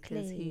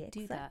printmakers who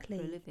do that for a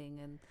living,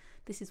 and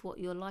this is what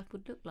your life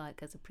would look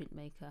like as a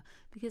printmaker.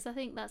 Because I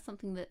think that's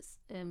something that's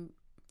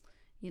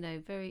you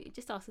know, very,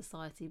 just our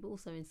society, but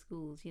also in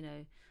schools, you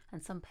know,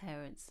 and some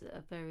parents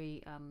are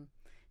very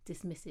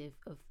dismissive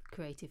of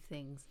creative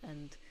things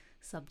and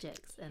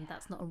subjects, and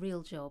that's not a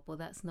real job, or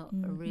that's not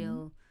a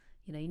real,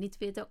 you know, you need to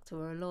be a doctor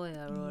or a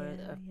lawyer or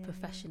a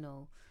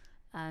professional.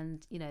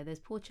 And, you know, there's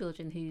poor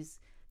children whose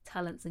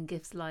talents and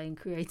gifts lie in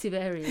creative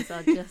areas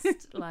are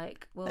just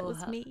like, well, that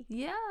was me.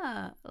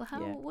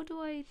 What do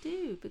I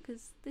do?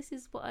 Because this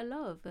is what I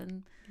love.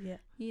 And,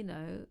 you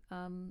know,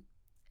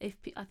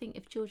 I think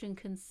if children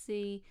can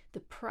see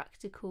the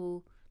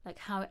practical, like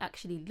how it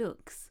actually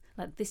looks,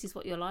 like this is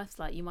what your life's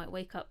like. You might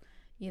wake up,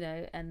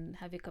 and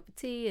have your cup of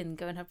tea and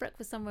go and have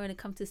breakfast somewhere and then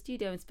come to the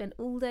studio and spend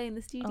all day in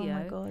the studio.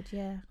 Oh my God,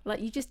 yeah.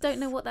 Like, you just don't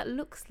know what that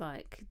looks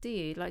like, do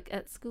you? Like,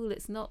 at school,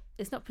 it's not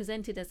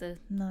presented as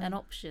an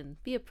option.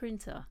 Be a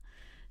printer.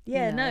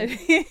 Yeah, no.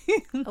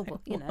 Oh,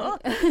 well,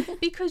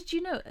 Because,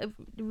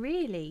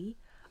 really,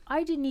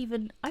 I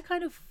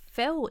kind of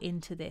fell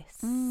into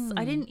this.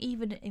 I didn't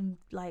even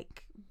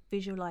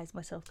visualize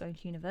myself going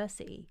to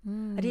university.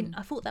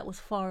 I thought that was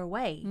far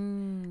away.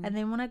 And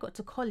then when I got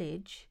to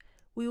college,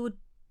 we were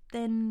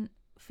then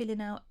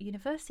filling out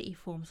university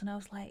forms, and I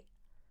was like,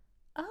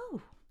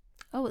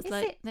 it's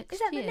like next year. Is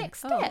that the next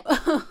step?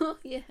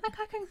 Yeah. Like,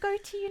 I can go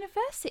to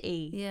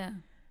university. Yeah.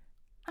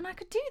 And I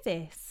could do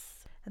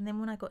this. And then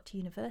when I got to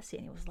university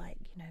and it was like,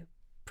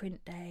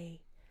 print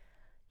day.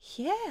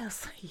 Yeah, I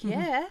was like,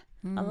 yeah,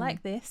 I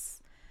like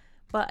this.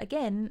 But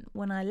again,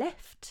 when I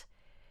left,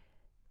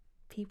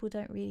 people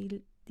don't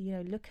really,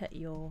 look at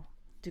your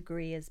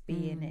degree as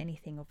being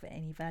anything of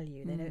any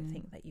value. They don't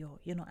think that you're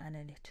not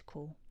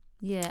analytical.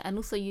 Yeah, and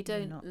also you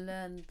don't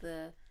learn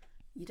the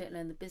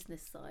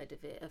business side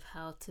of it, of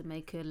how to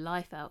make a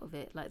life out of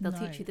it. Like, they'll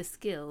teach you the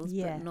skills,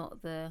 but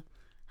not the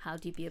how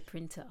do you be a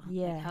printer?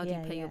 Yeah, like, how do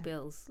you pay your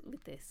bills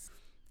with this?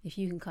 If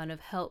you can kind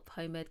of help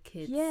home ed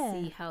kids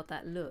see how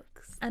that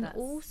looks. And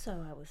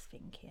also, I was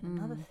thinking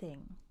another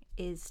thing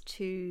is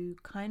to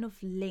kind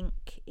of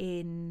link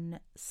in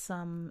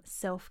some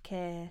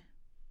self-care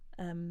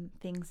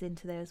things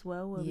into there as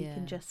well, where we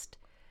can just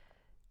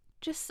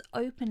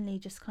openly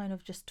just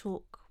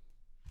talk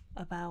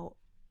about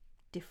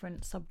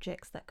different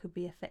subjects that could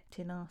be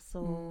affecting us,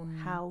 or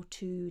how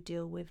to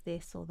deal with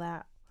this or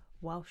that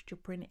whilst you're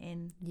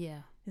printing.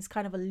 It's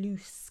kind of a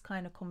loose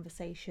kind of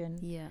conversation.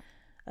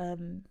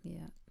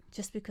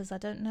 Just because I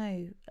don't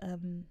know,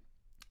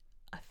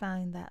 I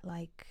found that,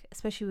 like,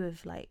 especially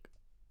with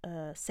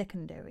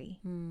secondary,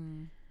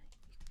 the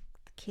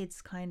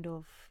kids kind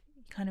of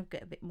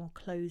get a bit more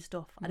closed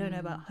off. I don't know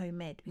about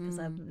home ed because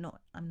I'm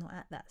not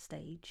at that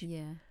stage.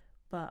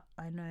 But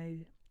I know,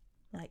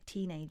 like,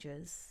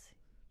 teenagers,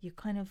 you're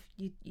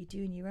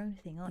doing your own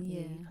thing, aren't you?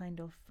 You're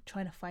kind of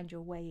trying to find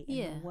your way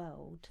in the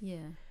world.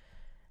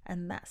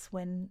 And that's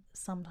when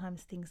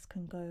sometimes things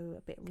can go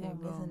a bit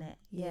wrong, isn't it?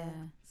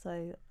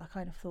 So I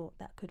kind of thought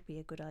that could be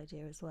a good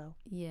idea as well.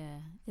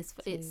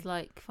 It's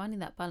like finding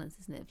that balance,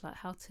 isn't it? Of like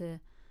how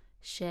to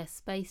share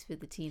space with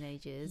the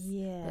teenagers,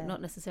 but not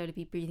necessarily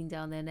be breathing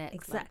down their necks.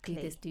 Exactly.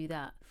 Like, do this, do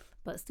that,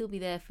 but still be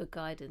there for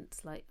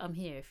guidance. Like, I'm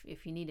here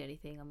if you need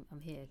anything. I'm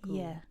here.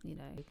 Cool.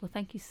 Well,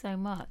 thank you so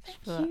much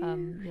for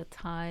your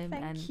time.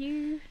 Thank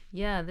you.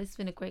 Yeah, this has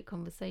been a great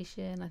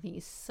conversation. I think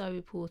it's so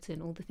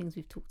important, all the things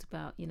we've talked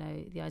about,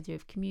 the idea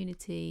of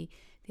community,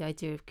 the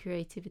idea of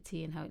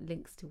creativity and how it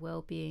links to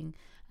well-being,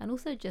 and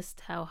also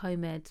just how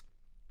home ed,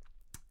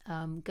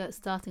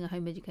 starting a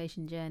home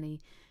education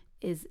journey,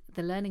 is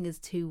the learning is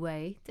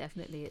two-way.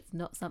 Definitely, it's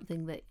not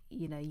something that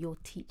you're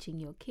teaching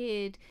your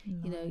kid.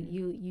 No.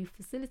 You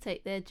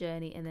facilitate their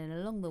journey, and then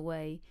along the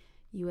way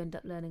you end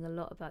up learning a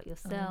lot about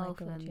yourself.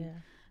 Oh my God,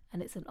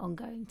 and it's an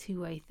ongoing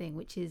two-way thing,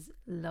 which is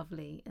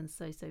lovely and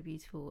so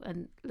beautiful.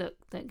 And look,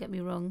 don't get me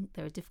wrong,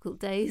 there are difficult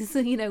days.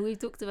 We've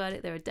talked about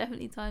it. There are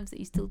definitely times that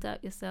you still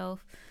doubt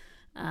yourself,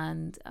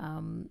 and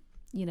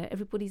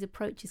everybody's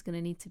approach is going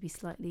to need to be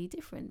slightly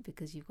different,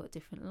 because you've got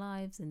different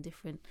lives and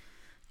different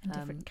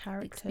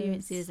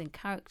experiences and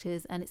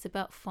characters, and it's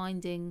about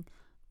finding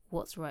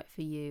what's right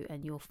for you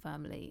and your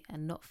family,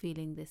 and not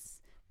feeling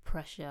this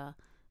pressure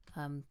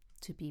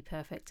to be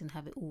perfect and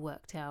have it all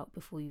worked out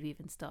before you've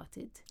even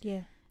started.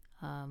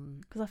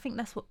 Because I think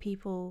that's what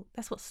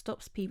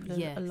stops people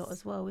a lot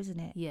as well, isn't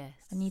it?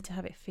 I need to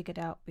have it figured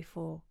out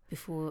before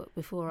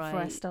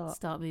I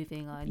start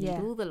moving. I need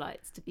all the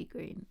lights to be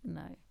green.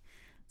 No,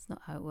 it's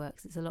not how it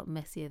works. It's a lot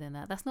messier than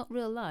that. That's not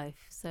real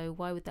life. So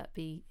why would that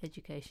be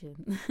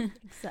education?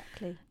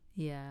 Exactly.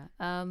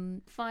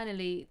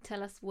 Finally,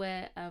 tell us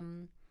where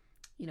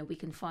we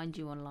can find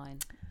you online.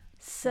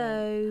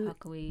 So how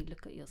can we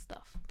look at your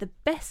stuff? The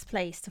best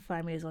place to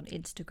find me is on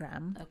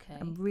Instagram. Okay.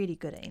 I'm really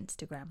good at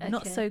Instagram. I'm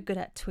not so good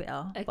at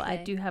Twitter, but I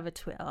do have a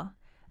Twitter.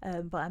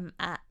 But I'm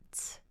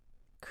at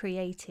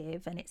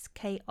creative, and it's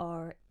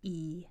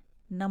KRE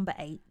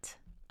 8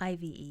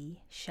 IVE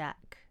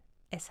Shack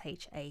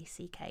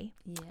SHACK.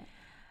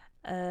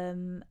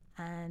 And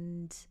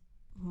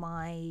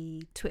my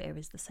Twitter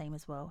is the same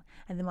as well.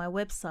 And then my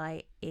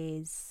website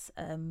is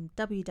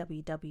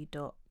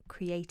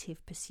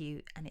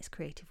www.creativepursuit, and it's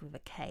creative with a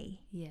K.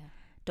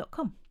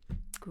 .com.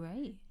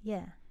 Great.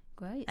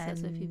 Great. So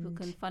that's where people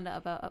can find out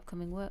about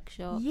upcoming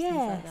workshops.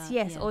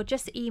 Yes. Or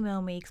just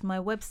email me, because my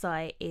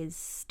website is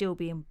still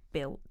being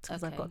built,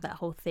 because I've got that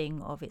whole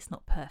thing of it's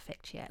not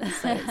perfect yet,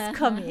 so it's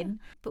coming.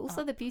 But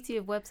also the beauty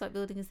of website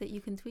building is that you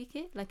can tweak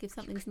it. Like, if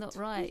something's not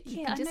right,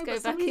 you can just go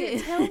back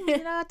in. Tell me,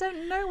 I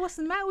don't know what's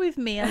the matter with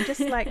me. I'm just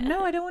like,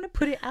 no, I don't want to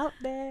put it out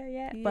there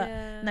yet. But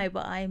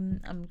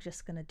I'm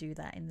just gonna do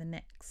that in the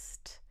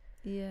next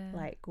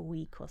like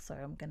week or so,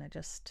 I'm gonna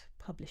just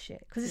publish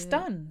it because it's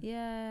done.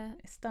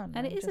 It's done.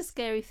 And it is a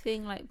scary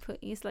thing, like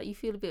it's like you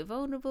feel a bit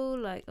vulnerable,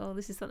 like, oh,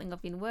 this is something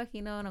I've been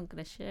working on, I'm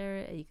gonna share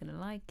it, are you gonna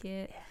like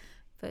it?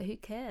 But who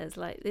cares?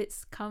 Like,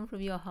 it's come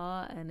from your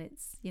heart, and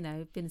it's, you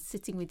know, been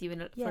sitting with you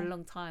for a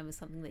long time as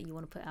something that you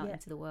want to put out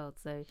into the world.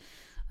 So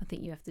I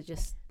think you have to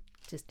just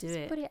do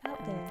it. Put it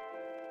out there.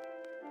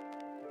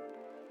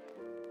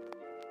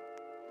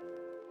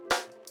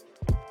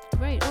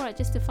 Great. All right,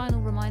 just a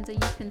final reminder, you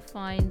can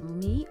find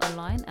me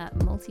online at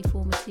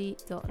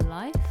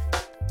multiformity.life,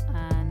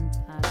 and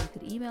you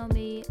could email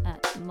me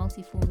at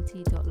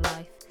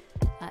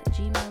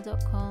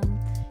multiformity.life@gmail.com.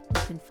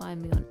 You can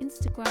find me on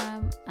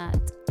Instagram at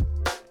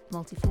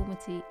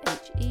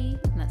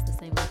multiformityhe, and that's the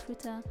same on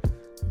Twitter. I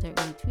don't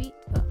really tweet,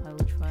 but I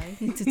will try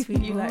to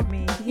tweet You more. like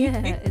me.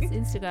 Yeah, it's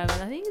Instagram,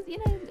 and I think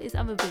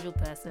I'm a visual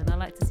person. I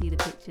like to see the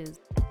pictures.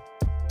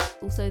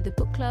 Also, the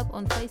book club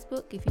on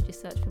Facebook, if you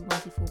just search for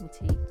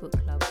Multiformity Book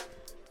Club,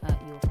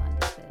 you'll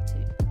find us there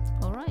too.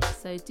 All right,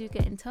 so do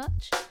get in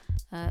touch.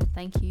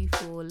 Thank you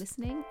for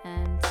listening,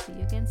 and see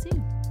you again soon.